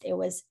fear-based. It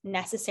was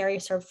necessary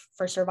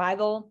for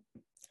survival.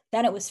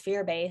 Then it was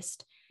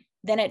fear-based.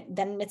 Then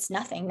it's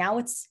nothing. Now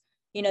it's,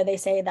 you know, they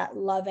say that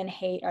love and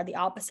hate are the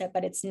opposite,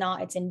 but it's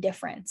not, it's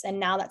indifference. And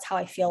now that's how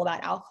I feel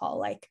about alcohol.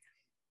 Like,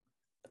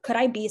 could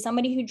I be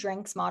somebody who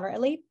drinks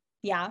moderately?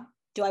 Yeah.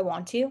 Do I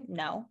want to?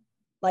 No.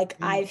 Like,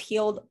 I've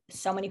healed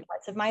so many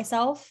parts of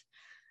myself.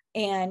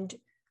 And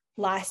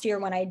last year,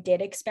 when I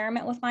did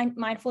experiment with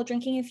mindful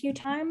drinking a few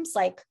times,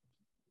 like,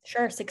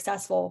 sure,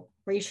 successful,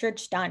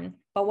 research done.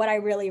 But what I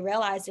really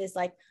realized is,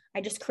 like,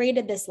 I just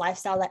created this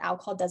lifestyle that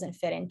alcohol doesn't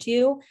fit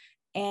into.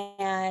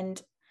 And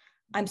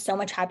I'm so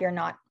much happier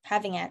not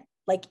having it.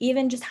 Like,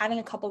 even just having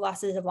a couple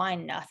glasses of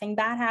wine, nothing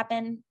bad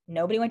happened.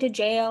 Nobody went to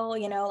jail,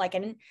 you know, like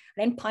I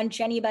didn't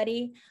punch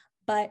anybody,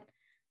 but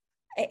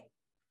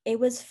it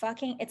was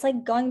fucking, it's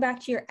like going back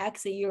to your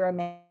ex that you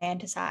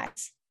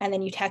romanticize, and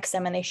then you text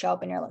them and they show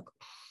up and you're like,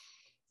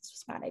 this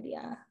was a bad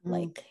idea.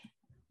 Like,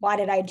 why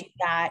did I do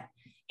that?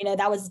 You know,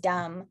 that was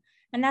dumb.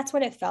 And that's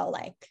what it felt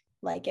like.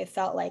 Like, it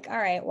felt like, all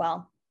right,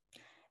 well,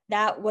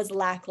 that was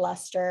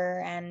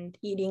lackluster, and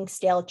eating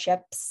stale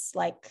chips.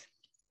 Like,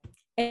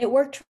 it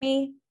worked for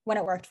me when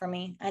it worked for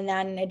me, and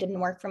then it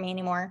didn't work for me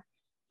anymore.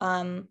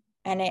 And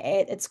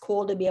it's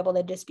cool to be able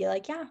to just be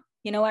like, yeah,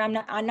 you know what?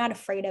 I'm not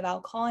afraid of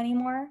alcohol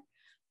anymore,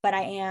 but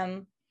I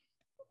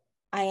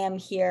am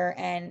here.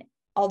 And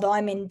although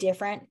I'm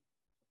indifferent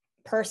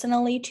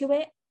personally to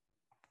it,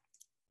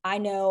 I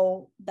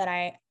know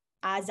that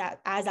as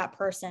that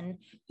person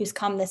who's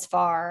come this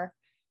far,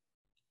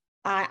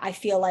 I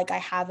feel like I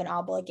have an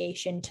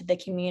obligation to the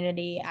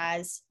community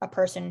as a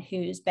person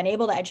who's been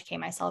able to educate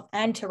myself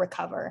and to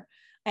recover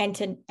and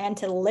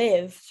to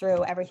live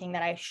through everything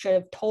that I should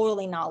have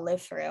totally not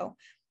lived through,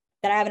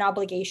 that I have an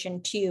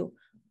obligation to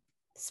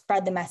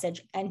spread the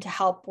message and to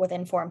help with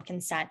informed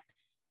consent,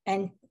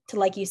 and to,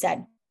 like you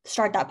said,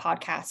 start that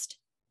podcast,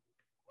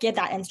 get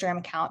that Instagram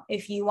account.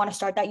 If you want to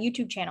start that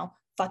YouTube channel,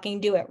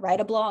 fucking do it.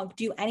 Write a blog,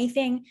 do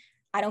anything.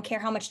 I don't care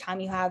how much time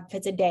you have. If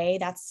it's a day,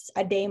 that's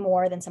a day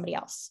more than somebody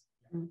else.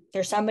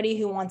 There's somebody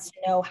who wants to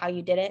know how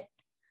you did it.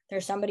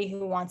 There's somebody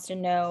who wants to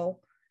know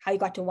how you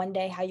got to 1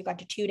 day, how you got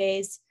to 2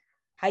 days,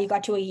 how you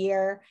got to a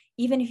year.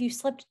 Even if you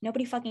slipped,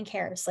 nobody fucking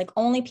cares. Like,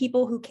 only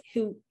people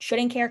who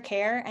shouldn't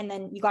care. And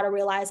then you got to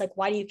realize, like,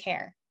 why do you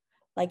care?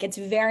 Like, it's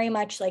very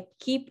much like,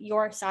 keep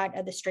your side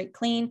of the street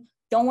clean.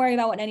 Don't worry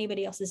about what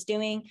anybody else is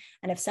doing.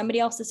 And if somebody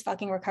else's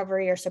fucking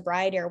recovery or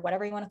sobriety or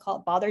whatever you want to call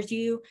it bothers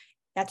you,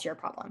 that's your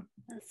problem,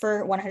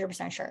 for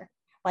 100% sure.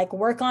 Like,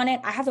 work on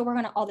it. I have to work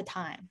on it all the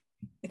time,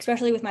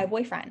 especially with my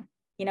boyfriend.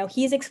 You know,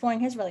 he's exploring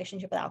his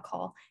relationship with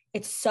alcohol.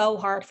 It's so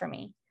hard for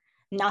me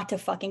not to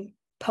fucking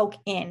poke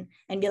in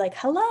and be like,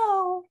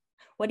 hello,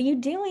 what are you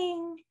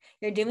doing?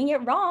 You're doing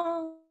it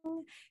wrong.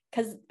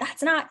 Because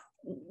that's not,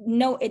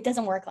 no, it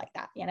doesn't work like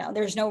that. You know,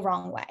 there's no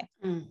wrong way.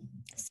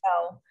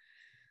 So,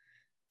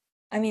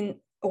 I mean,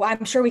 well,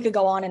 I'm sure we could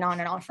go on and on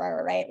and on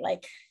forever, right?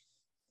 Like,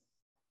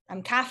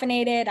 I'm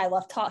caffeinated. I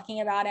love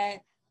talking about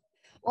it.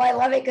 Well, I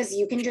love it because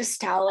you can just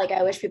tell, like,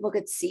 I wish people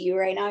could see you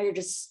right now.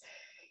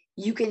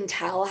 You can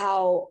tell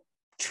how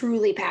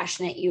truly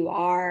passionate you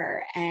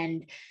are,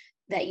 and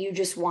that you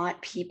just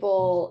want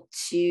people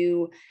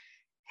to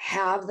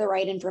have the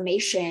right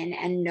information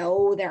and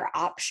know their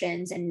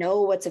options and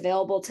know what's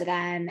available to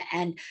them,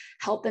 and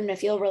help them to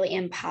feel really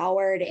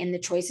empowered in the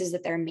choices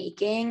that they're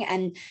making,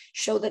 and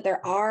show that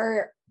there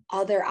are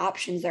other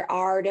options. There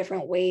are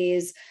different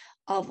ways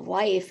of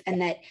life,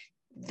 and that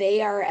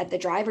they are at the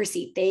driver's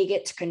seat. They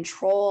get to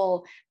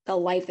control the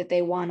life that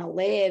they want to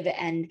live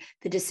and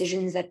the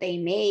decisions that they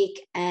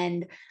make.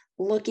 And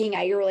looking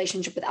at your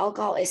relationship with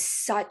alcohol is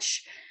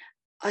such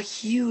a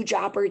huge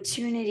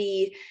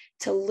opportunity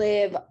to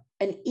live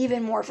an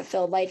even more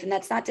fulfilled life. And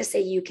that's not to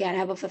say you can't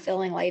have a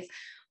fulfilling life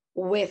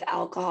with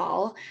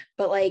alcohol,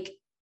 but like,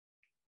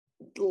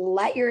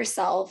 let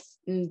yourself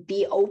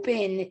be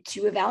open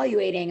to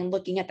evaluating and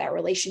looking at that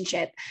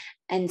relationship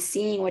and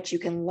seeing what you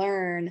can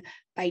learn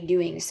by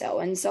doing so.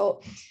 And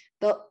so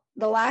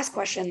the last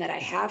question that I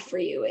have for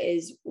you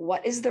is,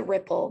 what is the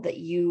ripple that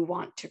you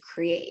want to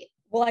create?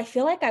 Well, I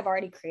feel like I've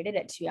already created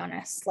it, to be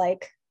honest.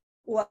 Like,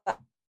 what,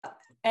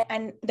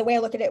 and the way I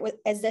look at it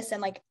is this,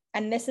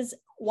 and this is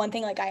one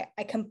thing, like,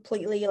 I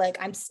completely, like,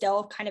 I'm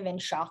still kind of in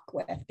shock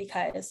with,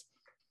 because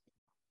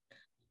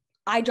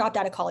I dropped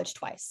out of college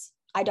twice.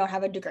 I don't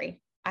have a degree.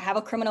 I have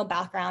a criminal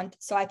background,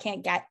 so I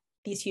can't get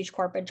these huge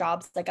corporate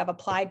jobs like I've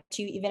applied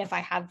to. Even if I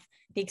have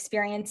the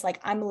experience, like,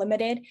 I'm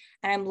limited,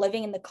 and I'm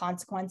living in the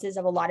consequences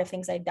of a lot of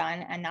things I've done.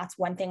 And that's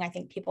one thing I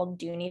think people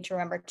do need to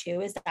remember too,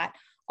 is that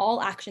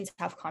all actions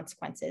have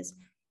consequences.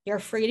 You're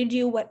free to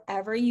do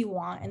whatever you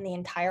want in the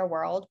entire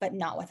world, but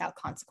not without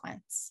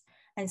consequence.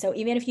 And so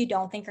even if you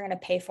don't think you're going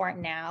to pay for it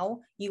now,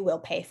 you will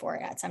pay for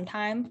it at some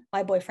time.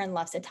 My boyfriend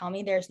loves to tell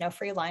me there's no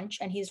free lunch,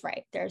 and he's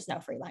right. There's no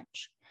free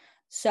lunch.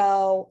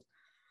 So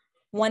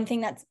one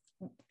thing that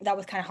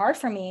was kind of hard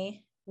for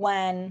me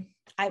when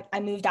I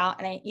moved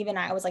out, and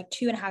I was like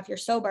 2.5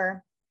 years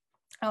sober.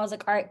 I was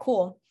like, all right,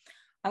 cool.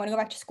 I'm going to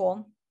go back to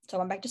school. So I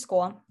went back to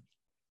school,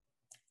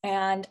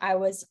 and I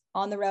was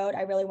on the road.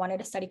 I really wanted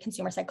to study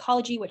consumer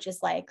psychology, which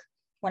is like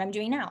what I'm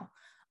doing now.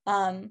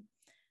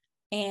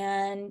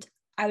 And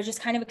I was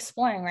just kind of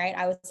exploring, right?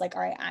 I was like,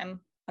 all right,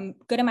 I'm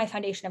good at my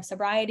foundation of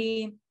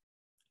sobriety.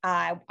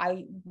 I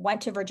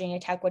went to Virginia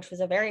Tech, which is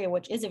a very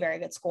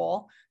good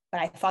school, but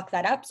I fucked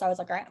that up. So I was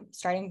like, all right,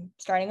 I'm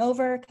starting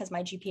over, because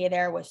my GPA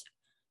there was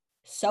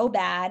so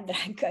bad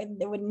that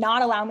it would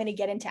not allow me to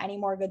get into any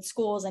more good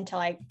schools until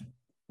I,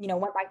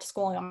 went back to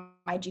school and got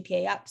my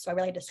GPA up. So I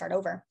really had to start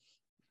over.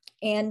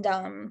 And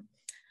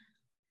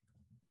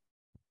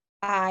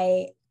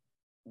I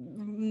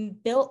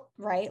built,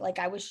 right? Like,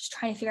 I was just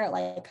trying to figure out,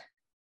 like,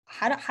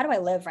 how do I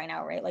live right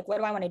now, right? Like, what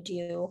do I want to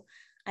do?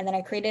 And then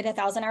I created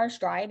 1,000 Hours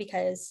Dry,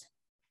 because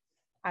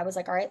I was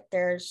like, all right,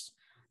 there's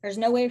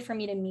no way for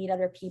me to meet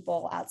other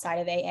people outside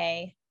of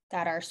AA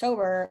that are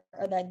sober,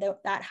 or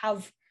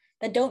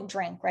that don't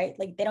drink, right?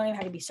 Like, they don't even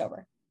have to be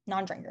sober,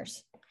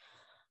 non-drinkers.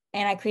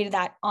 And I created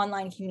that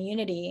online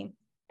community,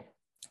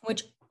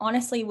 which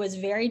honestly was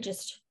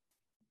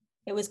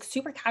it was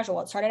super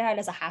casual. It started out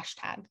as a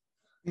hashtag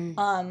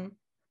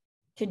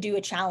to do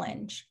a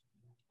challenge.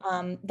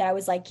 That I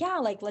was like, yeah,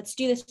 like, let's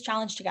do this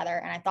challenge together.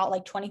 And I thought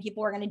like 20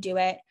 people were going to do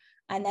it.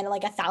 And then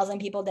like 1,000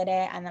 people did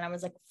it. And then I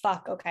was like,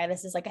 fuck, okay,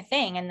 this is like a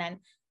thing. And then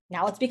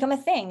now it's become a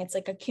thing. It's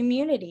like a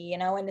community,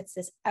 and it's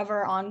this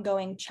ever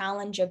ongoing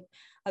challenge of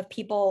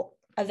people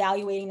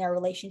evaluating their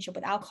relationship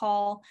with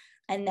alcohol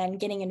and then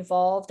getting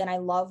involved. And I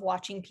love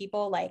watching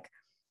people, like,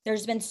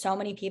 there's been so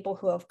many people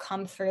who have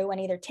come through and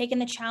either taken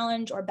the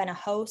challenge or been a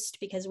host,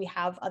 because we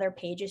have other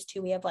pages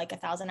too. We have like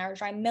 1,000 Hours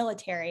Dry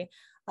Military,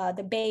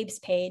 the Babes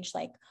page,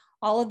 like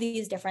all of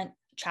these different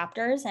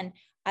chapters. And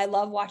I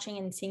love watching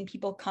and seeing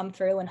people come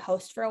through and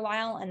host for a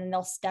while, and then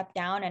they'll step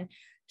down. And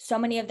so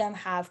many of them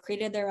have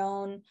created their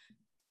own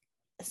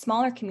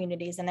smaller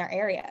communities in their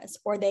areas,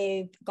 or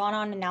they've gone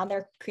on and now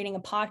they're creating a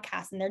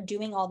podcast, and they're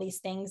doing all these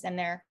things, and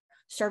they're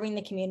serving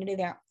the community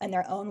there in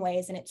their own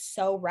ways. And it's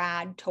so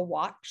rad to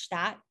watch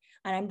that.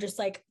 And I'm just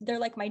like, they're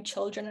like my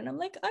children. And I'm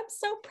like, I'm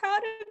so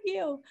proud of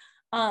you.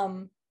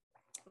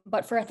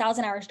 But for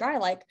 1,000 Hours Dry,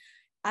 like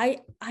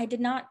I did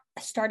not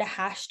start a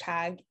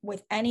hashtag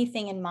with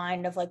anything in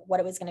mind of like what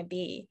it was going to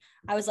be.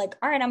 I was like,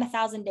 all right, I'm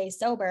 1,000 days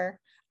sober.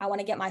 I want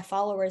to get my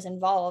followers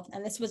involved.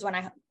 And this was when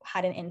I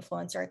had an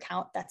influencer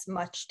account that's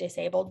much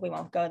disabled. We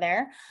won't go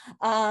there.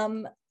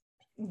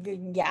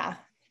 Yeah,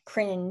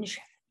 cringe.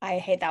 I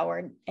hate that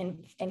word,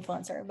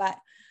 influencer, but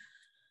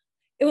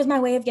it was my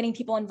way of getting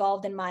people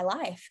involved in my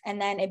life.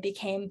 And then it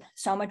became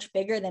so much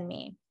bigger than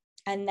me.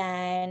 And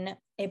then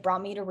it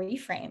brought me to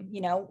Reframe.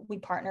 You know, we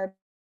partnered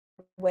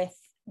with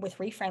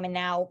Reframe, and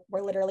now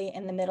we're literally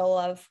in the middle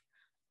of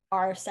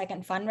our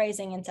second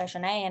fundraising in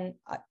Session A. And,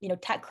 you know,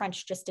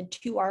 TechCrunch just did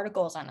 2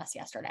 articles on us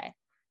yesterday,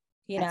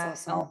 you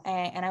That's know,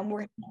 awesome. And I'm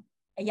working.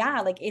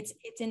 Yeah. Like it's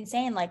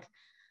insane. Like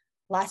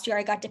last year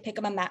I got to pick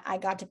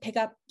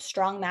up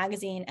Strong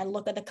Magazine and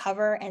look at the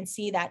cover and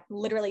see that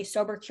literally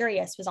Sober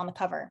Curious was on the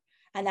cover.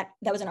 And that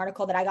was an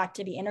article that I got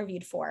to be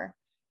interviewed for.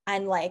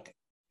 And like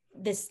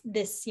this,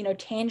 you know,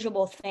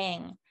 tangible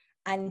thing,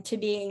 and to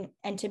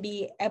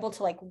be able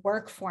to like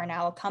work for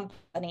now a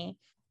company,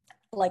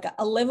 like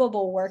a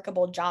livable,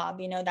 workable job,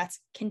 you know, that's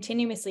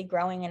continuously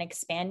growing and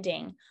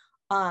expanding.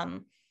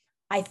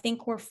 I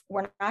think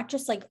we're not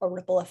just like a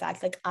ripple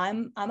effect. Like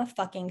I'm a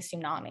fucking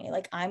tsunami.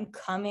 Like I'm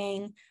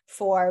coming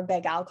for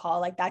big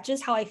alcohol. Like that's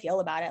just how I feel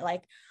about it.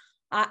 Like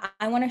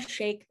I want to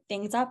shake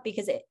things up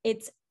because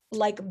it's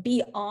like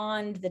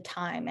beyond the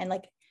time. And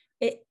like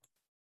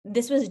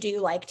this was due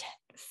like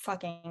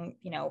fucking,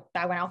 you know,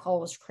 back when alcohol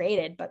was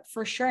created, but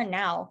for sure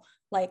now,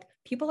 like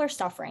people are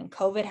suffering.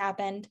 COVID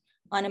happened,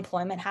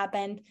 unemployment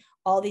happened,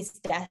 all these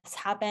deaths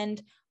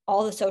happened,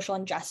 all the social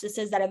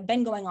injustices that have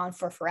been going on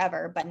for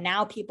forever. But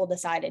now people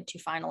decided to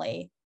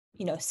finally,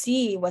 you know,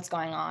 see what's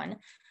going on.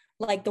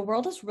 Like the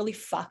world is really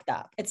fucked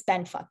up. It's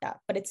been fucked up,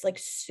 but it's like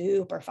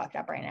super fucked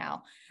up right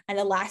now. And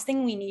the last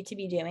thing we need to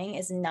be doing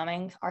is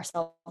numbing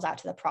ourselves out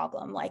to the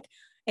problem. Like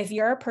if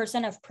you're a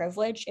person of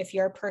privilege, if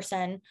you're a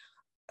person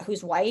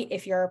who's white,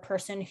 if you're a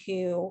person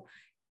who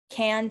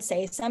can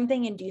say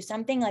something and do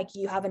something, like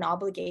you have an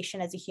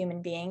obligation as a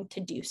human being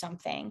to do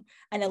something.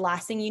 And the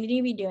last thing you need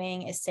to be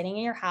doing is sitting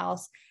in your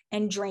house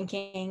and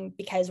drinking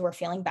because we're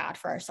feeling bad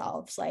for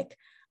ourselves. Like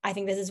I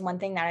think this is one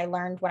thing that I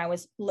learned when I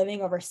was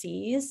living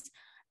overseas,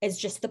 is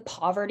just the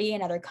poverty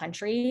in other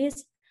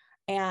countries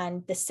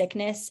and the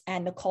sickness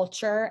and the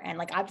culture. And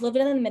like I've lived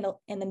in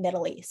the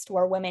Middle East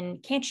where women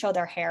can't show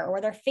their hair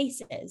or their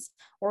faces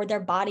or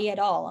their body at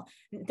all.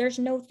 There's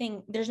no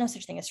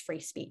such thing as free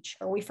speech.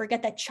 Or we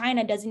forget that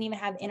China doesn't even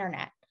have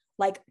internet.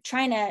 Like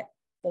China,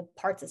 well,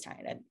 parts of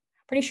China,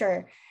 pretty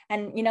sure.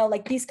 And you know,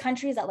 like these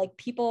countries that like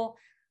people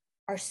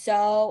are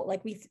so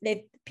like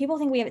people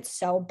think we have it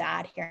so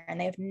bad here and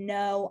they have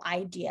no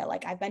idea.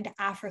 Like I've been to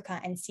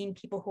Africa and seen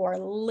people who are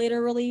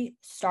literally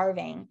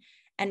starving,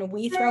 and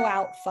we throw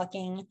out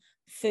fucking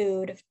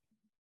food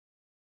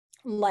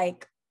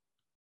like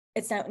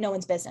it's no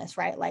one's business,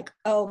 right? Like,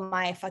 oh,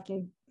 my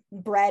fucking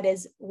bread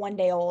is 1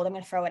 day old, I'm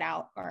gonna throw it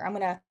out. Or I'm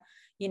gonna,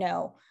 you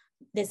know,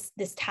 this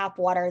tap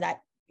water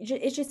that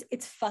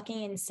it's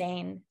fucking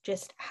insane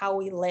just how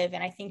we live.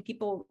 And I think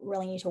people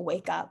really need to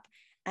wake up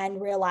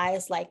and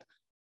realize like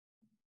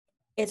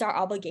it's our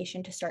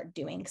obligation to start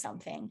doing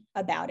something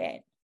about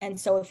it. And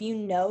so if you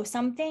know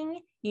something,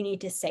 you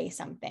need to say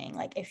something.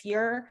 Like if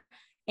you're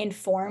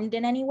informed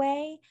in any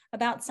way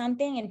about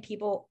something and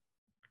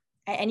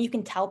you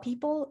can tell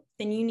people,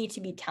 then you need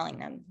to be telling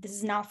them. This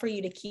is not for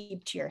you to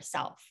keep to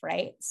yourself,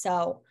 right?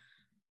 So,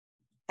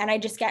 and I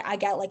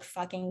get like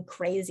fucking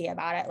crazy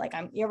about it. Like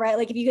you're right.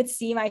 Like if you could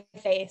see my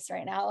face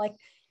right now, like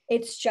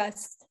it's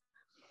just,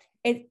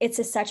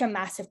 it's such a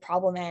massive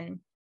problem, and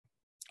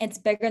it's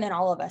bigger than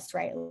all of us,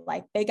 right?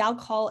 Like big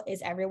alcohol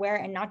is everywhere,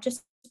 and not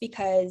just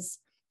because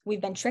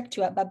we've been tricked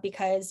to it, but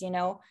because, you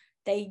know,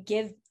 they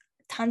give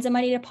tons of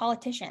money to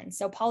politicians.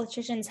 So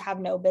politicians have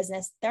no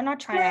business. They're not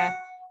trying to,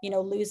 you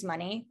know, lose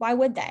money. Why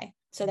would they?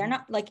 So they're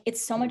not, like,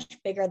 it's so much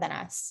bigger than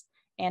us.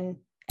 And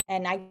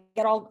I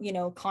get all, you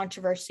know,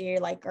 controversy,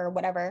 like, or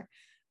whatever,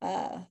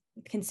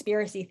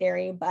 conspiracy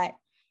theory, but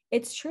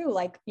it's true.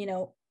 Like, you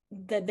know,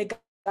 the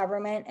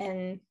government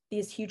and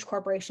these huge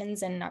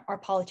corporations and our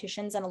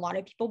politicians and a lot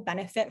of people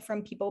benefit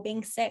from people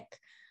being sick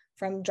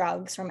from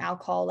drugs, from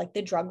alcohol. Like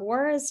the drug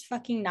war is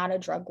fucking not a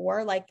drug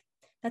war. Like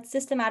that's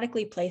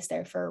systematically placed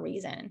there for a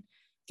reason.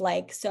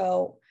 Like,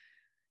 so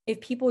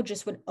if people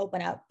just would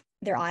open up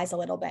their eyes a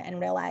little bit and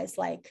realize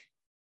like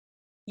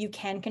you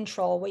can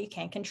control what you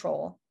can't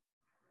control,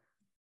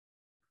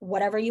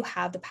 whatever you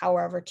have the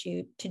power over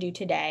to do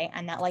today,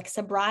 and that like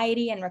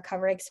sobriety and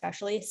recovery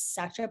especially is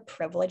such a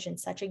privilege and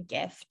such a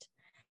gift.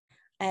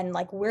 And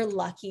like we're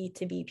lucky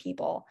to be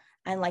people.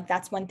 And like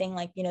that's one thing,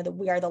 like, you know, that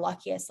we are the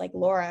luckiest, like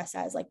Laura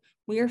says, like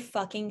we're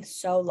fucking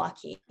so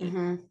lucky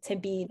to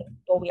be the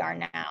people we are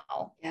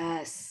now.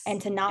 Yes.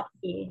 And to not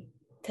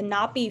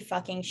be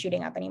fucking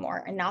shooting up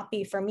anymore, and not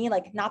be, for me,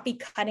 like not be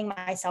cutting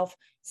myself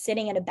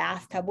sitting in a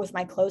bathtub with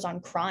my clothes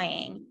on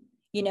crying,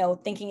 you know,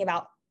 thinking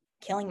about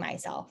killing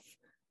myself.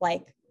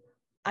 Like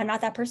I'm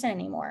not that person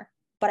anymore,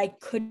 but I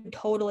could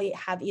totally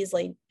have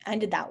easily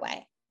ended that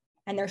way.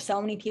 And there's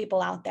so many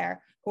people out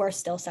there who are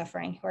still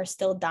suffering, who are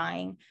still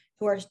dying,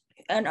 who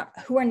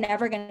are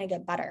never going to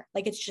get better.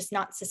 Like, it's just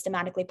not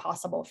systematically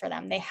possible for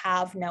them. They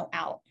have no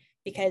out,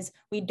 because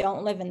we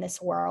don't live in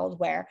this world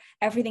where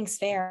everything's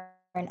fair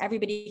and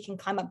everybody can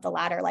climb up the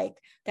ladder. Like,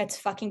 that's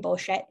fucking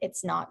bullshit.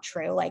 It's not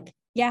true. Like,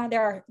 yeah,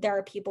 there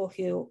are people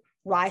who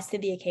rise to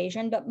the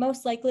occasion, but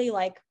most likely,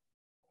 like,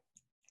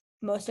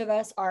 most of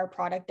us are a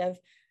product of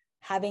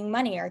having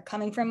money or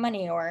coming from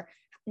money or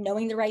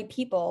knowing the right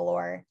people,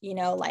 or, you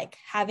know, like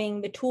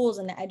having the tools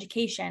and the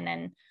education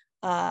and,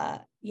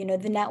 you know,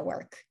 the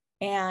network.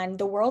 And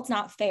the world's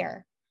not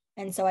fair.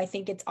 And so I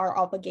think it's our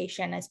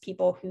obligation as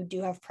people who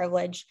do have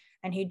privilege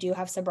and who do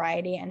have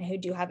sobriety and who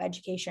do have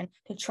education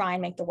to try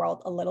and make the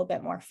world a little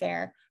bit more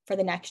fair for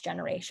the next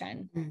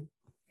generation.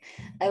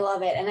 I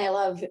love it. And I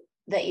love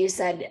that you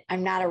said,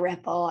 I'm not a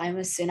ripple, I'm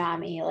a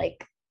tsunami.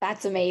 Like,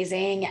 that's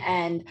amazing.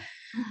 And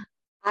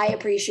I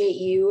appreciate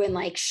you and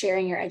like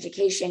sharing your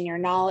education, your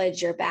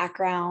knowledge, your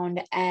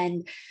background.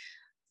 And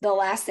the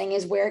last thing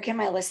is, where can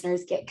my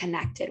listeners get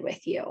connected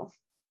with you?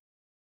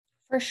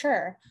 For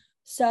sure.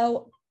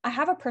 So I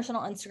have a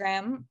personal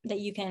Instagram that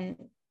you can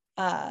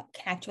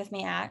connect with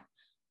me at,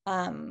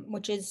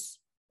 which is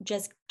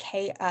just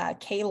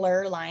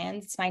Kayla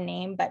Lyons. It's my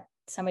name, but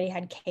somebody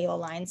had Kayla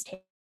Lyons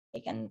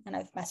taken, and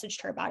I've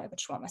messaged her about it, but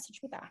she won't message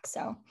me back.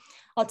 So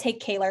I'll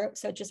take Kayla.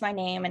 So it's just my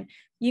name, and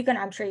you can,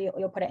 I'm sure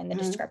you'll put it in the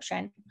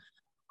description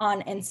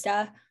on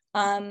Insta.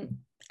 And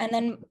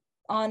then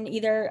on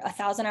either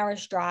 1,000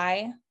 Hours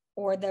Dry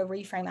or the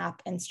Reframe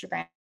app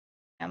Instagram,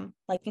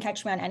 like, you can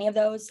catch me on any of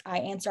those. I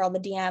answer all the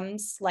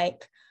DMs.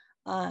 Like,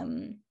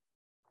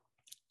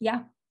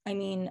 yeah, I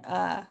mean,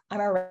 I'm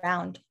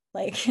around.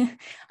 Like,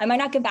 I might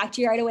not get back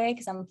to you right away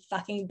because I'm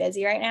fucking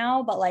busy right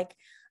now, but like,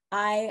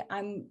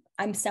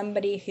 I'm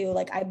somebody who,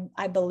 like,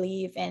 I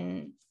believe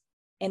in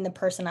the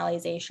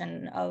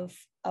personalization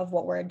of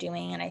what we're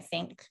doing. And I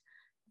think,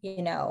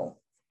 you know,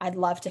 I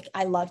love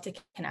to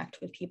connect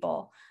with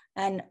people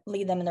and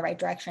lead them in the right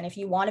direction. If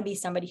you want to be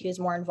somebody who's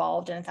more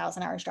involved in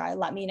 1,000 Hours Dry,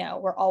 let me know.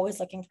 We're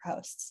always looking for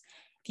hosts.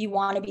 If you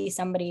want to be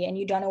somebody and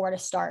you don't know where to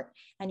start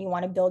and you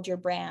want to build your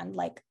brand,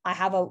 like, I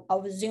have a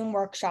Zoom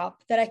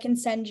workshop that I can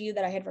send you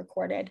that I had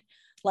recorded.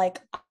 Like,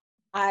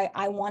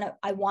 I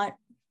want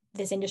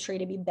this industry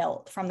to be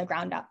built from the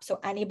ground up. So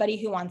anybody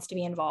who wants to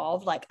be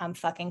involved, like, I'm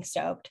fucking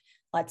stoked.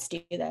 Let's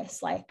do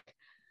this. Like,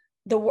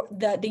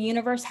 the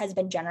universe has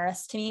been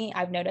generous to me.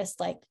 I've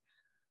noticed, like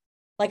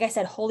I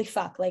said, holy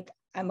fuck, like,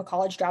 I'm a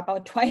college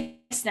dropout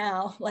twice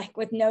now, like,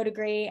 with no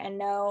degree and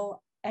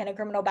a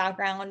criminal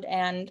background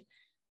and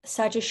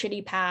such a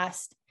shitty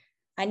past.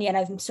 And yet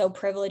I'm so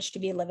privileged to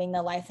be living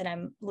the life that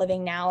I'm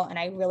living now. And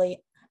I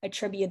really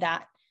attribute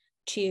that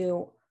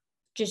to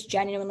just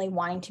genuinely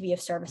wanting to be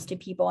of service to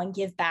people and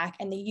give back,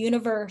 and the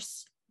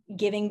universe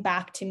giving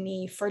back to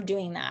me for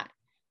doing that.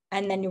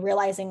 And then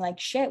realizing, like,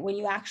 shit, when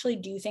you actually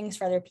do things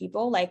for other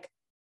people, like,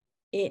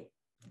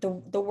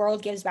 the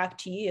world gives back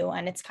to you.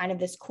 And it's kind of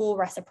this cool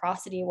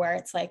reciprocity where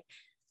it's like,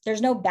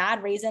 there's no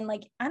bad reason.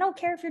 Like, I don't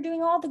care if you're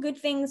doing all the good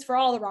things for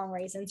all the wrong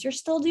reasons, you're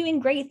still doing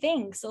great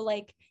things. So,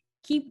 like,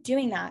 keep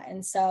doing that.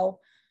 And so,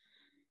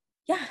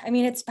 yeah, I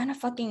mean, it's been a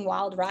fucking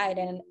wild ride,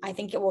 and I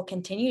think it will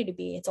continue to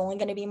be. It's only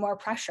going to be more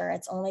pressure.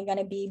 It's only going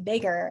to be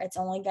bigger. It's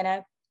only going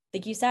to,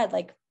 like you said,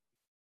 like,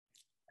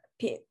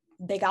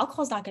 big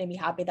alcohol is not going to be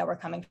happy that we're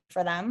coming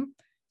for them.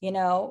 You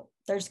know,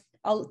 there's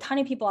a ton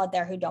of people out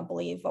there who don't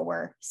believe what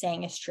we're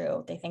saying is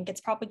true. They think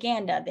it's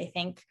propaganda. They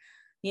think,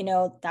 you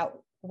know, that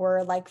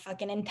we're like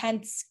fucking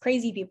intense,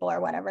 crazy people or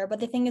whatever. But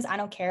the thing is, I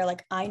don't care.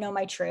 Like, I know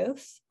my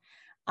truth.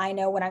 I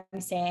know what I'm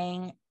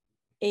saying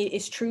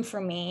is true for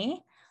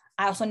me.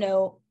 I also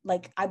know,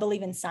 like, I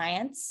believe in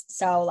science.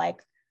 So,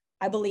 like,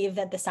 I believe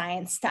that the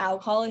science to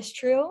alcohol is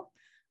true.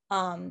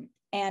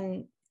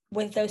 And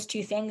with those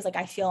two things, like,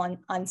 I feel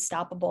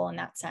unstoppable in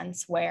that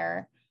sense,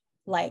 where,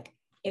 like,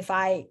 if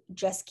I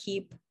just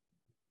keep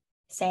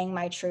saying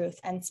my truth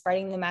and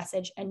spreading the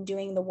message and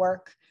doing the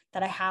work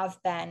that I have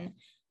been,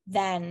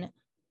 then,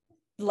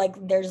 like,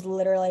 there's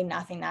literally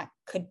nothing that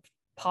could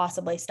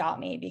possibly stop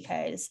me,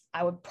 because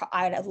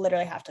I'd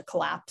literally have to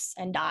collapse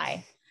and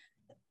die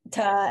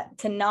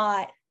to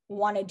not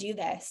want to do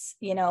this,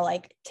 you know,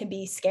 like, to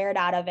be scared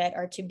out of it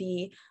or to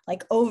be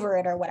like over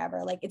it or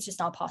whatever. Like, it's just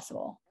not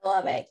possible. I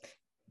love it.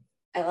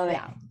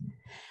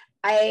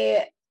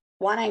 I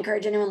want to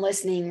encourage anyone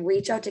listening,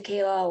 reach out to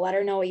Kayla, let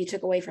her know what you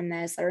took away from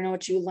this, let her know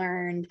what you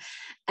learned,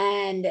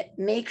 and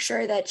make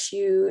sure that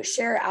you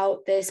share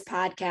out this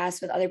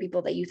podcast with other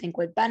people that you think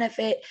would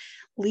benefit.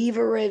 Leave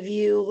a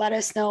review. Let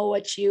us know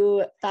what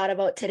you thought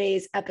about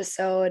today's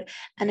episode.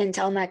 And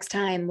until next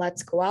time,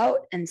 let's go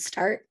out and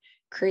start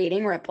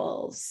creating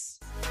ripples.